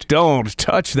finished. Don't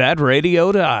touch that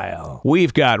radio dial.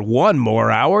 We've got 1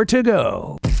 more hour to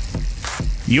go.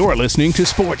 You're listening to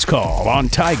Sports Call on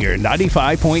Tiger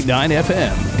 95.9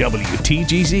 FM,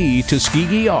 WTGZ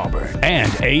Tuskegee, Auburn,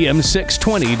 and AM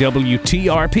 620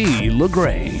 WTRP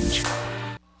LaGrange.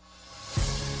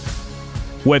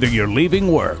 Whether you're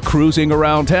leaving work, cruising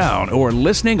around town, or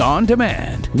listening on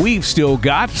demand, we've still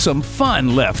got some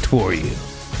fun left for you.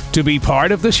 To be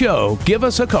part of the show, give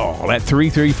us a call at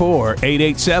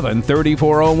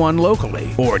 334-887-3401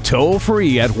 locally or toll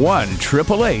free at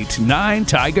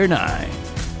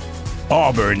 1-888-9-TIGER-9.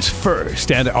 Auburn's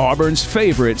first and Auburn's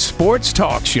favorite sports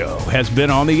talk show has been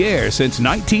on the air since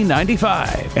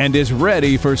 1995 and is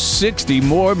ready for 60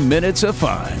 more minutes of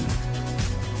fun.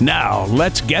 Now,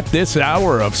 let's get this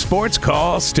hour of Sports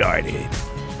Call started.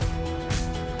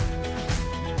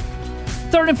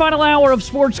 Third and final hour of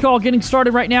Sports Call getting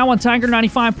started right now on Tiger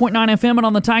 95.9 FM and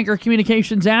on the Tiger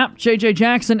Communications app. JJ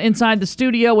Jackson inside the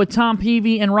studio with Tom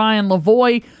Peavy and Ryan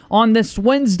Lavoie on this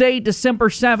Wednesday, December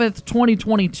 7th,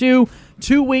 2022,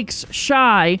 2 weeks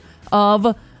shy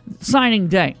of signing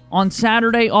day. On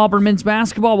Saturday, Auburn men's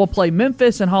basketball will play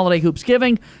Memphis and Holiday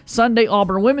Hoopsgiving. Sunday,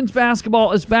 Auburn women's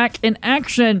basketball is back in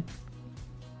action.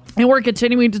 And we're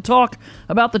continuing to talk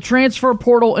about the transfer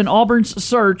portal and Auburn's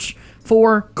search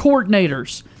for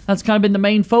coordinators. That's kind of been the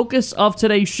main focus of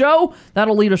today's show.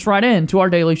 That'll lead us right into our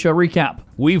daily show recap.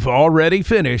 We've already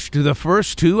finished the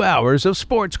first 2 hours of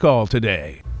Sports Call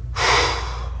today.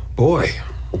 Boy,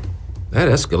 that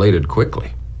escalated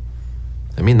quickly.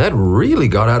 That really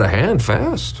got out of hand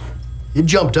fast. It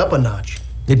jumped up a notch.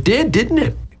 It did, didn't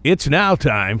it? It's now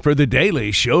time for the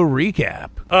Daily Show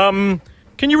recap. Can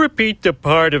you repeat the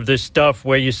part of the stuff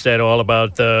where you said all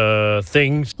about the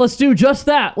things? Let's do just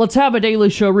that. Let's have a Daily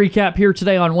Show recap here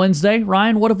today on Wednesday.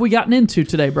 Ryan, what have we gotten into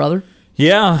today, brother?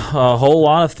 Yeah, a whole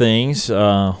lot of things.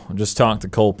 Just talked to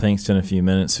Cole Pinkston a few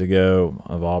minutes ago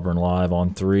of Auburn Live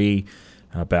on 3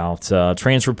 about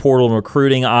transfer portal and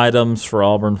recruiting items for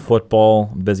Auburn football.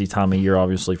 Busy time of year,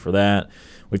 obviously, for that.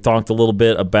 We've talked a little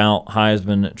bit about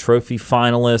Heisman Trophy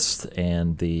finalists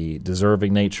and the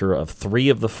deserving nature of 3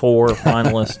 of the 4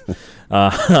 finalists.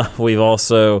 We've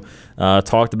also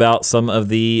talked about some of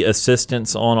the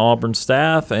assistants on Auburn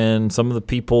staff and some of the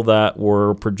people that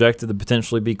were projected to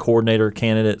potentially be coordinator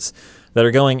candidates that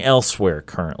are going elsewhere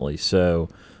currently. So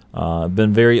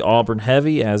been very Auburn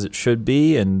heavy, as it should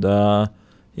be, and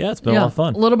yeah, it's been a lot of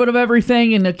fun. A little bit of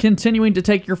everything, and continuing to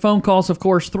take your phone calls, of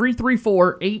course,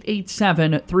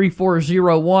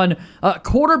 334-887-3401.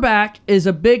 Quarterback is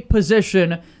a big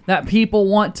position that people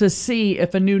want to see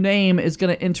if a new name is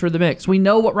going to enter the mix. We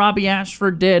know what Robbie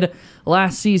Ashford did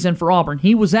last season for Auburn.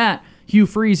 He was at Hugh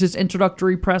Freeze's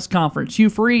introductory press conference. Hugh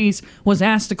Freeze was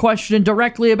asked a question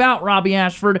directly about Robbie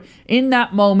Ashford. In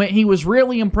that moment, he was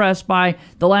really impressed by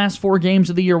the last 4 games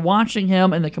of the year, watching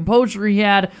him and the composure he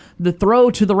had, the throw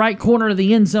to the right corner of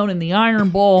the end zone in the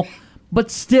Iron Bowl.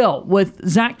 But still, with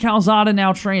Zach Calzada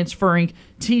now transferring,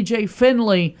 TJ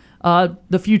Finley,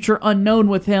 the future unknown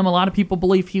with him, a lot of people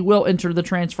believe he will enter the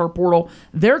transfer portal.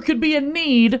 There could be a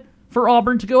need for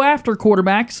Auburn to go after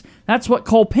quarterbacks. That's what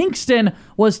Cole Pinkston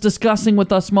was discussing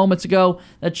with us moments ago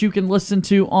that you can listen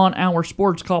to on our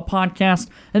Sports Call podcast.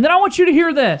 And then I want you to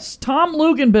hear this. Tom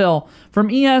Luginbill from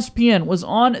ESPN was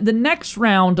on the next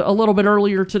round a little bit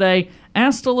earlier today,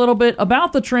 asked a little bit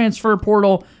about the transfer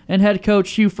portal and head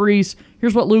coach Hugh Freeze.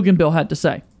 Here's what Luginbill had to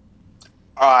say.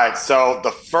 All right, so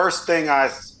the first thing I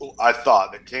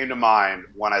thought that came to mind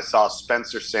when I saw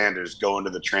Spencer Sanders go into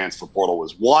the transfer portal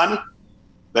was, 1,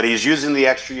 that he's using the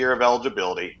extra year of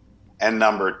eligibility, and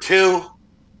number 2,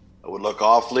 it would look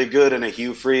awfully good in a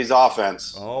Hugh Freeze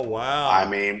offense. Oh, wow. I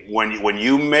mean, when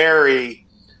you marry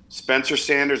Spencer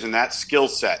Sanders and that skill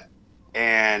set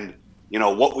and, you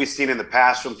know, what we've seen in the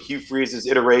past from Hugh Freeze's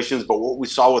iterations, but what we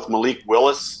saw with Malik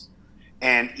Willis,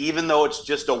 and even though it's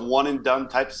just a one-and-done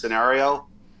type scenario,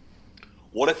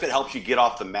 what if it helps you get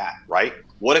off the mat, right?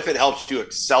 What if it helps you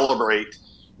accelerate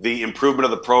the improvement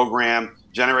of the program,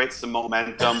 generate some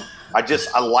momentum?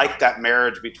 I like that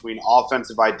marriage between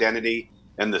offensive identity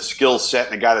and the skill set,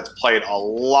 and a guy that's played a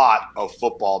lot of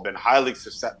football, been highly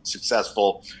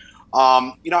successful.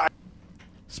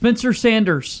 Spencer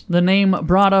Sanders, the name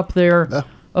brought up there,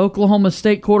 Oklahoma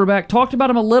State quarterback. Talked about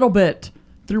him a little bit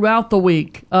throughout the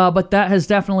week, but that has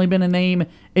definitely been a name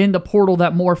in the portal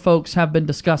that more folks have been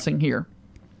discussing here.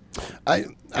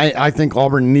 I think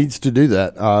Auburn needs to do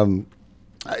that.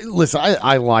 Listen,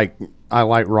 I like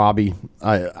Robbie.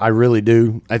 I really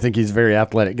do. I think he's a very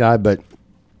athletic guy, but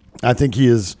I think he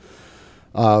is,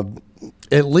 at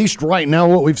least right now,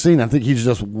 what we've seen, I think he's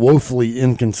just woefully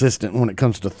inconsistent when it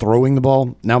comes to throwing the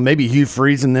ball. Now, maybe Hugh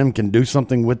Freeze and them can do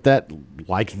something with that,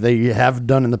 like they have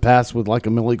done in the past with like a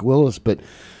Malik Willis, but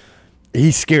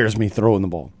he scares me throwing the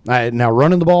ball. Now,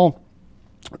 running the ball,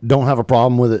 don't have a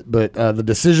problem with it, but the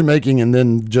decision-making and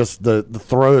then just the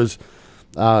throws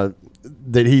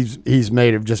that he's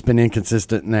made have just been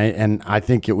inconsistent, and I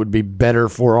think it would be better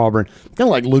for Auburn, kind of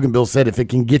like Luginbill said, if it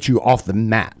can get you off the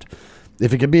mat.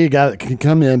 If it could be a guy that can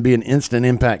come in, be an instant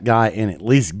impact guy, and at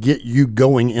least get you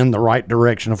going in the right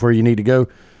direction of where you need to go,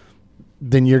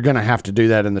 then you're going to have to do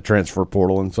that in the transfer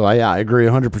portal. And so, I agree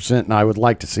 100%, and I would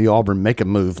like to see Auburn make a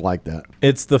move like that.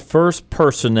 It's the first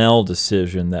personnel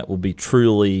decision that will be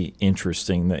truly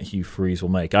interesting that Hugh Freeze will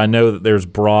make. I know that there's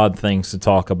broad things to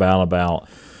talk about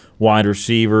wide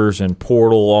receivers and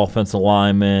portal offensive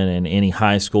linemen and any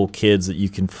high school kids that you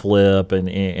can flip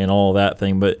and all that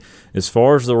thing. But as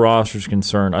far as the roster is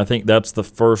concerned, I think that's the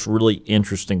first really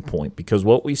interesting point, because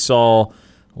what we saw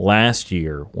last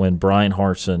year when Brian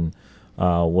Harsin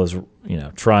was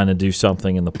trying to do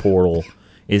something in the portal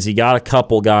is he got a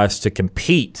couple guys to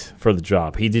compete for the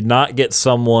job. He did not get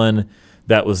someone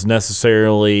that was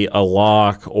necessarily a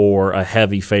lock or a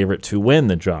heavy favorite to win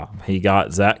the job. He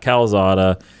got Zach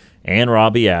Calzada and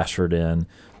Robbie Ashford in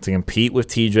to compete with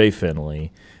TJ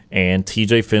Finley, and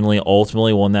TJ Finley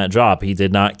ultimately won that job. He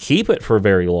did not keep it for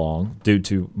very long due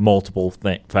to multiple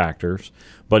factors,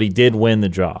 but he did win the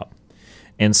job.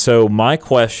 And so my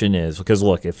question is, because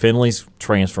look, if Finley's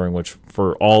transferring, which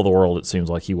for all the world it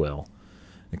seems like he will,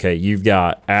 okay, you've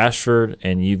got Ashford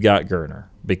and you've got Gerner,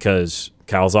 because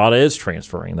Calzada is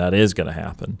transferring. That is going to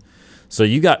happen. So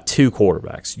you got 2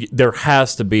 quarterbacks. There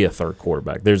has to be a third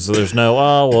quarterback. There's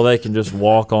no, they can just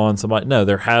walk on somebody. No,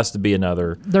 there has to be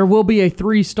another. There will be a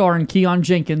 3-star in Keon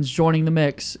Jenkins joining the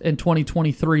mix in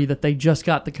 2023 that they just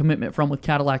got the commitment from with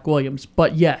Cadillac Williams.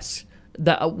 But yes,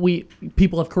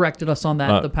 people have corrected us on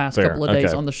that the past couple of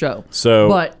days on the show.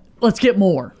 But let's get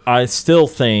more. I still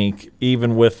think,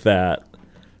 even with that,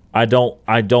 I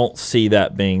don't see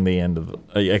that being the end of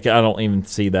it. I don't even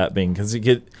see that being, because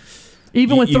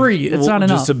even with 3, it's not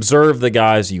enough. Just observe the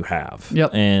guys you have. Yep.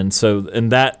 And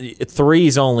that 3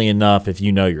 is only enough if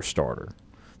you know your starter.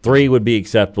 3 would be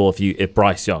acceptable if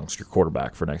Bryce Young's your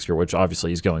quarterback for next year, which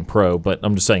obviously he's going pro. But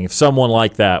I'm just saying, if someone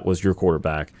like that was your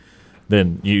quarterback,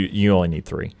 then you only need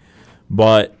 3.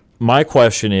 But my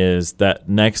question is, that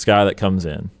next guy that comes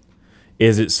in,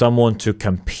 is it someone to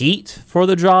compete for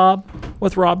the job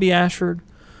with Robbie Ashford,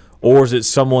 or is it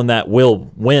someone that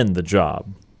will win the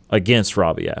job against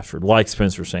Robbie Ashford, like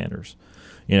Spencer Sanders?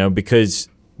 Because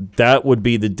that would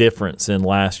be the difference in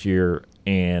last year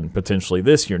and potentially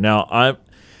this year. Now,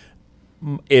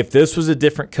 if this was a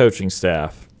different coaching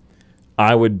staff,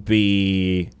 I would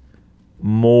be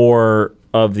more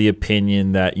of the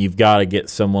opinion that you've got to get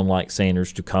someone like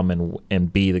Sanders to come in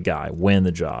and be the guy, win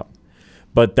the job.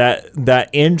 But that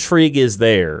intrigue is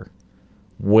there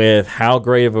with how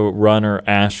great of a runner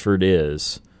Ashford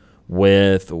is,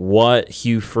 with what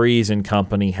Hugh Freeze and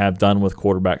company have done with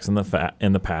quarterbacks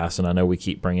in the past, and I know we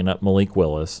keep bringing up Malik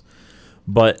Willis,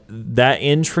 but that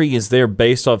intrigue is there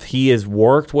based off he has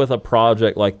worked with a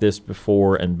project like this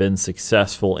before and been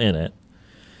successful in it.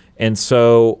 And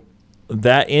so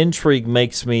that intrigue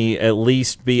makes me at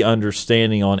least be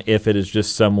understanding on if it is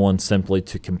just someone simply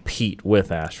to compete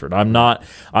with Ashford. I'm not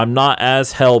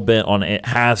as hell-bent on it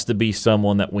has to be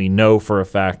someone that we know for a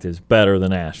fact is better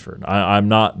than Ashford. I'm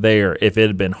not there. If it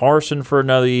had been Harsin for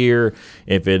another year,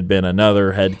 if it had been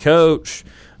another head coach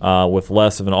with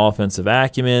less of an offensive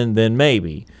acumen, then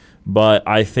maybe. But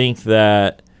I think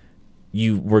that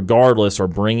you, regardless, are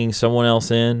bringing someone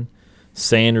else in.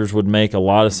 Sanders would make a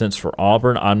lot of sense for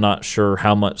Auburn. I'm not sure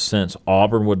how much sense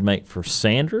Auburn would make for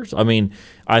Sanders. I mean,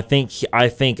 I think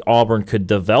Auburn could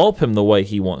develop him the way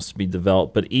he wants to be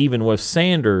developed, but even with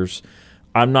Sanders,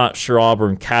 I'm not sure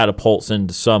Auburn catapults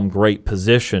into some great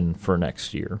position for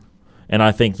next year. And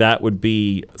I think that would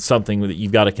be something that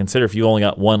you've got to consider. If you only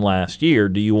got one last year,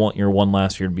 do you want your one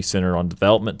last year to be centered on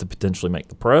development to potentially make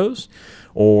the pros?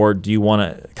 Or do you want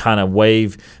to kind of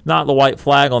wave, not the white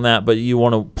flag on that, but you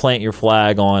want to plant your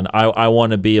flag on, I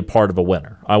want to be a part of a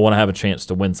winner. I want to have a chance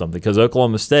to win something. Because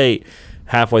Oklahoma State,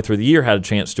 halfway through the year, had a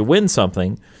chance to win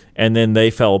something, and then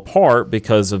they fell apart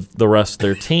because of the rest of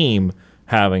their team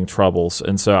having troubles.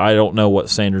 And so I don't know what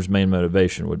Sanders' main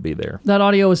motivation would be there. That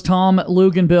audio is Tom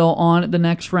Luginbill on the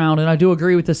next round, and I do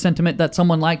agree with the sentiment that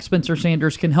someone like Spencer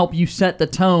Sanders can help you set the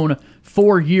tone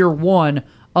for year one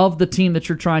of the team that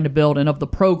you're trying to build and of the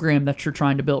program that you're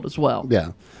trying to build as well.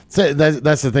 Yeah, so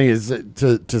that's the thing, is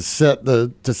to set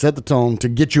the tone, to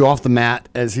get you off the mat,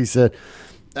 as he said.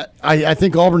 I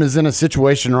think Auburn is in a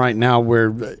situation right now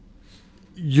where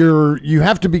you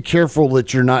have to be careful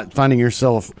that you're not finding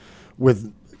yourself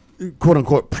with quote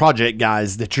unquote project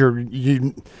guys, that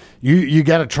you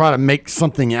got to try to make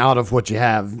something out of what you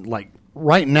have. Like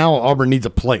right now, Auburn needs a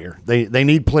player. They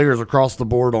need players across the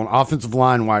board on offensive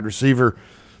line, wide receiver,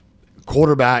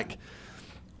 quarterback.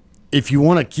 If you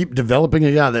want to keep developing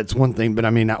a guy, that's one thing. But I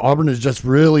mean, Auburn is just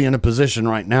really in a position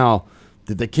right now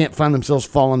that they can't find themselves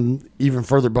falling even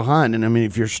further behind. And I mean,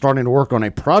 if you're starting to work on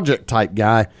a project type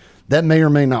guy, that may or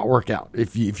may not work out.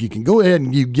 If you can go ahead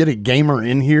and you get a gamer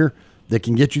in here that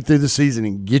can get you through the season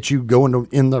and get you going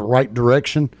in the right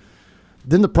direction,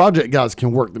 then the project guys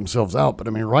can work themselves out. But I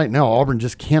mean, right now, Auburn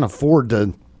just can't afford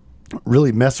to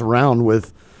really mess around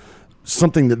with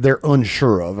something that they're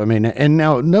unsure of. I mean, and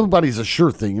now nobody's a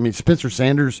sure thing. I mean, Spencer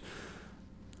Sanders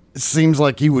seems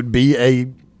like he would be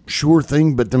a sure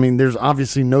thing, but I mean, there's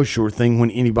obviously no sure thing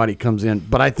when anybody comes in.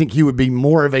 But I think he would be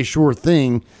more of a sure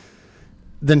thing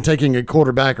than taking a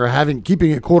quarterback or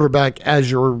keeping a quarterback as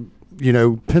your,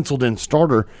 penciled in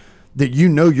starter that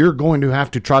you're going to have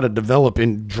to try to develop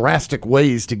in drastic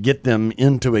ways to get them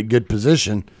into a good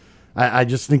position. I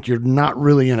just think you're not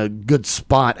really in a good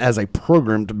spot as a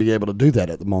program to be able to do that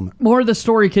at the moment. More of the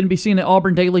story can be seen at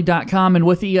auburndaily.com, and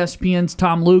with ESPN's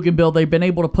Tom Luginbill, they've been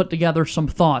able to put together some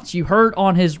thoughts. You heard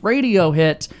on his radio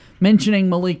hit mentioning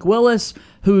Malik Willis,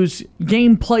 whose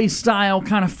gameplay style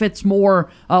kind of fits more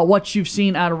what you've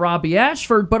seen out of Robbie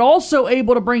Ashford, but also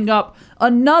able to bring up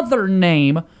another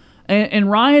name. And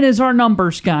Ryan is our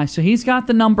numbers guy, so he's got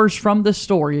the numbers from this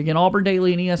story. Again, Auburn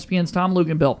Daily and ESPN's Tom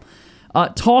Luginbill.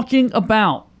 talking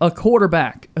about a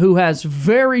quarterback who has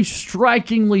very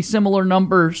strikingly similar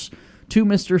numbers to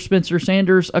Mr. Spencer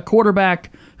Sanders, a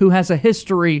quarterback who has a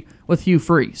history with Hugh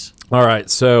Freeze. All right,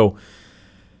 so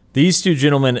these two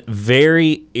gentlemen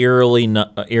very eerily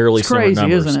It's similar crazy,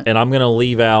 numbers, isn't it? and I'm going to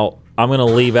leave out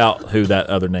who that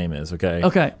other name is. Okay.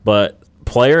 Okay. But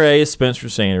player A is Spencer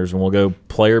Sanders, and we'll go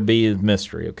player B is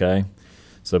mystery. Okay.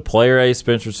 So player A,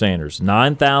 Spencer Sanders,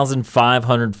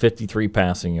 9,553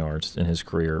 passing yards in his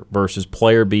career versus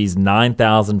player B's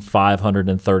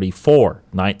 9,534,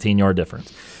 19-yard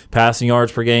difference. Passing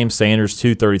yards per game, Sanders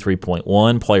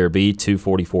 233.1, player B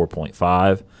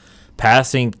 244.5.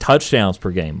 Passing touchdowns per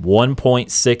game,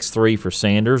 1.63 for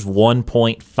Sanders,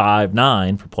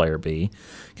 1.59 for player B.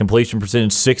 Completion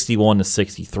percentage 61 to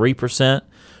 63%.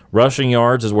 Rushing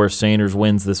yards is where Sanders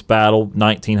wins this battle,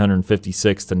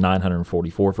 1,956 to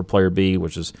 944 for player B,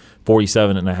 which is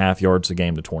 47.5 yards a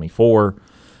game to 24.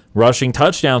 Rushing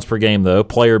touchdowns per game, though,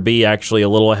 player B actually a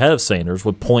little ahead of Sanders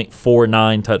with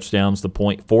 0.49 touchdowns to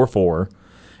 0.44.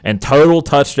 And total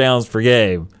touchdowns per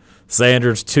game,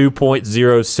 Sanders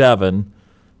 2.07,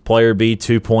 player B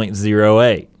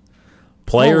 2.08.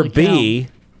 Player Holy B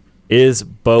is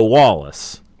Bo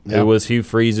Wallace, Yep. who was Hugh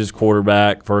Freeze's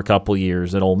quarterback for a couple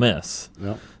years at Ole Miss.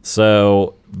 Yep.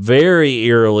 So very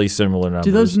eerily similar numbers.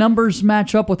 Do those numbers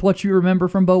match up with what you remember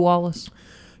from Bo Wallace?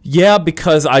 Yeah,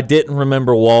 because I didn't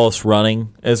remember Wallace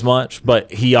running as much,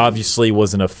 but he obviously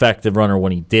was an effective runner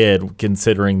when he did,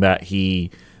 considering that he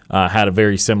had a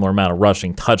very similar amount of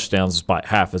rushing touchdowns despite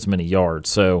half as many yards.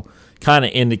 So kind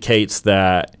of indicates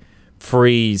that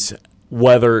Freeze,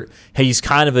 whether he's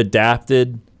kind of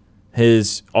adapted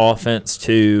his offense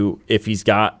to, if he's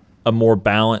got a more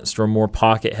balanced or more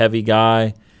pocket-heavy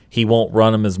guy, he won't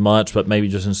run him as much, but maybe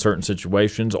just in certain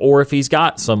situations. Or if he's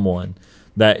got someone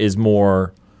that is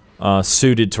more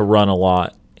suited to run a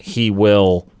lot, he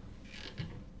will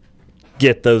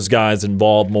get those guys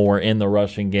involved more in the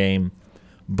rushing game.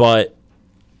 But,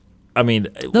 I mean,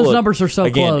 Those numbers are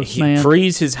so close, man.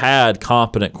 Freeze has had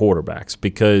competent quarterbacks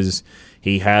because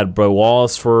he had Bo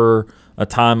Wallace for a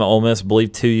time at Ole Miss, I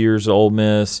believe 2 years at Ole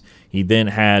Miss. He then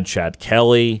had Chad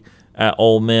Kelly at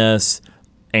Ole Miss,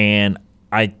 and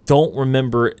I don't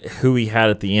remember who he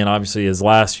had at the end. Obviously, his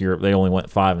last year they only went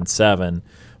 5-7,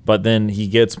 but then he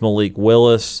gets Malik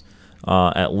Willis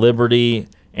at Liberty,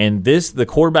 and the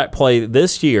quarterback play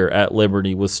this year at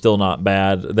Liberty was still not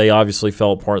bad. They obviously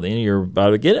fell apart at the end of the year,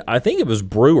 but I think it was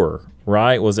Brewer,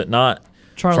 right? Was it not?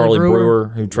 Charlie Brewer,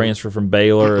 who transferred from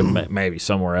Baylor and maybe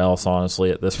somewhere else,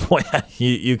 honestly, at this point.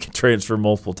 you can transfer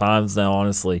multiple times now,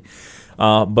 honestly.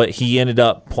 But he ended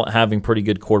up having pretty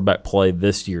good quarterback play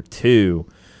this year, too.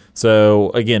 So,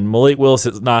 again, Malik Willis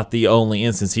is not the only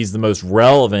instance. He's the most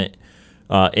relevant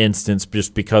instance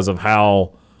just because of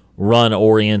how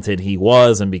run-oriented he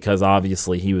was and because,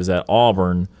 obviously, he was at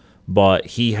Auburn. But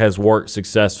he has worked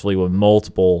successfully with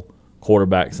multiple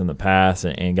quarterbacks in the past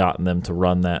and gotten them to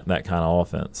run that kind of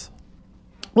offense.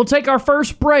 We'll take our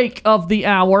first break of the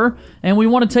hour, and we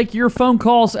want to take your phone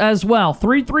calls as well.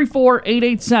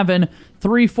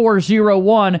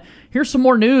 334-887-3401. Here's some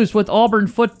more news with Auburn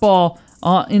football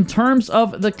in terms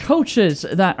of the coaches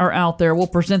that are out there. We'll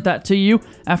present that to you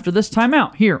after this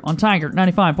timeout here on Tiger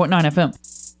 95.9 FM.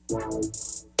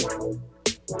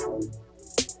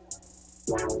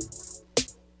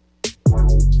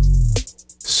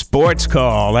 Sports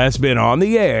Call has been on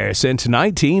the air since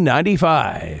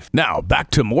 1995. Now back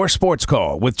to more Sports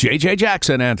Call with J.J.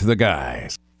 Jackson and the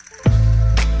guys.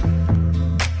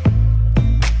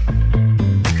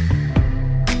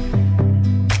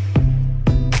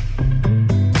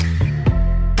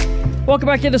 Welcome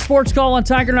back into Sports Call on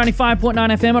Tiger 95.9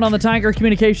 FM and on the Tiger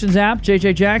Communications app.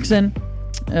 J.J. Jackson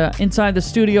inside the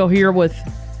studio here with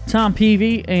Tom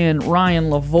Peavy and Ryan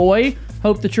Lavoie.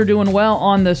 Hope that you're doing well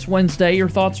on this Wednesday. Your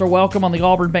thoughts are welcome on the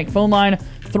Auburn Bank phone line,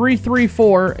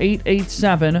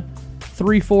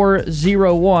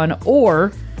 334-887-3401,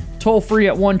 or toll free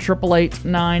at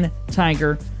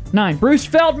 1-888-9-TIGER-9. Bruce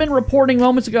Feldman reporting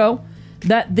moments ago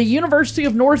that the University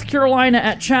of North Carolina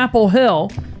at Chapel Hill,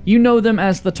 you know them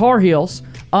as the Tar Heels,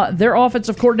 their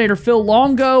offensive coordinator Phil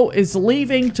Longo is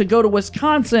leaving to go to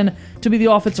Wisconsin to be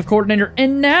the offensive coordinator,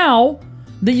 and now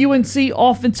the UNC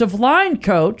offensive line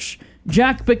coach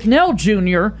Jack Bicknell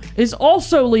Jr. is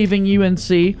also leaving UNC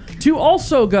to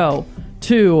also go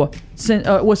to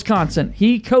Wisconsin.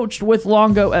 He coached with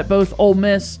Longo at both Ole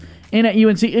Miss and at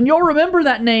UNC. And you'll remember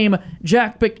that name,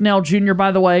 Jack Bicknell Jr.,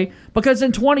 by the way, because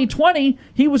in 2020,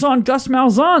 he was on Gus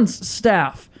Malzahn's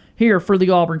staff. here for the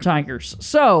Auburn Tigers.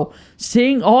 So,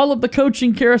 seeing all of the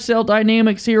coaching carousel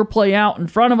dynamics here play out in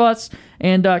front of us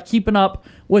and keeping up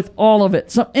with all of it.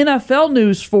 Some NFL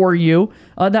news for you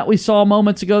that we saw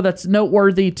moments ago that's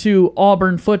noteworthy to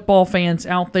Auburn football fans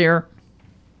out there.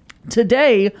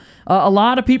 Today, a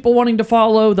lot of people wanting to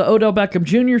follow the Odell Beckham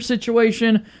Jr.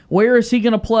 situation. Where is he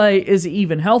going to play? Is he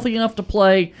even healthy enough to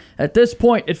play? At this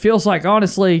point, it feels like,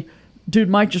 honestly, dude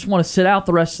might just want to sit out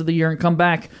the rest of the year and come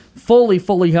back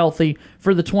fully healthy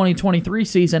for the 2023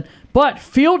 season. But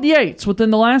Field Yates,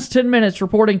 within the last 10 minutes,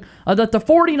 reporting that the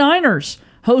 49ers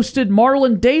hosted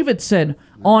Marlon Davidson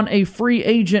on a free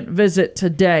agent visit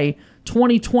today.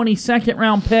 2020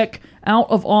 second-round pick out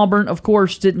of Auburn, of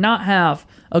course, did not have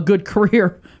a good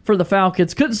career for the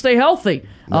Falcons. Couldn't stay healthy.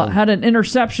 Had an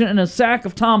interception and a sack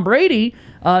of Tom Brady.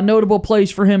 Notable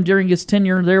plays for him during his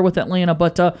tenure there with Atlanta.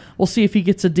 But we'll see if he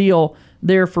gets a deal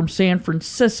there from San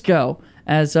Francisco.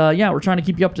 As, we're trying to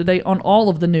keep you up to date on all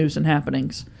of the news and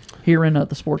happenings here in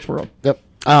the sports world. Yep.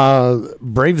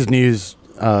 Braves news,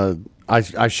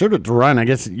 I showed it to Ryan. I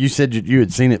guess you said you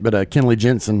had seen it, but Kenley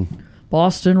Jensen.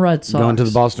 Boston Red Sox. Going to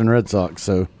the Boston Red Sox.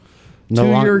 So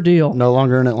two-year deal. No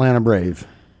longer an Atlanta Brave.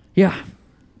 Yeah.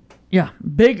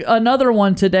 Big. Another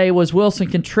one today was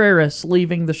Wilson Contreras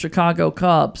leaving the Chicago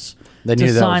Cubs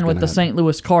to sign with the St.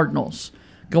 Louis Cardinals,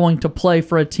 going to play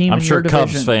for a team in your division. I'm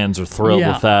sure Cubs fans are thrilled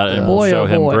with that and will show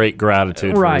him great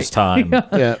gratitude for his time.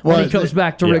 When he comes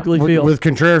back to Wrigley Field. With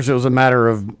Contreras, it was a matter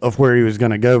of where he was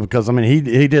going to go because, I mean,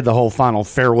 he did the whole final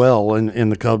farewell in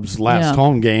the Cubs' last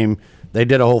home game. They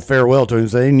did a whole farewell to him,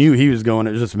 so they knew he was going.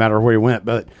 It was just a matter of where he went.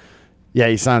 But,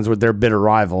 he signs with their bitter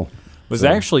rival. Was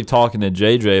actually talking to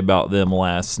JJ about them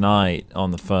last night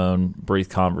on the phone, brief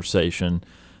conversation.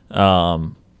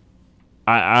 I'm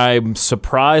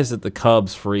surprised at the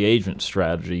Cubs' free agent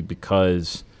strategy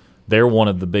because they're one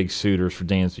of the big suitors for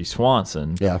Dansby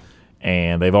Swanson. Yeah.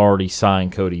 And they've already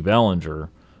signed Cody Bellinger,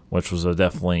 which was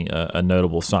definitely a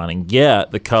notable signing.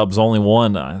 Yet the Cubs only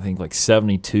won, I think, like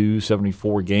 72,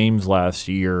 74 games last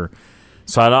year.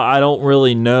 So I don't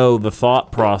really know the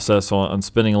thought process on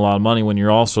spending a lot of money when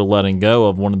you're also letting go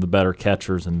of one of the better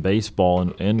catchers in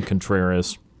baseball in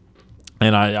Contreras.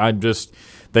 And I just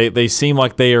they seem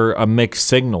like they are a mixed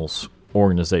signals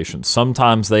organization.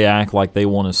 Sometimes they act like they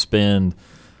want to spend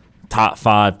top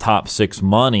 5, top 6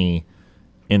 money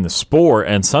in the sport,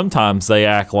 and sometimes they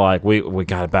act like we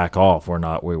got to back off. We're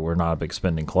not a big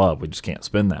spending club. We just can't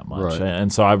spend that much. Right.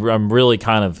 And so I'm really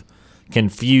kind of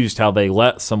confused how they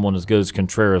let someone as good as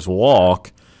Contreras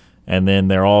walk, and then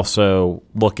they're also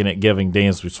looking at giving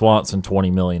Dansby Swanson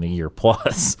 $20 million a year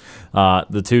plus.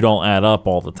 The two don't add up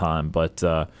all the time. But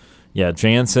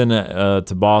Jansen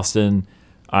to Boston,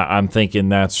 I'm thinking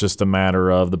that's just a matter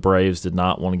of the Braves did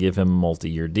not want to give him a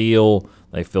multi-year deal.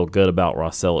 They feel good about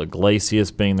Raisel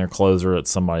Iglesias being their closer. It's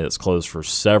somebody that's closed for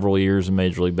several years in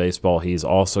Major League Baseball. He's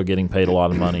also getting paid a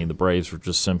lot of money. The Braves were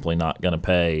just simply not going to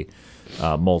pay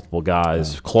multiple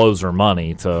guys closer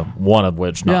money, to one of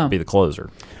which not be the closer.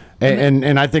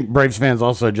 And I think Braves fans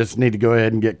also just need to go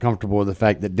ahead and get comfortable with the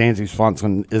fact that Dansby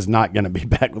Swanson is not going to be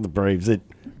back with the Braves. It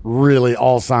really,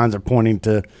 all signs are pointing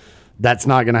to that's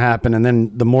not going to happen. And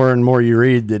then the more and more you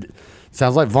read, that it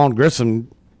sounds like Vaughn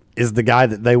Grissom is the guy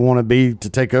that they want to be to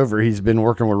take over. He's been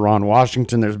working with Ron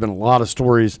Washington. There's been a lot of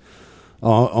stories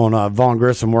on Vaughn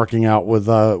Grissom working out with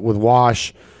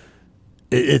Wash.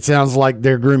 It sounds like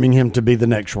they're grooming him to be the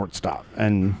next shortstop,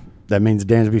 and that means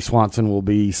Dansby Swanson will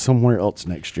be somewhere else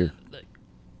next year,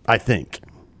 I think.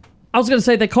 I was going to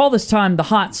say they call this time the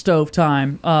hot stove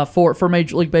time for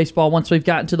Major League Baseball. Once we've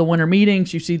gotten to the winter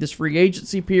meetings, you see this free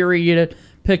agency period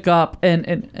pick up,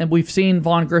 and we've seen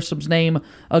Vaughn Grissom's name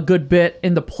a good bit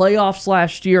in the playoffs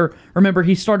last year. Remember,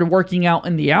 he started working out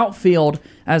in the outfield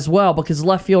as well, because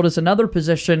left field is another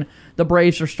position the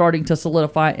Braves are starting to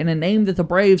solidify, and a name that the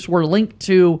Braves were linked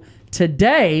to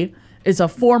today is a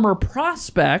former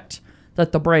prospect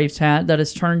that the Braves had that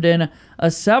has turned in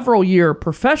a several-year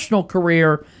professional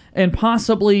career and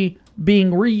possibly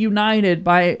being reunited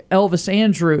by Elvis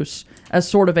Andrus as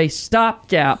sort of a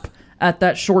stopgap at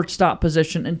that shortstop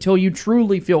position until you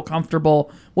truly feel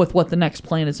comfortable with what the next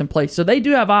plan is in place. So they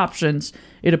do have options,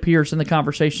 it appears, in the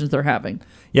conversations they're having.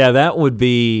 Yeah, that would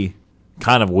be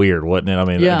kind of weird, wouldn't it? I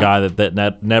mean, a guy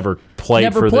that never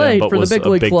played for them, but was a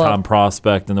big-time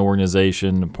prospect in the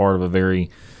organization, part of a very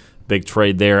big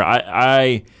trade there.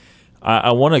 I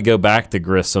want to go back to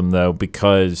Grissom, though,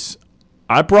 because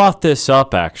I brought this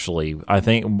up, actually. I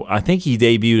think he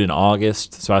debuted in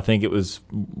August, so I think it was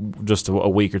just a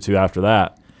week or two after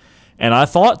that. And I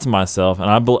thought to myself, and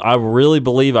I really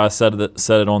believe I said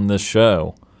it on this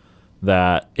show,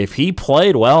 that if he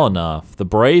played well enough, the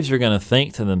Braves are going to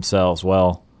think to themselves,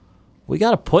 well, we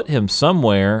got to put him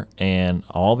somewhere, and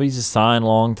Albies is signed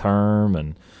long-term,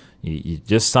 and you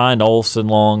just signed Olson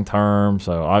long-term,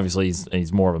 so obviously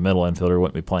he's more of a middle infielder,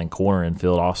 wouldn't be playing corner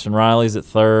infield. Austin Riley's at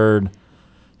third.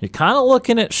 You're kind of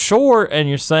looking at short, and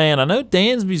you're saying, I know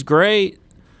Dansby's great,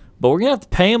 but we're going to have to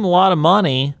pay him a lot of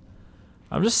money.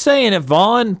 I'm just saying, if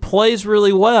Vaughn plays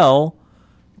really well,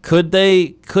 could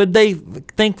they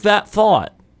think that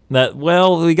thought? That,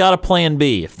 well, we got a plan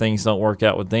B if things don't work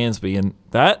out with Dansby, and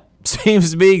that seems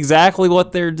to be exactly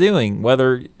what they're doing,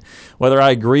 whether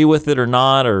I agree with it or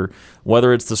not, or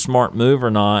whether it's the smart move or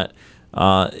not.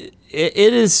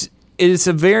 It is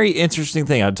a very interesting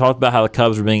thing. I talked about how the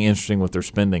Cubs are being interesting with their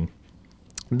spending.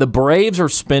 The Braves are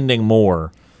spending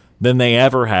more than they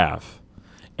ever have,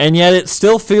 and yet it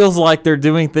still feels like they're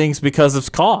doing things because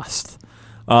of cost.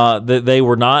 That they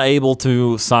were not able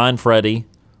to sign Freddie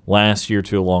last year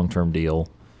to a long-term deal,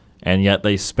 and yet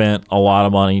they spent a lot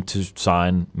of money to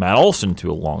sign Matt Olson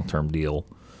to a long-term deal.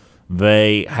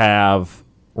 They have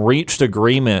reached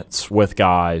agreements with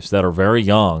guys that are very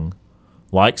young,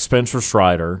 like Spencer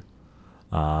Strider,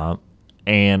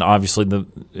 and obviously the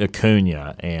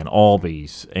Acuna and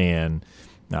Albies, and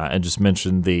I just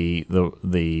mentioned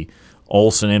the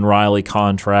Olson and Riley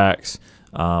contracts.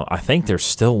 I think there's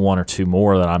still one or two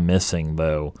more that I'm missing,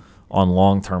 though, on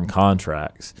long-term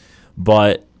contracts.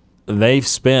 But they've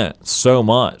spent so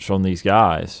much on these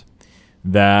guys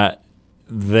that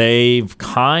they've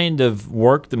kind of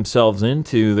worked themselves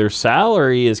into their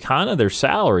salary is kind of their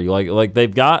salary. Like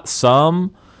they've got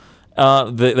some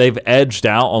they've edged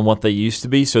out on what they used to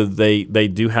be, so they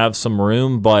do have some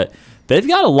room, but they've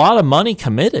got a lot of money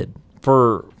committed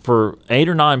for 8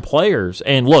 or 9 players.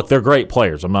 And look, they're great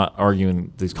players. I'm not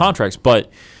arguing these contracts,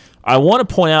 but I want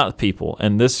to point out to people,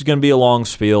 and this is going to be a long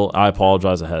spiel. I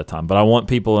apologize ahead of time, but I want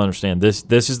people to understand this.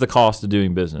 This is the cost of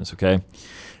doing business, okay?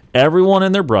 Everyone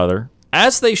and their brother,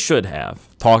 as they should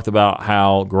have, talked about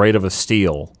how great of a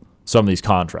steal some of these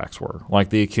contracts were, like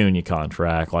the Acuna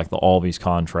contract, like the Albies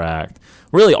contract,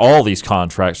 really all these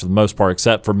contracts for the most part,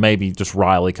 except for maybe just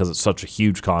Riley because it's such a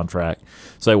huge contract.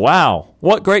 Say, wow,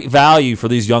 what great value for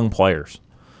these young players.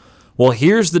 Well,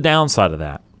 here's the downside of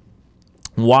that.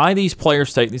 Why these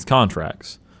players take these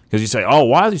contracts? Because you say, oh,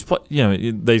 why are these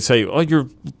they say, oh, you're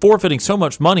forfeiting so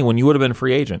much money when you would have been a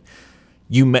free agent.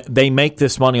 They make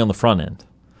this money on the front end.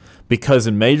 Because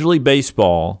in Major League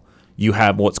Baseball, you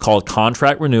have what's called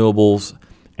contract renewables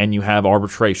and you have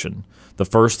arbitration. The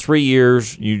first 3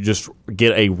 years, you just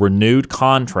get a renewed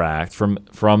contract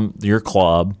from your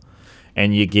club,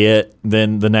 and you get,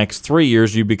 then the next 3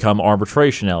 years, you become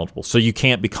arbitration eligible. So you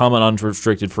can't become an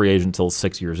unrestricted free agent until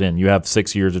 6 years in. You have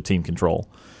 6 years of team control.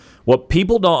 What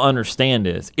people don't understand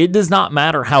is it does not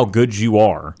matter how good you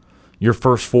are your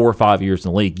first 4 or 5 years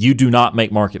in the league. You do not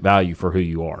make market value for who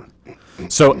you are.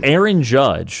 So Aaron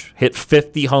Judge hit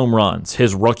 50 home runs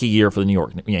his rookie year for the New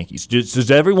York Yankees.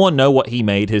 Does everyone know what he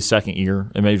made his second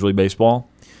year in Major League Baseball?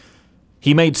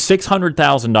 He made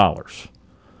 $600,000.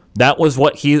 That was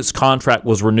what his contract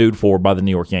was renewed for by the New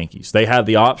York Yankees. They had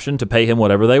the option to pay him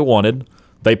whatever they wanted.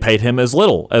 They paid him as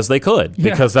little as they could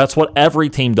because that's what every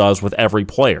team does with every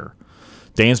player.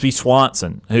 Dansby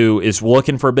Swanson, who is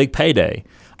looking for a big payday,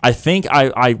 I think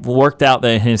I worked out that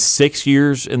in his 6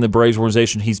 years in the Braves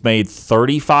organization, he's made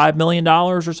 $35 million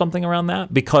or something around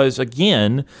that. Because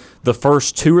again, the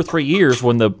first 2 or 3 years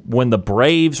when the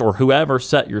Braves or whoever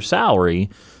set your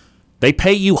salary, they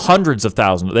pay you hundreds of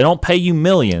thousands. They don't pay you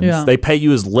millions. Yeah. They pay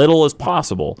you as little as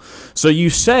possible. So you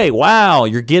say, wow,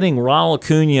 you're getting Ronald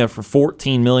Acuna for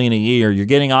 $14 million a year. You're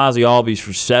getting Ozzie Albies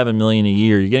for $7 million a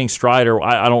year. You're getting Strider,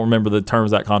 I don't remember the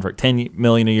terms of that contract, $10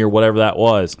 million a year, whatever that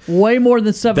was. Way more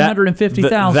than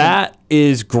 $750,000. That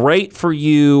is great for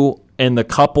you in the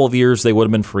couple of years they would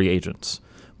have been free agents.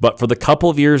 But for the couple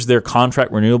of years they're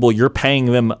contract renewable, you're paying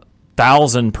them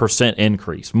 1,000%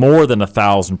 increase, more than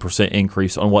 1,000%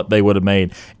 increase on what they would have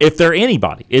made if they're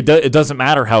anybody. It doesn't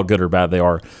matter how good or bad they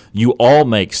are. You all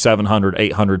make $700,000,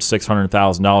 $800,000,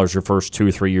 $600,000 your first 2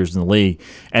 or 3 years in the league,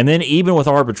 and then even with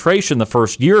arbitration, the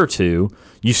first year or two,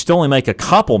 you still only make a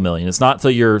couple million. It's not till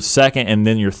your second and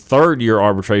then your third year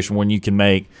arbitration when you can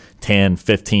make 10,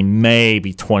 15,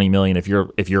 maybe 20 million if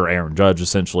you're Aaron Judge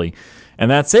essentially. And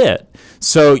that's it.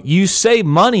 So you save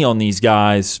money on these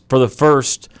guys for the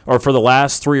first or for the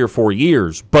last 3 or 4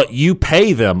 years, but you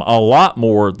pay them a lot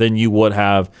more than you would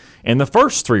have in the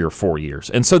first 3 or 4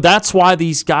 years. And so that's why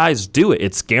these guys do it.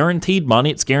 It's guaranteed money.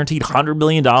 It's guaranteed $100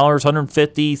 million,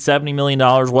 $150, $70 million,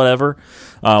 whatever.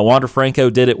 Wander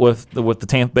Franco did it with the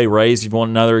Tampa Bay Rays. If you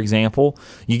want another example,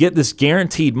 you get this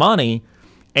guaranteed money.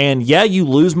 And yeah, you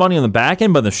lose money on the back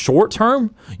end, but in the short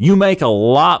term, you make a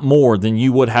lot more than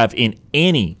you would have in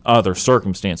any other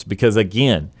circumstance. Because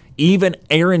again, even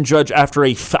Aaron Judge, I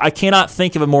cannot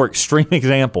think of a more extreme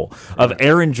example of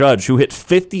Aaron Judge, who hit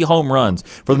 50 home runs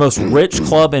for the most rich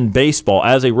club in baseball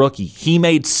as a rookie. He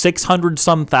made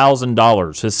 $600-some thousand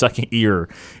his second year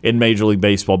in Major League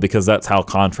Baseball because that's how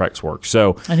contracts work.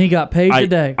 So, and he got paid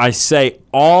today. I say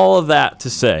all of that to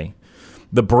say,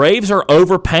 the Braves are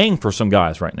overpaying for some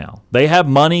guys right now. They have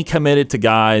money committed to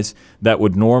guys that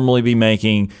would normally be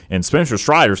making, in Spencer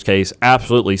Strider's case,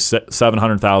 absolutely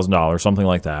 $700,000, something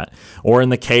like that. Or in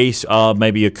the case of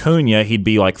maybe Acuna, he'd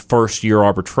be like first-year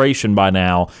arbitration by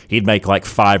now. He'd make like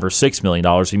 $5 or $6 million.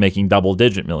 He's making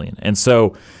double-digit million. And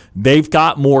so they've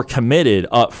got more committed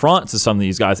up front to some of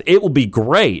these guys. It will be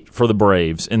great for the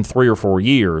Braves in 3 or 4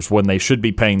 years when they should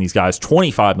be paying these guys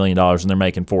 $25 million and they're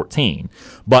making $14.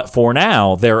 But for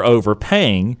now, they're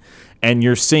overpaying, and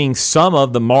you're seeing some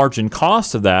of the margin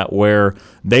cost of that where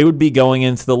they would be going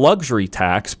into the luxury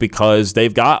tax because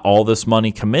they've got all this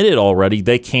money committed already.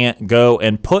 They can't go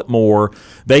and put more.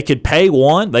 They could pay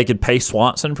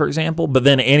Swanson, for example, but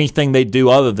then anything they do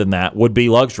other than that would be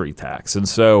luxury tax. And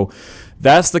so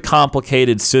that's the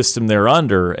complicated system they're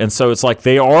under. And so it's like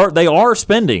they are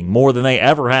spending more than they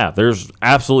ever have. There's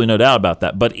absolutely no doubt about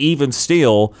that. But even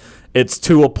still, it's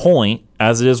to a point,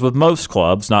 as it is with most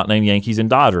clubs, not named Yankees and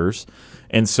Dodgers.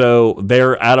 And so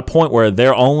they're at a point where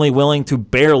they're only willing to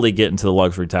barely get into the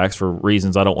luxury tax for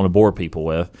reasons I don't want to bore people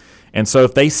with. And so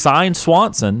if they sign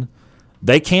Swanson,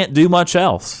 they can't do much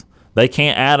else. They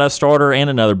can't add a starter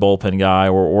and another bullpen guy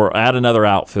or add another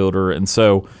outfielder. And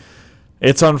so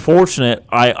it's unfortunate.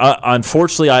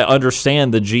 Unfortunately, I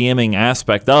understand the GMing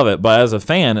aspect of it, but as a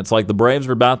fan, it's like the Braves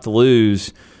are about to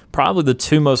lose probably the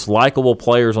two most likable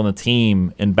players on the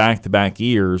team in back-to-back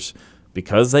years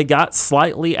because they got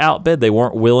slightly outbid. They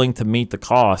weren't willing to meet the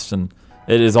cost, and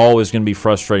it is always going to be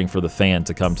frustrating for the fan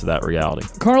to come to that reality.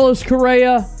 Carlos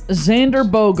Correa, Xander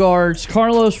Bogaerts,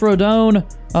 Carlos Rodon,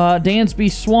 Dansby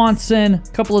Swanson,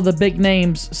 a couple of the big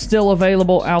names still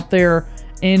available out there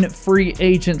in free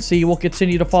agency. We'll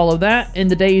continue to follow that in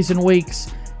the days and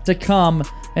weeks to come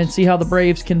and see how the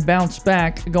Braves can bounce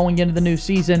back going into the new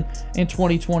season in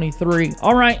 2023.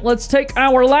 All right, let's take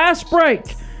our last break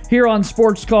here on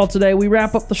Sports Call today. We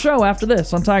wrap up the show after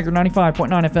this on Tiger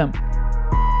 95.9 FM.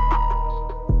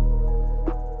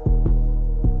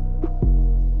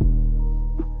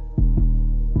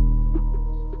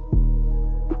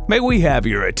 May we have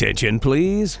your attention,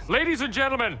 please? Ladies and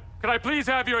gentlemen, can I please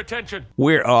have your attention?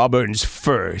 We're Auburn's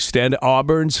first and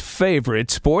Auburn's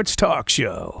favorite sports talk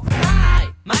show.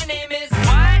 Hi, my name is...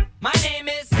 What? My name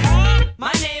is...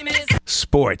 My name is...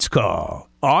 Sports Call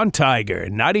on Tiger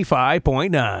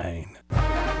 95.9.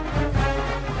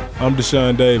 I'm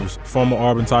Deshaun Davis, former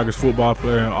Auburn Tigers football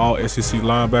player and all-SEC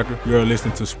linebacker. You're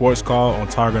listening to Sports Call on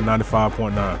Tiger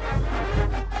 95.9.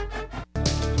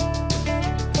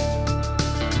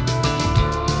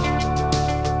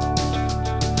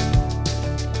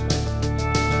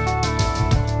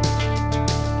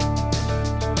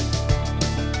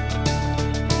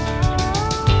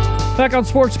 Back on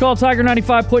Sports Call, Tiger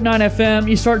 95.9 FM.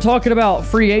 You start talking about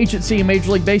free agency in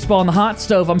Major League Baseball on the hot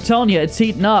stove. I'm telling you, it's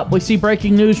heating up. We see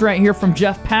breaking news right here from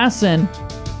Jeff Passan.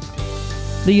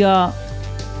 The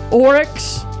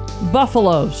Oryx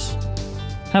Buffaloes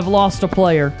have lost a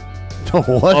player.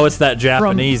 What? Oh, it's that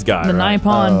Japanese guy, the right?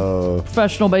 Nippon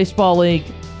Professional Baseball League,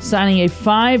 signing a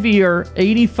 5-year,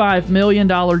 $85 million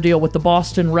deal with the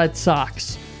Boston Red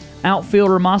Sox.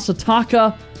 Outfielder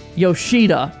Masataka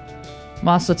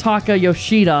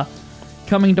Yoshida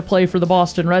coming to play for the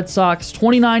Boston Red Sox.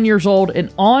 29 years old,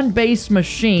 an on-base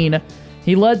machine.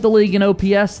 He led the league in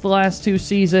OPS the last 2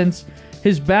 seasons.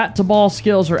 His bat-to-ball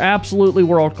skills are absolutely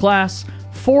world-class.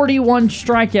 41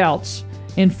 strikeouts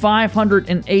in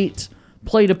 508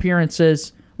 plate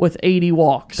appearances with 80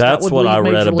 walks. That's what I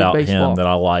read about Baseball. him that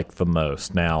I like the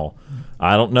most. Now,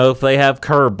 I don't know if they have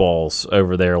curveballs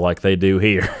over there like they do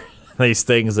here. These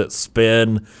things that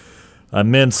spin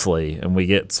immensely, and we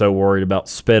get so worried about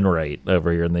spin rate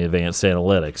over here in the advanced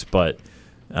analytics. But,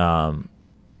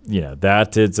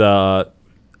 that is,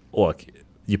 look,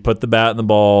 you put the bat in the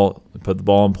ball, put the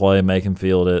ball in play, make him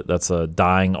field it. That's a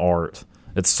dying art.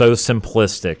 It's so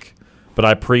simplistic, but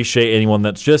I appreciate anyone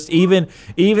that's just, even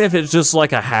if it's just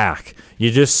like a hack, you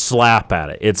just slap at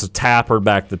it. It's a tapper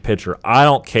back to the pitcher. I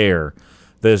don't care.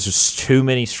 There's just too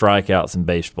many strikeouts in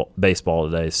baseball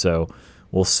today, so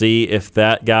we'll see if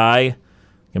that guy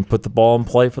can put the ball in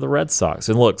play for the Red Sox.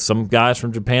 And look, some guys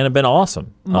from Japan have been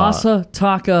awesome.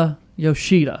 Masataka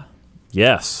Yoshida.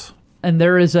 Yes. And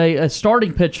there is a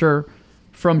starting pitcher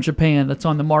from Japan that's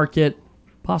on the market.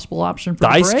 Possible option for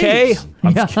Dice the K? Braves.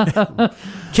 Yeah.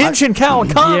 Kenshin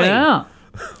Kawakami. Yeah.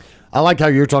 I like how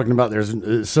you're talking about there's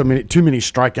too many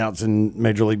strikeouts in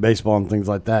Major League Baseball and things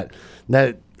like that.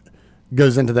 That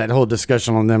goes into that whole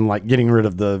discussion on them like getting rid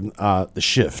of the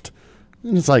shift.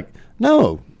 And it's like,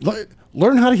 no,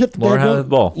 learn how to hit the ball. Learn how to hit the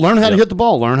ball. Learn how to hit the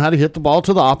ball. Learn how to hit the ball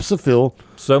to the opposite field.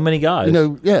 So many guys.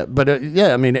 But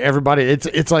I mean, everybody.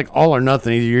 It's like all or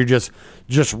nothing. Either you're just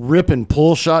ripping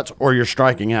pull shots or you're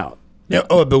striking out. Yeah.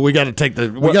 Oh, but we got to take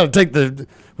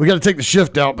the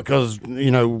shift out because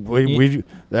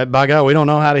by God, we don't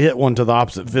know how to hit one to the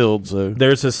opposite field. So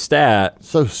there's a stat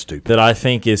so stupid that I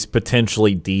think is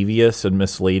potentially devious and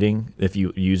misleading if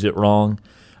you use it wrong.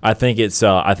 I think it's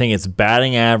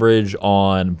batting average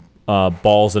on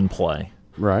balls in play.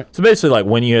 Right. So basically, like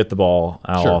when you hit the ball,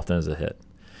 how often is it hit?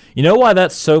 You know why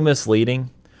that's so misleading?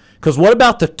 Because what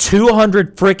about the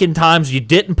 200 freaking times you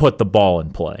didn't put the ball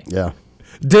in play? Yeah.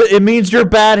 It means you're a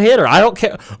bad hitter. I don't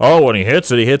care. Oh, when he hits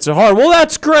it hard. Well,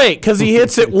 that's great because he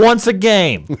hits it once a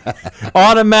game.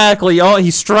 Automatically,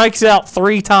 he strikes out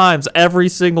 3 times every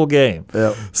single game.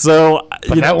 Yep. So,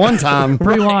 but that one time,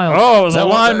 pretty wild. Oh, it was a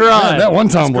line drive. That one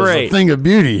time was a thing of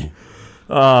beauty.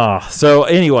 So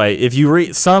anyway, if you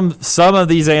read some of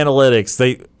these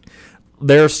analytics,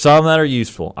 there are some that are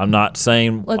useful. I'm not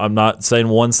saying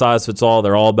one size fits all.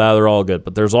 They're all bad. They're all good.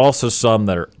 But there's also some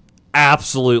that are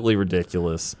absolutely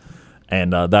ridiculous,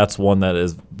 and that's one that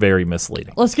is very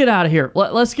misleading. Let's get out of here.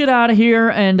 Let's get out of here,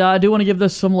 and I do want to give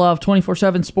this some love.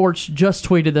 24/7 Sports just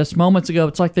tweeted this moments ago.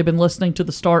 It's like they've been listening to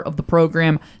the start of the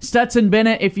program. Stetson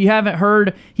Bennett, if you haven't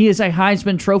heard, he is a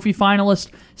Heisman Trophy finalist.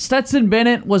 Stetson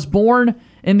Bennett was born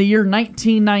in the year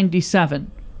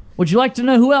 1997. Would you like to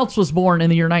know who else was born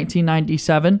in the year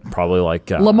 1997? Probably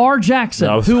like Lamar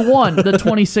Jackson, who won the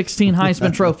 2016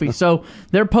 Heisman Trophy. So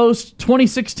their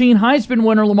post-2016 Heisman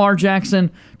winner, Lamar Jackson,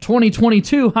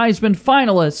 2022 Heisman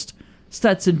finalist,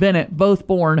 Stetson Bennett, both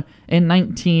born in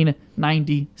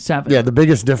 1997. Yeah, the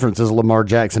biggest difference is Lamar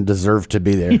Jackson deserved to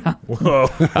be there. Yeah. Whoa.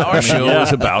 Our show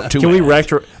is about to Can end. we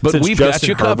retro- but since we've Justin got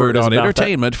you Herbert covered is on about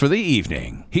entertainment for the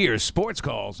evening. Here's Sports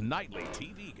Call's Nightly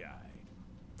TV Guide.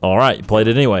 All right, you played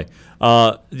it anyway.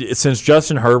 Since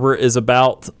Justin Herbert is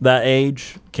about that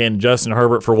age, can Justin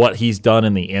Herbert, for what he's done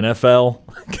in the NFL,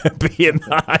 be in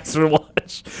the Heisman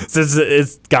watch? Since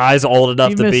it's guys old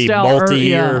enough to be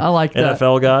multi-year I like that.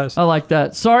 NFL guys. I like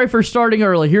that. Sorry for starting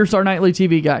early. Here's our Nightly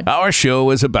TV Guide. Our show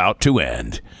is about to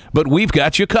end, but we've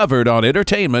got you covered on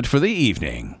entertainment for the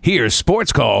evening. Here's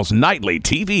Sports Call's Nightly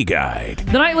TV Guide.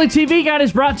 The Nightly TV Guide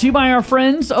is brought to you by our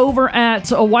friends over at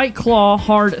White Claw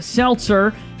Hard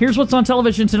Seltzer. Here's what's on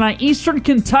television tonight. Eastern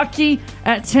Kentucky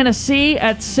at Tennessee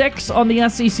at 6 on the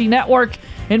SEC Network.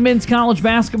 In men's college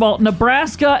basketball,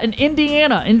 Nebraska and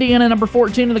Indiana. Indiana, number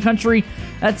 14 in the country,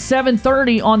 at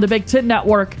 7:30 on the Big Ten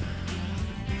Network.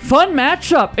 Fun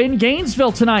matchup in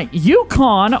Gainesville tonight.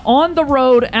 UConn on the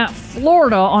road at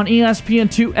Florida on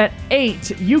ESPN2 at 8.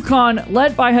 UConn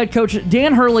led by head coach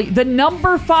Dan Hurley, the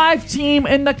number 5 team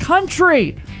in the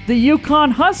country. The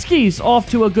UConn Huskies off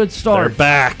to a good start. They're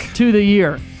back to the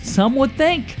year. Some would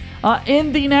think.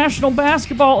 In the National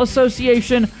Basketball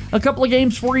Association, a couple of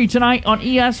games for you tonight on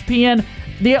ESPN.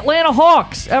 The Atlanta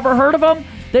Hawks, ever heard of them?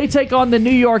 They take on the New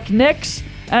York Knicks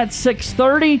at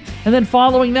 6:30. And then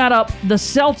following that up, the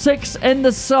Celtics and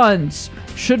the Suns.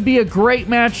 Should be a great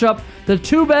matchup. The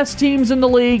 2 best teams in the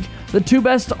league, the 2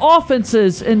 best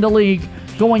offenses in the league,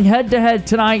 going head-to-head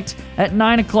tonight at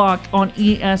 9 o'clock on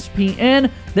ESPN.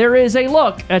 There is a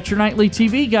look at your Nightly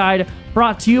TV Guide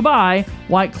brought to you by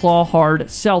White Claw Hard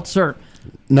Seltzer.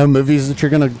 No movies that you're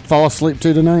going to fall asleep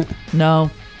to tonight? No.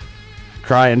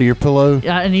 Cry into your pillow?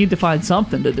 Yeah, I need to find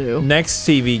something to do. Next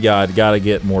TV Guide, got to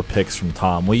get more picks from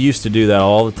Tom. We used to do that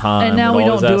all the time. And now we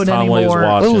don't do it anymore.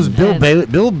 It was Bill Bailey.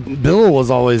 Bill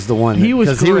was always the one. He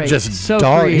was great. He would just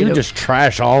so he would just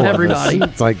trash all everybody. Of us.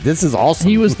 It's like, this is awesome.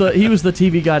 He was the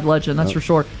TV Guide legend, that's for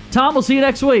sure. Tom, we'll see you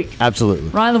next week. Absolutely.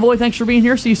 Ryan Lavoie, thanks for being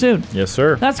here. See you soon. Yes,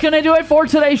 sir. That's going to do it for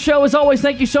today's show. As always,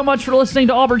 thank you so much for listening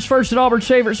to Auburn's first and Auburn's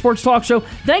favorite sports talk show.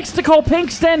 Thanks to Cole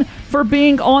Pinkston for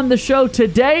being on the show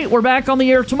today. We're back on the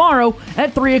air tomorrow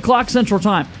at 3 o'clock Central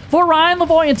Time. For Ryan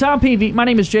Lavoie and Tom Peavy, my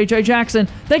name is JJ Jackson.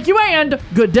 Thank you and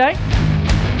good day.